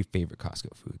are your favorite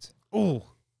Costco foods? Oh.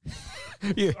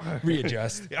 Yeah,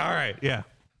 readjust. All right. Yeah.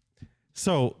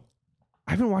 So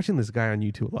I've been watching this guy on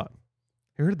YouTube a lot.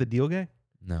 You heard of the Deal Guy?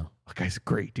 No. That guy's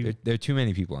great, dude. There are too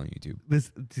many people on YouTube.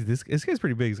 This guy's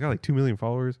pretty big. He's got like 2 million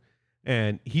followers.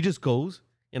 And he just goes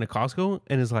in a Costco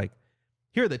and is like,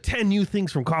 here are the 10 new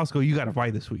things from Costco you got to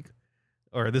buy this week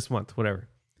or this month, whatever.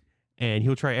 And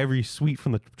he'll try every sweet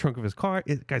from the trunk of his car.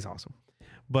 Guy's awesome.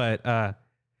 But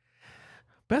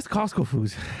best Costco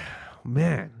foods.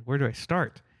 Man, where do I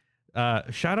start?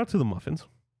 Shout out to the muffins.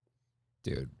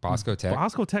 Dude, Bosco Tech.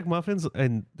 Bosco Tech muffins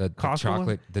and The Costco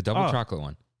chocolate, the double Oh. chocolate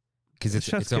one. Because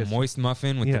Chef's it's a kiss. moist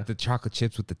muffin with Yeah. the chocolate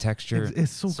chips with the texture.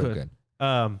 It's so good.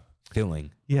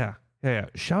 Filling. Yeah.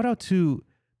 Shout out to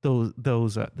those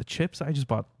the chips. I just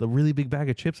bought the really big bag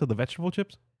of chips, of the vegetable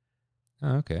chips.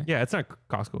 Oh, okay. Yeah, it's not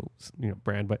Costco,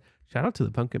 brand, but shout out to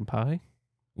the pumpkin pie.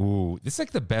 Ooh, this is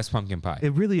like the best pumpkin pie.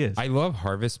 It really is. I love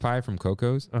Harvest Pie from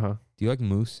Coco's. Do you like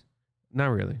mousse? Not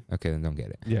really. Okay, then don't get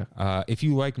it. Yeah. If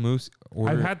you like mousse,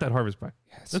 order. I've had that harvest pie.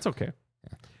 Yes. That's okay.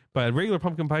 Yeah. But regular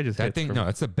pumpkin pie just That hits thing. for No, me.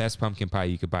 that's the best pumpkin pie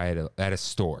you could buy at a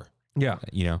store. Yeah.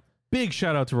 You know. Big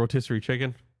shout out to Rotisserie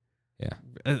Chicken. Yeah.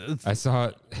 It's I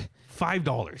saw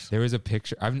 $5. there was a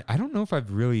picture. I don't know if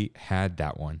I've really had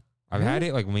that one. I've had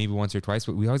it like maybe once or twice,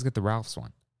 but we always get the Ralph's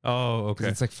one. Oh, 'Cause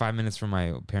okay. it's like 5 minutes from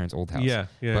my parents' old house. Yeah.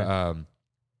 But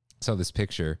saw this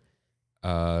picture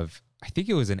of, I think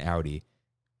it was an Audi.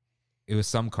 It was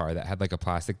some car that had like a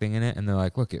plastic thing in it, and they're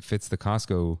like, "Look, it fits the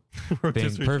Costco thing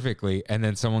Rotisserie perfectly." And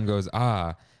then someone goes,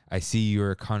 "I see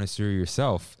you're a connoisseur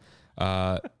yourself,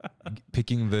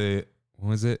 picking the what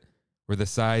was it, where the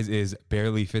size is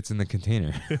barely fits in the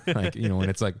container. Like, you know, when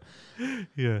it's like,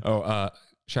 Yeah.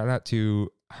 Shout out to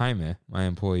Jaime, my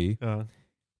employee.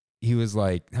 He was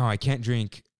like, no, I can't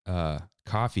drink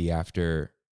coffee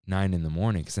after 9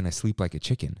 a.m. because then I sleep like a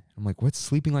chicken. I'm like, what's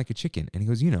sleeping like a chicken? And he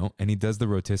goes, you know, and he does the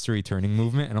rotisserie turning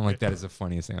movement. And I'm like, that is the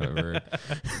funniest thing I've ever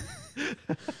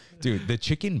heard. Dude, the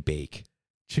chicken bake.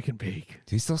 Chicken bake.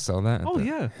 Do you still sell that? Oh,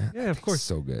 yeah. Yeah, of course.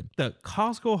 So good. The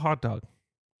Costco hot dog.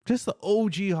 Just the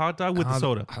OG hot dog with the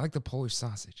soda. I like the Polish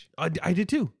sausage. I did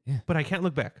too. Yeah. But I can't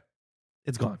look back.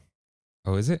 It's gone.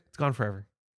 Oh, is it? It's gone forever.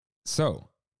 So,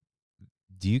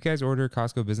 do you guys order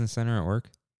Costco Business Center at work?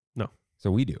 No.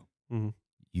 So we do. Mm-hmm.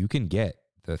 You can get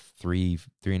the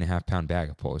 3.5 pound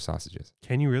bag of Polish sausages.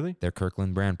 Can you really? They're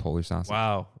Kirkland brand Polish sausage.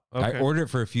 Wow. Okay. I ordered it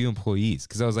for a few employees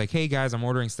because I was like, hey guys, I'm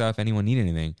ordering stuff. Anyone need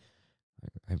anything?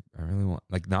 I really want,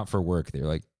 like, not for work. They're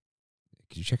like,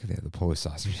 could you check if they have the Polish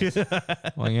sausages?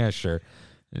 I'm like, yeah, sure.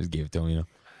 I just gave it to them, you know.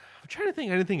 I'm trying to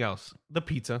think anything else. The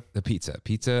pizza. The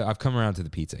pizza. I've come around to the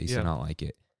pizza. I used to Yeah. not like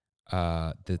it.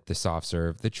 The soft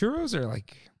serve. The churros are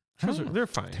like, I don't know. They're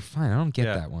fine. They're fine. I don't get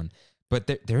Yeah. that one. But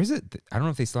there is I don't know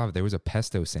if they still have it. There was a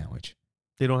pesto sandwich.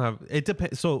 They don't have it.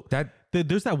 Depends. So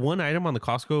there's that one item on the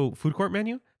Costco food court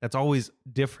menu that's always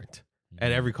different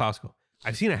at every Costco.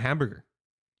 I've seen a hamburger,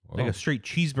 like a straight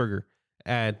cheeseburger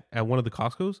at one of the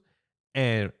Costco's,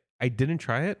 and I didn't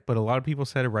try it, but a lot of people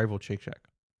said it rivaled Shake Shack.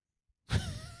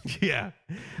 Yeah.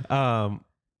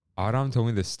 Adam told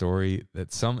me the story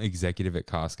that some executive at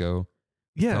Costco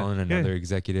telling another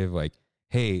executive, like,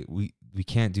 hey, we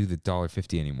can't do the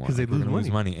 $1.50 anymore 'Cause they We're lose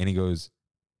gonna money. And he goes,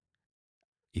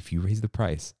 if you raise the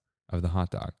price of the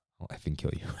hot dog, I'll effing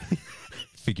kill you.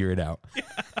 Figure it out.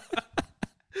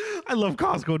 I love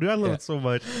Costco, dude. I love it so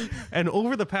much. And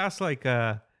over the past like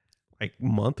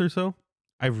month or so,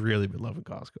 I've really been loving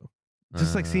Costco.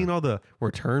 Just like seeing all the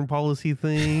return policy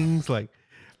things. Like,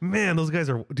 man, those guys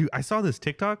are, dude. I saw this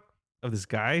TikTok of this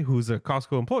guy who's a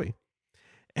Costco employee,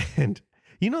 and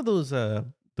you know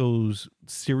those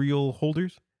cereal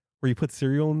holders where you put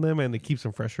cereal in them and it keeps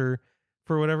them fresher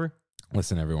for whatever.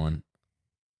 Listen, everyone.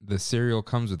 The cereal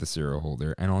comes with a cereal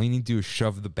holder, and all you need to do is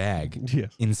shove the bag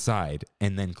Yes. inside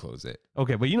and then close it.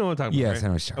 Okay, but you know what I'm talking Yes, about. I know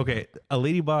Right? what you're talking Okay, a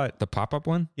lady bought The pop-up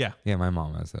one? Yeah. Yeah, my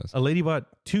mom has those. a lady bought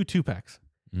two packs,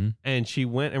 Mhm. and she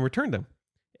went and returned them.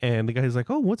 And the guy's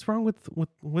like, "Oh, what's wrong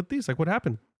with these? Like, what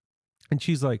happened?" And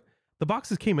she's like, "The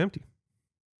boxes came empty."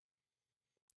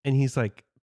 And he's like,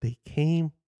 "They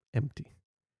came empty.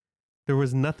 There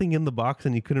was nothing in the box,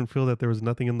 and you couldn't feel that there was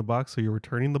nothing in the box, so you're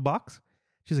returning the box?"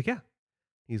 She's like, "Yeah."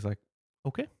 He's like,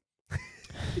 "Okay."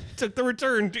 Took the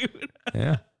return, dude.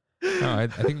 Yeah. No, I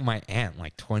think my aunt,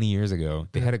 like 20 years ago,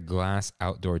 they had a glass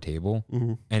outdoor table,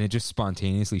 Mm-hmm. and it just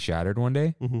spontaneously shattered one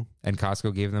day, Mm-hmm. and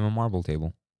Costco gave them a marble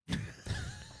table.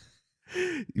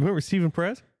 You remember Steven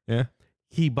Perez? Yeah.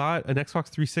 He bought an Xbox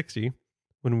 360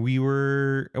 when we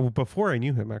were before I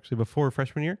knew him, actually, before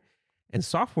freshman year. And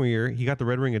sophomore year, he got the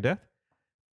Red Ring of Death.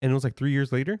 And it was like 3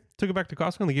 years later. Took it back to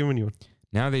Costco and they gave him a new one.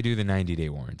 Now they do the 90-day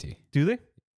warranty. Do they?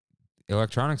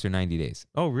 Electronics are 90 days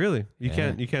Oh, really? You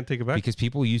Yeah. can't take it back? because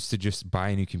people used to just buy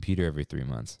a new computer every 3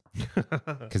 months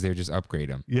because they would just upgrade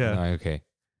them. Yeah. I'm like, okay.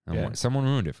 Yeah. Someone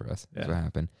ruined it for us. That's Yeah. what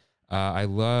happened. I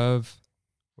love,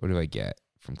 what do I get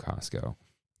from Costco?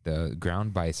 The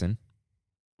ground bison.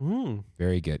 Mm.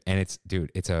 Very good. And it's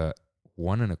a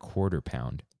 1.25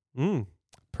 pound Mm.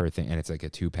 per thing. And it's like a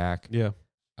 2-pack. Yeah.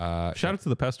 Shout out to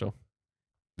the pesto.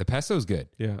 The pesto's good.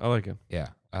 Yeah, I like it. Yeah.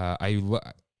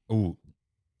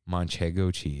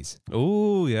 Manchego cheese.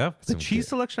 Oh, yeah. The Some cheese good-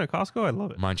 selection at Costco, I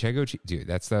love it. Manchego cheese. Dude,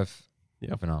 that stuff,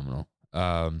 Yeah. phenomenal.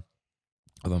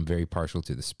 Although I'm very partial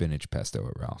to the spinach pesto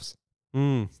at Ralph's.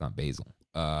 Mm. It's not basil.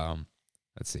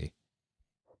 Let's see.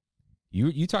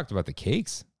 You talked about the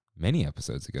cakes many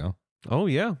episodes ago. Oh,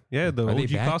 yeah. Yeah, the Are they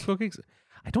OG back? Costco cakes.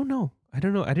 I don't know. I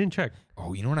didn't check.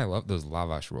 Oh, you know what I love? Those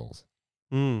lavash rolls.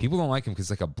 Mm. People don't like them because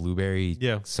it's like a blueberry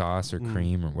Yeah. sauce or Mm.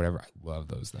 cream or whatever. I love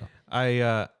those though.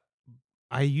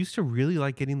 I used to really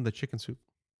like getting the chicken soup.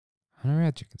 I never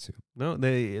had chicken soup. No,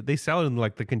 they sell it in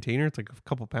like the container. It's like a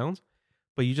couple pounds,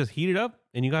 but you just heat it up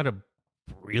and you got a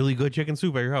really good chicken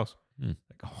soup at your house, Mm.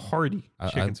 like a hearty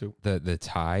chicken soup. The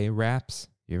Thai wraps.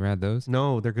 You ever had those?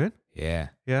 No, they're good. Yeah.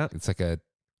 Yeah, It's like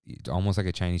almost like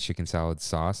a Chinese chicken salad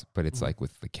sauce, but it's Mhm. like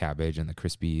with the cabbage and the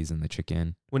crispies and the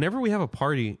chicken. whenever we have a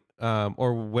party,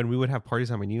 or when we would have parties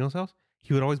at my Nino's house,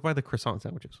 he would always buy the croissant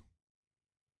sandwiches.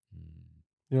 You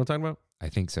know what I'm talking about? I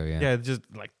think so. Yeah. Yeah, just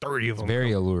like 30 of It's them.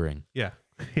 very alluring. Yeah,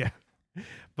 yeah.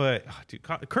 But dude,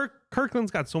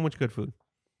 Kirkland's got so much good food.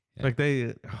 Yeah. Like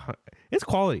it's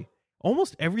quality.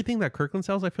 Almost everything that Kirkland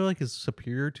sells, I feel like, is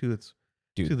superior to its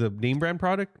Dude. to the name brand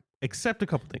product. except a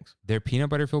couple things. Their peanut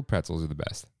butter filled pretzels are the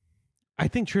best. I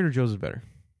think Trader Joe's is better.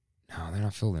 No, they're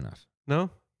not filled enough. No?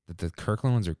 The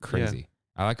Kirkland ones are crazy.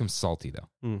 I like them salty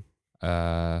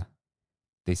though.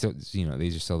 They sell, they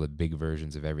just sell the big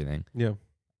versions of everything. Yeah.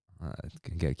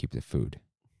 Gotta keep the food.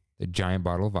 The giant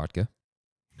bottle of vodka.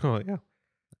 Oh yeah.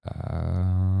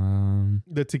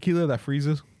 The tequila that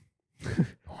freezes.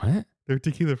 What? Their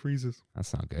tequila freezes.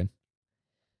 That's not good.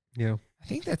 Yeah. I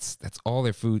think that's all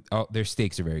their food. Oh, their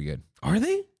steaks are very good. Are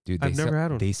they? Dude, I've never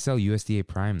had one. They sell USDA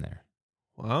Prime there.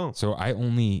 Wow. So I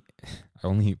only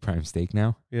eat Prime steak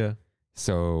now. Yeah.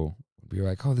 So we were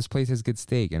like, oh, this place has good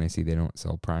steak. And I see they don't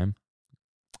sell Prime.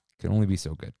 Can only be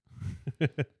so good.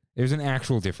 There's an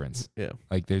actual difference. Yeah.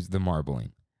 Like there's the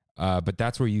marbling. But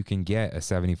that's where you can get a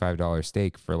 $75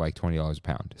 steak for like $20 a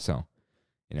pound. So,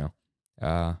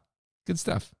 good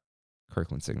stuff.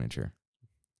 Kirkland signature.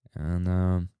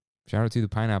 And shout out to the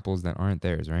pineapples that aren't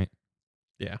theirs, right?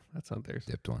 Yeah, that's not theirs.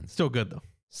 Dipped ones. Still good though.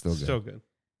 Still good. Still good.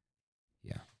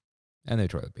 Yeah. And their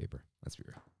toilet paper. Let's be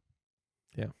real.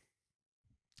 Yeah.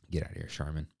 Get out of here,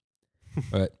 Charmin.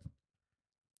 But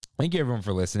thank you everyone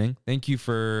for listening. Thank you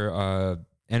for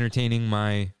entertaining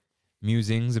my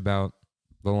musings about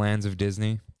the lands of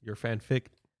Disney. Your fanfic.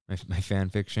 My fan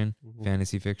fiction,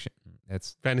 fantasy fiction.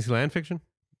 That's Fantasyland fiction?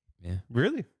 Yeah.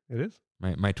 Really? It is?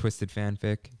 My twisted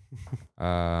fanfic.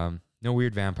 No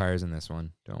weird vampires in this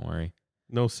one. Don't worry.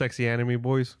 No sexy anime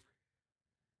boys?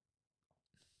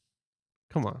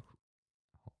 Come on.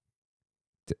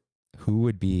 Who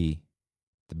would be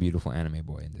the beautiful anime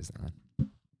boy in Disneyland?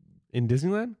 In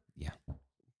Disneyland? Yeah.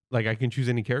 Like I can choose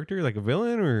any character, like a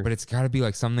villain or But it's got to be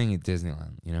like something at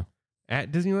Disneyland,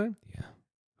 at Disneyland? Yeah.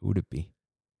 Who would it be?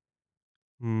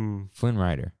 Hmm. Flynn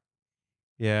Rider.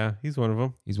 Yeah, he's one of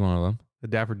them. He's one of them. The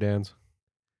Dapper Dans.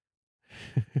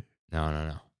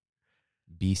 No.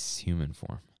 Beast's human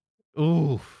form.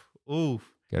 Oof.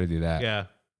 Got to do that. Yeah.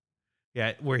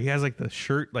 Yeah, where he has like the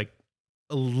shirt like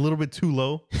a little bit too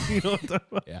low. You know what I'm talking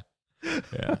about?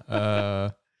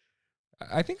 Yeah.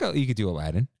 I think you could do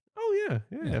Aladdin. Oh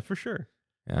yeah, for sure.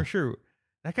 Yeah. For sure.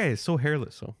 That guy is so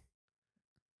hairless, so.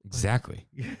 Exactly.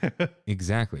 Yeah.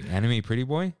 Exactly. Anime pretty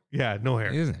boy? Yeah, no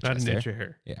hair. He doesn't have Not an chest inch of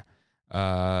hair. Yeah.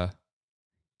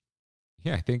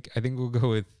 Yeah, I think we'll go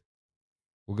with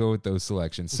those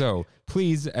selections. So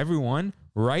please, everyone,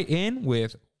 write in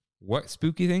with what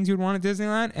spooky things you would want at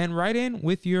Disneyland, and write in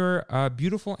with your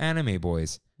beautiful anime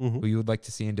boys who you would like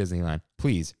to see in Disneyland.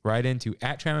 Please write into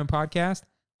 @TramandPodcast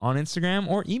on Instagram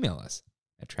or email us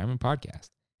at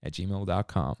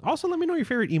tramandpodcast@gmail.com. Also, let me know your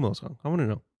favorite emo song. I want to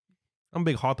know. I'm a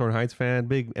big Hawthorne Heights fan,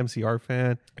 big MCR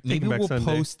fan. Maybe Taking Back we'll Sunday.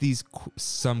 post these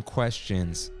some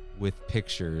questions with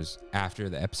pictures after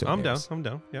the episode. I'm down. airs. I'm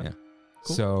down. Yeah. Yeah.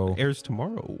 Cool. So Airs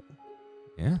tomorrow.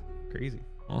 yeah, Crazy.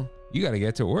 well, you got to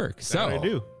get to work. So I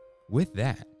do. with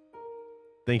that,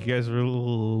 Thank you guys for.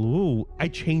 Ooh, I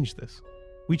changed this.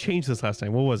 We changed this last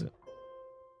time. What was it?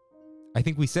 I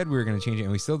think we said we were going to change it,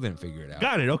 and we still didn't figure it out.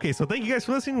 Got it. Okay. So thank you guys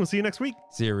for listening. We'll see you next week.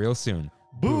 See you real soon.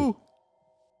 Boo.